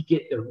and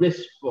mitigate the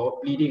risk for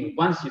bleeding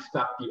once you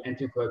start the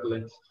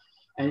anticoagulants.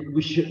 And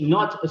we should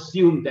not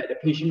assume that the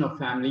patient or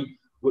family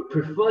would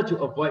prefer to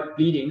avoid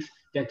bleedings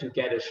than to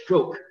get a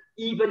stroke,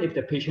 even if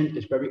the patient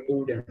is very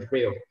old and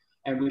frail.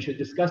 And we should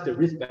discuss the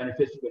risk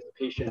benefits with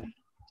the patient.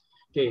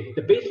 Okay,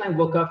 the baseline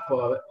workup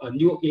for a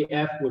new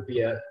AF would be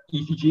a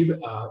ECG,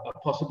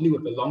 possibly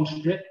with a long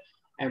strip.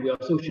 And we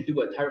also should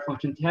do a thyroid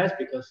function test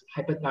because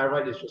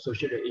hyperthyroid is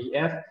associated with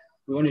AF.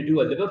 We want to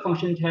do a liver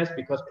function test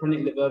because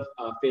chronic liver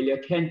failure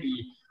can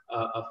be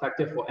a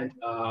factor for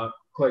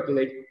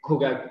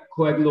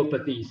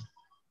coagulopathies.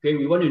 Okay,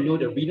 we want to know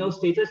the renal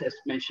status, as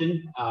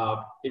mentioned,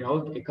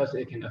 because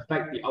it can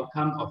affect the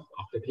outcome of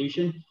the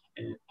patient.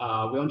 And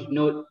we want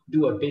to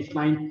do a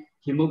baseline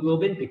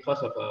hemoglobin because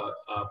of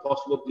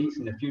possible bleeds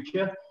in the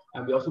future.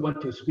 And we also want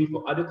to screen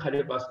for other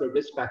cardiovascular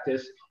risk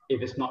factors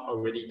if it's not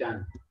already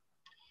done.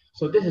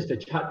 So this is the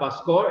chart bar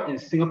score. In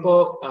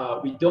Singapore,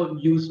 we don't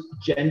use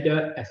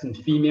gender as in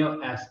female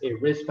as a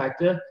risk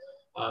factor.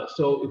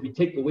 So if we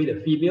take away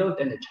the female,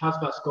 then the chart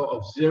bar score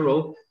of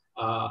 0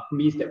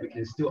 means that we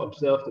can still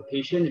observe the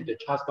patient. If the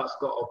chart bar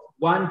score of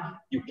 1,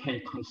 you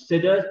can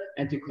consider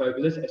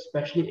anticoagulants,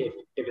 especially if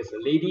it's a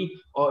lady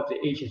or if the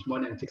age is more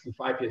than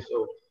 65 years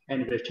old.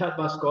 And if the chart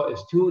bar score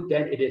is 2,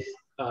 then it is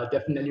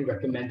definitely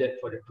recommended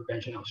for the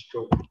prevention of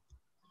stroke.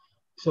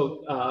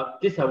 So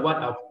these are what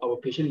our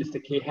patient,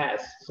 Mr. K,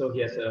 has. So he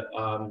has a,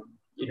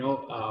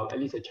 at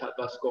least a chart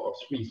bar score of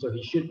 3. So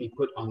he should be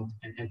put on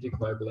an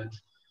anticoagulant.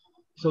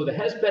 So the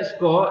HESPET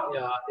score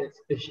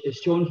is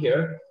shown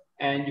here.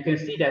 And you can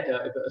see that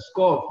a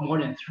score of more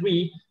than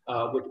 3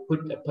 would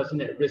put a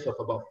person at risk of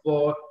about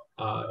 4,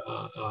 per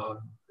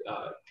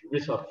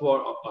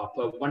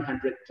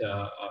 100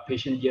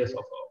 patient years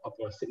of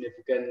a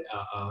significant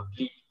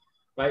bleed.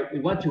 Right? We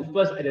want to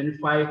first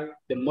identify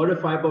the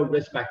modifiable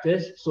risk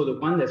factors. So the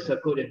one that's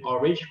circled in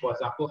orange, for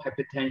example,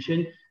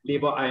 hypertension,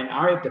 label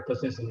INR if the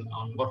person is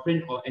on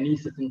warfarin or any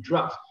certain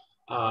drugs.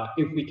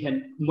 If we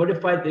can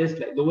modify this,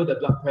 like lower the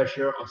blood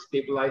pressure or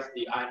stabilize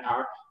the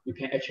INR, we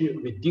can actually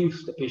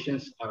reduce the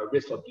patient's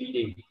risk of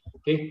bleeding.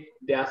 Okay,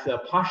 there's a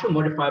partial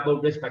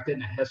modifiable risk factor in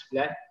the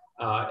HESPLET.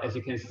 As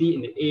you can see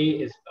in the A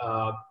is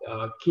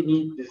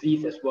kidney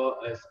disease as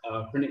well as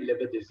chronic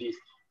liver disease.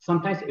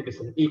 Sometimes if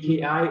it's an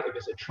AKI, if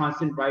it's a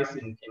transient rise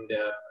in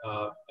the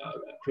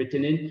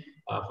creatinine,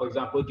 for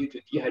example, due to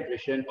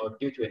dehydration or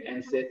due to an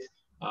NSAID,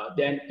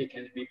 then it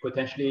can be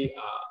potentially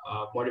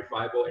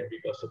modifiable and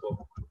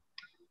reversible.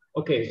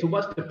 Okay, so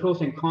what's the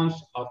pros and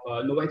cons of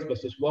NOACs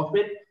versus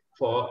warfarin?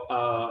 For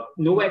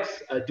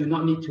NOACs, do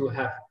not need to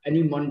have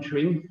any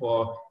monitoring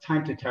for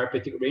time to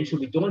therapeutic range, so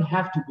we don't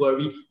have to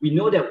worry. We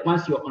know that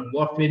once you're on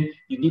warfarin,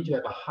 you need to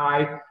have a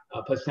high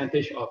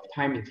percentage of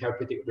time in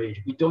therapeutic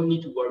range. We don't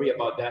need to worry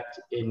about that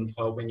when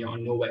you're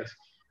on NOACs.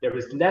 There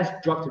is less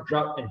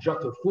drug-to-drug and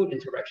drug-to-food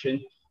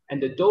interaction, and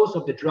the dose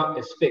of the drug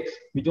is fixed.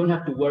 We don't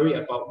have to worry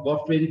about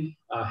warfarin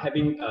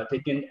having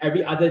taken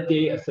every other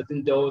day a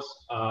certain dose,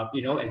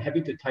 and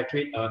having to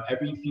titrate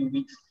every few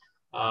weeks.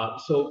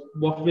 So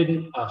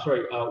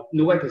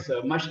NOAC is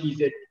a much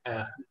easier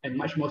and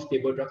much more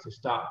stable drug to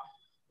start.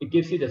 It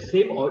gives you the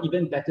same or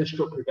even better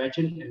stroke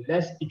prevention and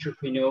less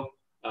intracranial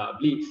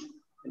bleeds.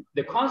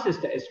 The cons is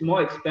that it's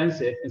more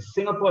expensive. In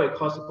Singapore, it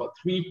costs about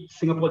 $3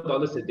 Singapore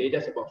a day.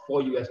 That's about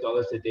 $4 US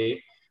a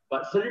day.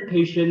 But certain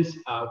patients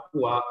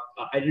who are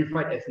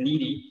identified as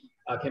needy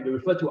can be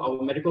referred to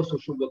our medical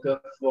social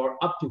worker for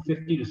up to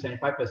 50 to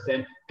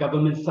 75%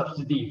 government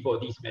subsidy for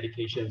these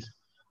medications.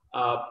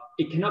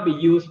 It cannot be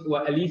used,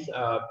 or at least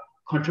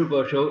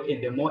controversial,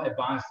 in the more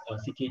advanced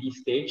CKD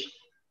stage.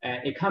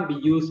 And it can't be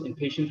used in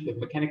patients with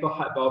mechanical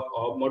heart valve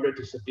or moderate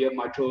to severe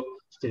mitral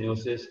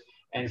stenosis.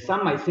 And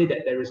some might say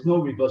that there is no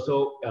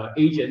reversal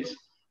agents.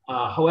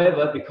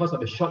 However, because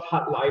of a short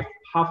half-life,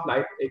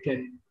 it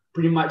can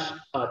pretty much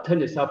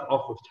turn itself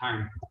off with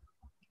time.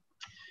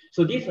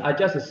 So these are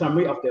just a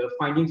summary of the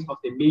findings of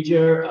the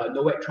major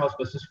NOAC trials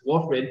versus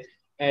warfarin.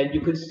 And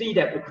you could see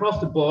that across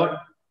the board,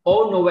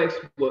 all NOACs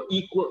were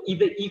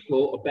either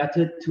equal or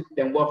better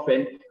than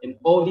warfarin in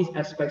all these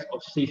aspects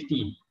of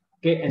safety.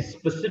 Okay, and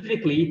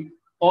specifically,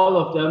 all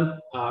of them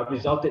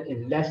resulted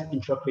in less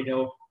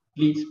intracranial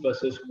bleeds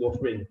versus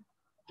warfarin.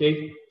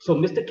 Okay, so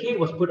Mr. K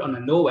was put on a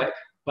NOAC,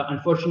 but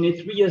unfortunately,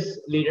 3 years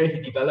later,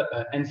 he developed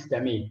an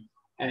NSTEMI.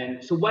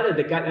 And so what do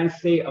the guidelines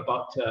say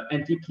about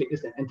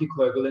antiplatelets and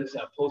anticoagulants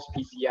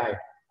post-PCI?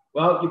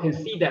 Well, you can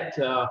see that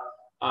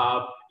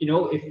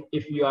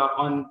if you are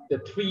on the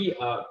 3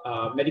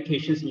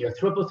 medications in your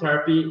triple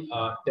therapy,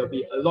 there'll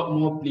be a lot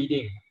more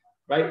bleeding,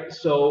 right?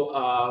 So,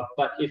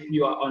 but if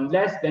you are on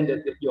less, then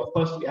of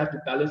course you have to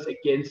balance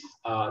against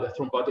the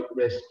thrombotic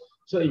risk.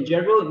 So in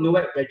general,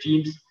 NOAC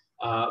regimes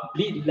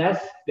bleed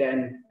less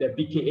than the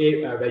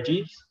BKA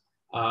regimes,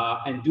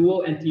 and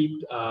dual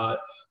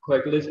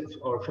anticoagulants,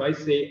 or should I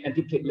say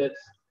antiplatelets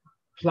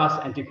plus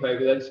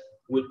anticoagulants,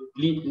 would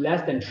bleed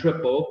less than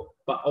triple.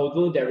 But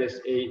although there is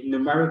a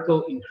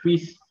numerical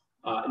increase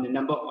in the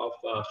number of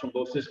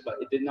thrombosis, but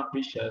it did not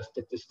reach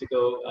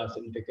statistical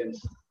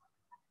significance.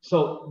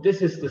 So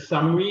this is the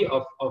summary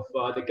of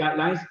the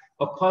guidelines.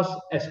 Of course,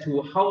 as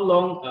to how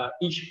long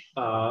each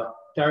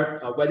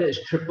therapy, whether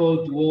it's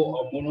triple, dual,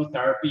 or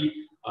monotherapy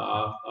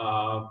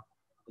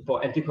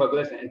for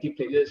anticoagulants and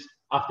antiplatelets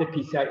after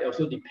PCI, it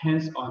also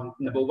depends on,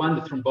 number 1,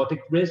 the thrombotic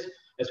risk,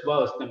 as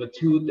well as number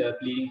 2, the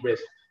bleeding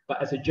risk.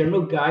 But as a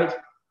general guide,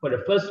 for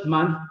the first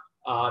month,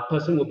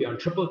 person will be on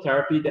triple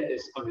therapy, that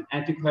is on an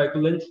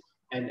anticoagulant.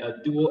 and a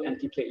dual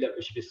antiplatelet,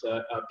 which is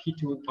a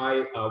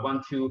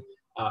P2Y12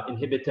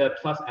 inhibitor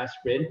plus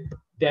aspirin.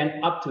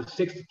 Then up to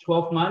 6 to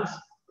 12 months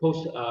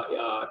post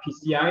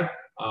PCI,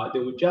 they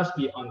will just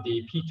be on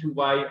the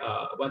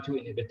P2Y12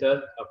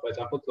 inhibitor, for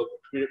example,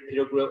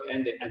 clopidogrel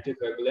and the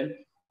anticoagulant.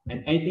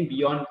 And anything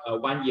beyond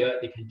 1 year,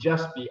 they can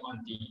just be on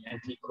the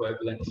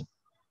anticoagulants.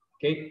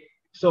 Okay,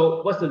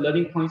 so what's the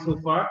learning point so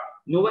far?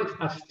 NOACs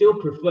are still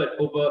preferred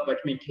over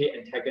vitamin K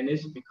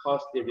antagonists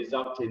because they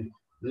result in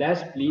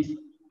less bleeds.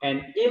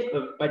 And if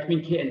a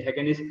vitamin K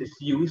antagonist is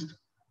used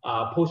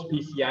post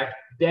PCI,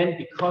 then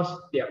because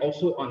they are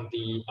also on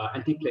the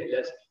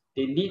antiplatelets,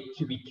 they need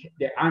to be,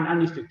 their R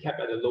needs to be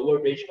kept at a lower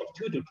range of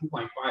 2 to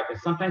 2.5. And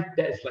sometimes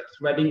that is like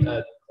threading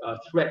a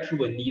thread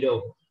through a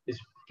needle. It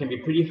can be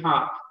pretty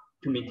hard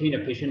to maintain a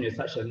patient in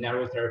such a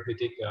narrow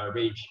therapeutic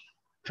range.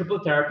 Triple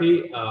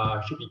therapy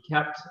should be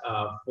kept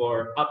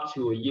for up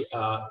to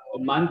a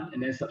month,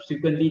 and then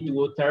subsequently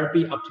dual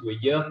therapy up to a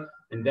year.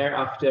 And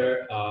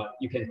thereafter,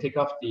 you can take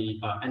off the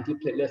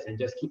antiplatelets and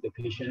just keep the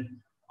patient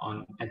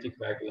on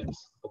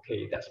anticoagulants.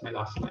 Okay, that's my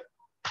last slide.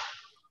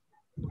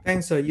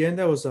 Thanks, Ian.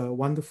 That was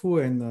wonderful,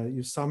 and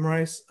you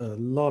summarized a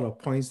lot of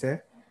points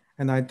there.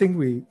 And I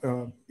think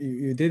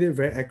you did it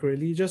very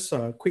accurately. Just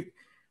a quick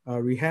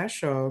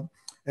rehash.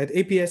 At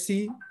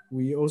APSC,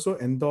 we also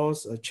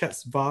endorse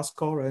CHEST VAS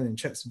score rather than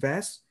CHEST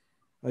VAS,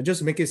 just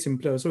to make it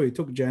simpler. So we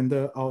took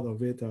gender out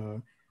of it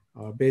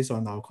based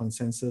on our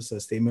consensus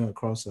statement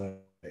across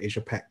Asia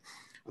Pac.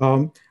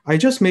 I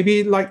just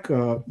maybe like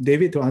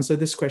David to answer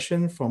this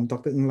question from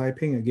Dr. Ng Lai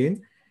Ping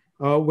again.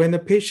 When the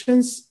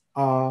patients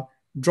are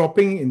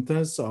dropping in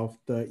terms of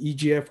the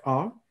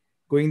eGFR,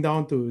 going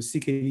down to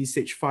CKD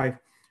stage 5,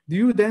 do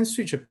you then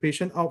switch a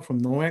patient out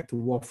from NOAC to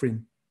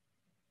warfarin?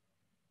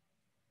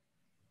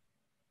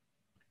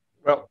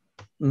 Well,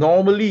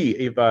 normally,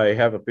 if I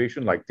have a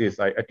patient like this,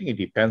 I think it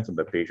depends on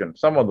the patient.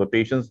 Some of the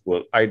patients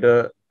will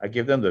either, I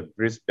give them the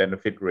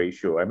risk-benefit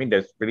ratio. I mean,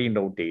 there's really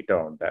no data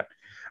on that.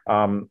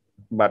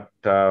 But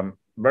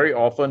very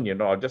often, you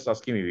know, I'll just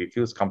ask him if he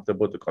feels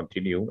comfortable to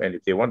continue. And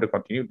if they want to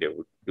continue, they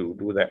would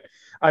do that.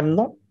 I'm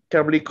not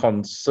terribly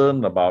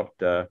concerned about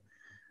the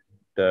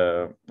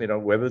you know,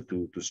 whether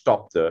to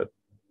stop the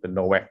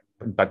NOAC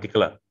in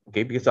particular,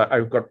 okay? Because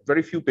I've got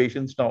very few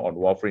patients now on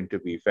warfarin, to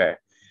be fair.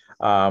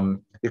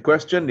 The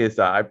question is,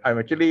 I'm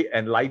actually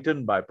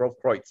enlightened by Prof.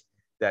 Kreutz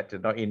that, you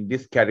know, in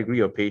this category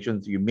of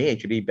patients, you may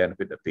actually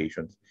benefit the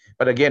patients.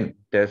 But again,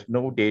 there's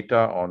no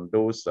data on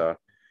those who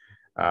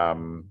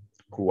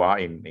are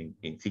in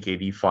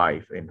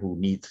CKD5 and who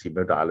need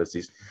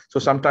hemodialysis. So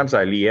sometimes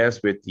I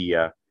liaise with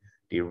the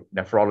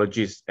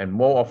nephrologist, and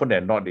more often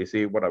than not, they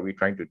say, what are we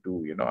trying to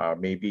do? You know,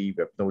 maybe we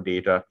have no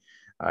data.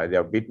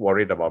 They're a bit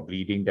worried about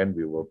bleeding, then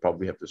we will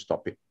probably have to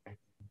stop it.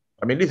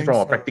 I mean, this is from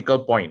a practical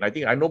point. I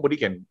think nobody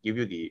can give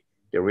you the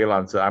real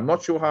answer. I'm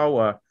not sure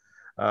how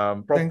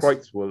Prof.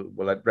 Kreutz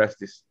will address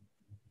this.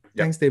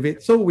 Yeah. Thanks,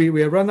 David. So we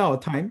run out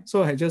of time.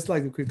 So I'd just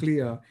like to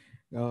quickly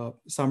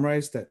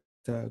summarize that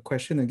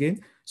question again.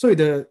 So if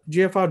the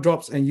GFR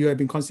drops and you have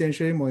been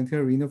conscientiously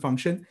monitoring renal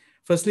function,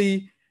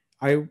 firstly,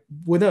 I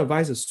wouldn't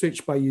advise a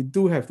switch, but you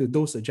do have to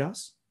dose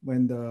adjust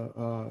when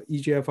the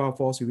eGFR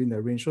falls within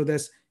the range. So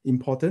that's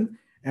important.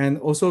 And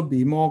also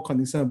be more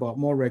concerned about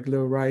more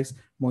regularized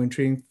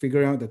monitoring,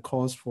 figuring out the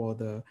cause for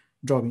the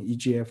drop in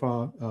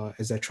eGFR,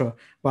 etc.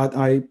 But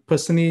I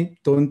personally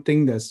don't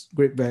think there's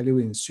great value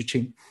in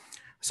switching.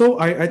 So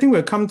I think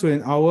we'll come to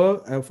an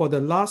hour. For the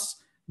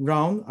last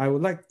round, I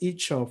would like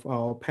each of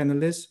our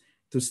panelists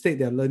to state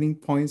their learning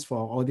points for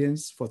our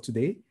audience for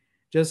today.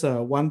 Just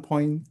 1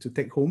 point to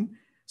take home.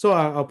 So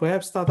I'll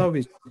perhaps start out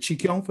with Chi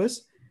Kiong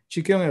first. Chi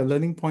Kiong, a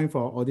learning point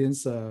for our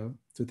audience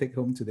to take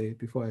home today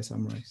before I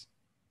summarize.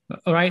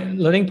 All right,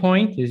 learning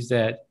point is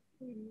that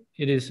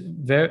it is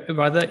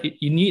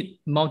you need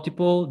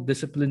multiple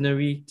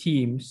disciplinary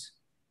teams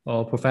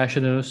or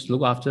professionals to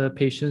look after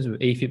patients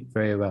with AFib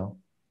very well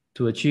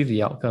to achieve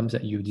the outcomes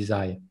that you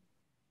desire.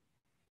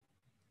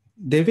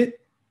 David?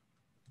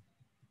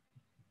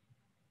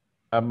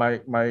 My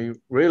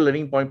real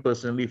learning point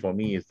personally for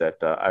me is that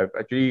I've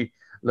actually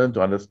learned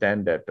to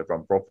understand that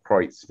from Prof.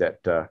 Kreutz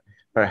that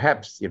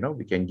perhaps, you know,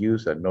 we can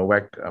use a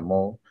NOAC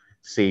more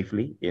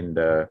safely in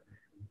the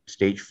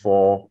stage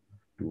 4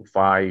 to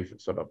 5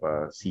 sort of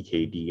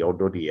CKD,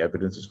 although the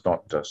evidence is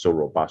not so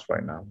robust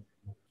right now.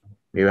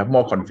 We have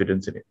more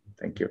confidence in it.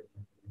 Thank you.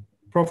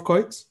 Prof.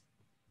 Kreutz?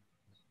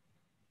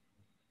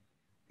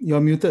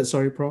 You're muted,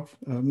 sorry, Prof.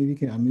 Maybe you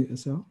can unmute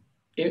yourself.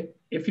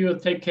 If you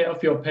take care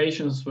of your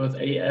patients with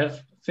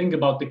AF, think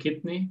about the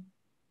kidney.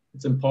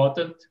 It's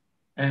important.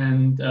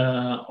 And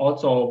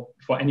also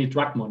for any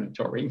drug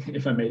monitoring,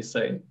 if I may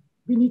say,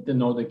 we need to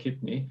know the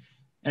kidney.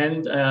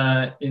 And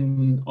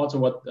in also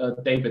what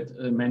David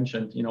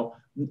mentioned, you know,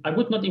 I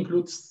would not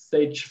include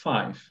stage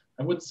 5.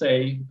 I would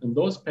say in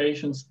those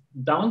patients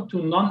down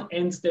to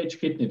non-end stage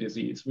kidney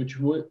disease, which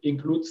would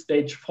include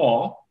stage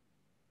 4,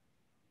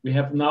 we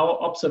have now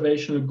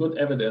observational good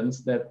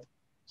evidence that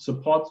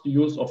supports the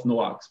use of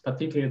NOACs,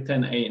 particularly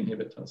 10A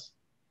inhibitors.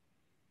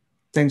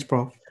 Thanks,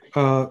 Prof.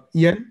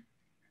 Ian?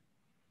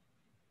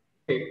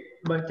 Okay,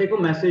 my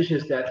take-home message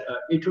is that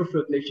atrial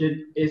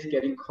fibrillation is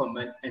getting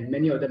common and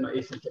many of them are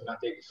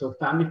asymptomatic. So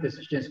family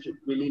physicians should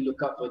really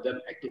look out for them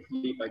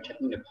actively by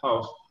checking the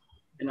pulse.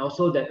 And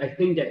also that I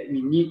think that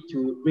we need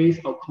to raise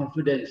our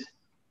confidence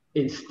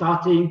in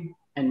starting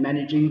and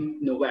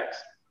managing NOACs,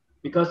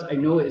 because I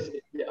know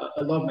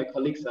a lot of my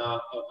colleagues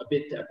are a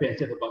bit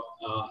apprehensive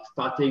about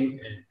starting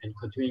and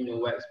continuing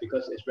NOACs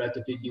because it's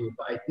relatively new,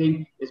 but I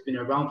think it's been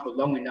around for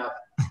long enough.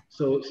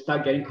 So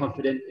start getting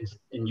confident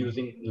in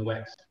using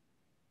NOACs.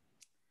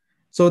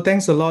 So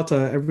thanks a lot,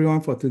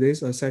 everyone, for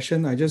today's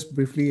session. I just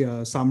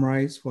briefly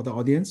summarize for the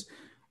audience.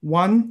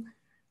 One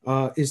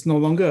is no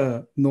longer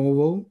a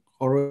novel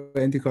oral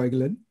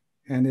anticoagulant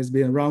and has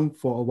been around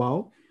for a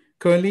while.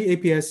 Currently,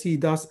 APSC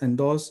does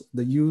endorse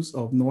the use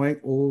of NOAC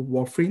or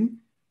warfarin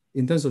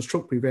in terms of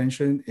stroke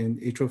prevention in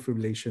atrial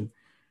fibrillation.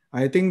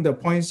 I think the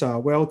points are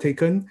well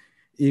taken.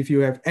 If you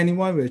have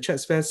anyone with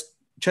chest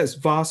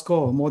VAR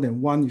score of more than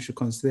 1, you should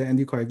consider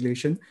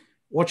anticoagulation.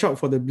 Watch out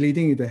for the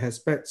bleeding if the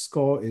HASPET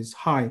score is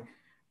high,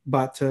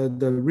 but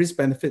the risk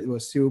benefit will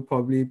still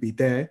probably be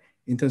there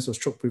in terms of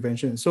stroke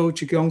prevention. So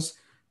Chee Kiong's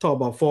talk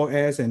about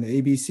 4S and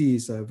ABC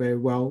is very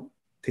well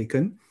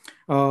taken.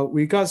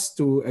 Regards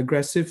to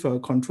aggressive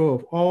control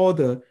of all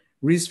the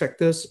risk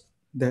factors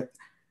that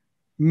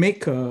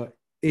make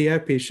AI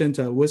patient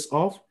worse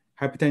off: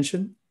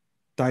 hypertension,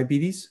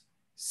 diabetes,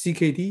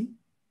 CKD,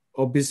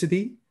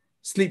 obesity,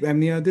 sleep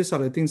apnea. These are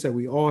the things that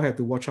we all have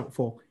to watch out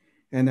for.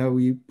 And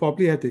we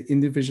probably have to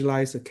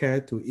individualize the care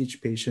to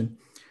each patient.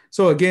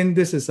 So again,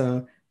 this is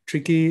a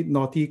tricky,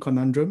 naughty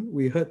conundrum.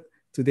 We heard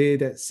today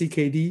that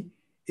CKD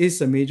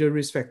is a major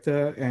risk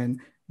factor, and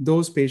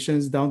those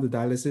patients down to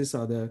dialysis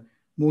are the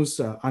most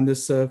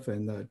underserved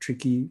and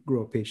tricky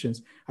group of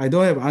patients. I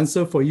don't have an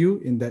answer for you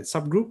in that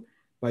subgroup,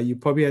 but you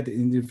probably have to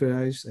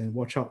individualize and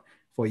watch out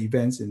for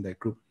events in that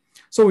group.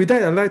 So with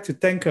that, I'd like to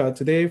thank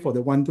today for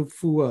the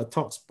wonderful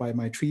talks by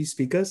my 3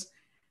 speakers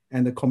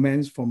and the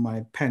comments from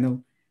my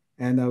panel.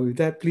 And with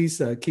that,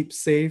 please keep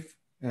safe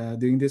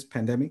during this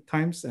pandemic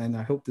times, and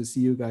I hope to see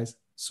you guys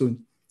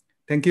soon.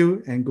 Thank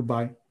you and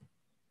goodbye.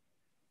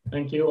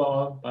 Thank you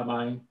all.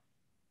 Bye-bye.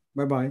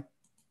 Bye-bye.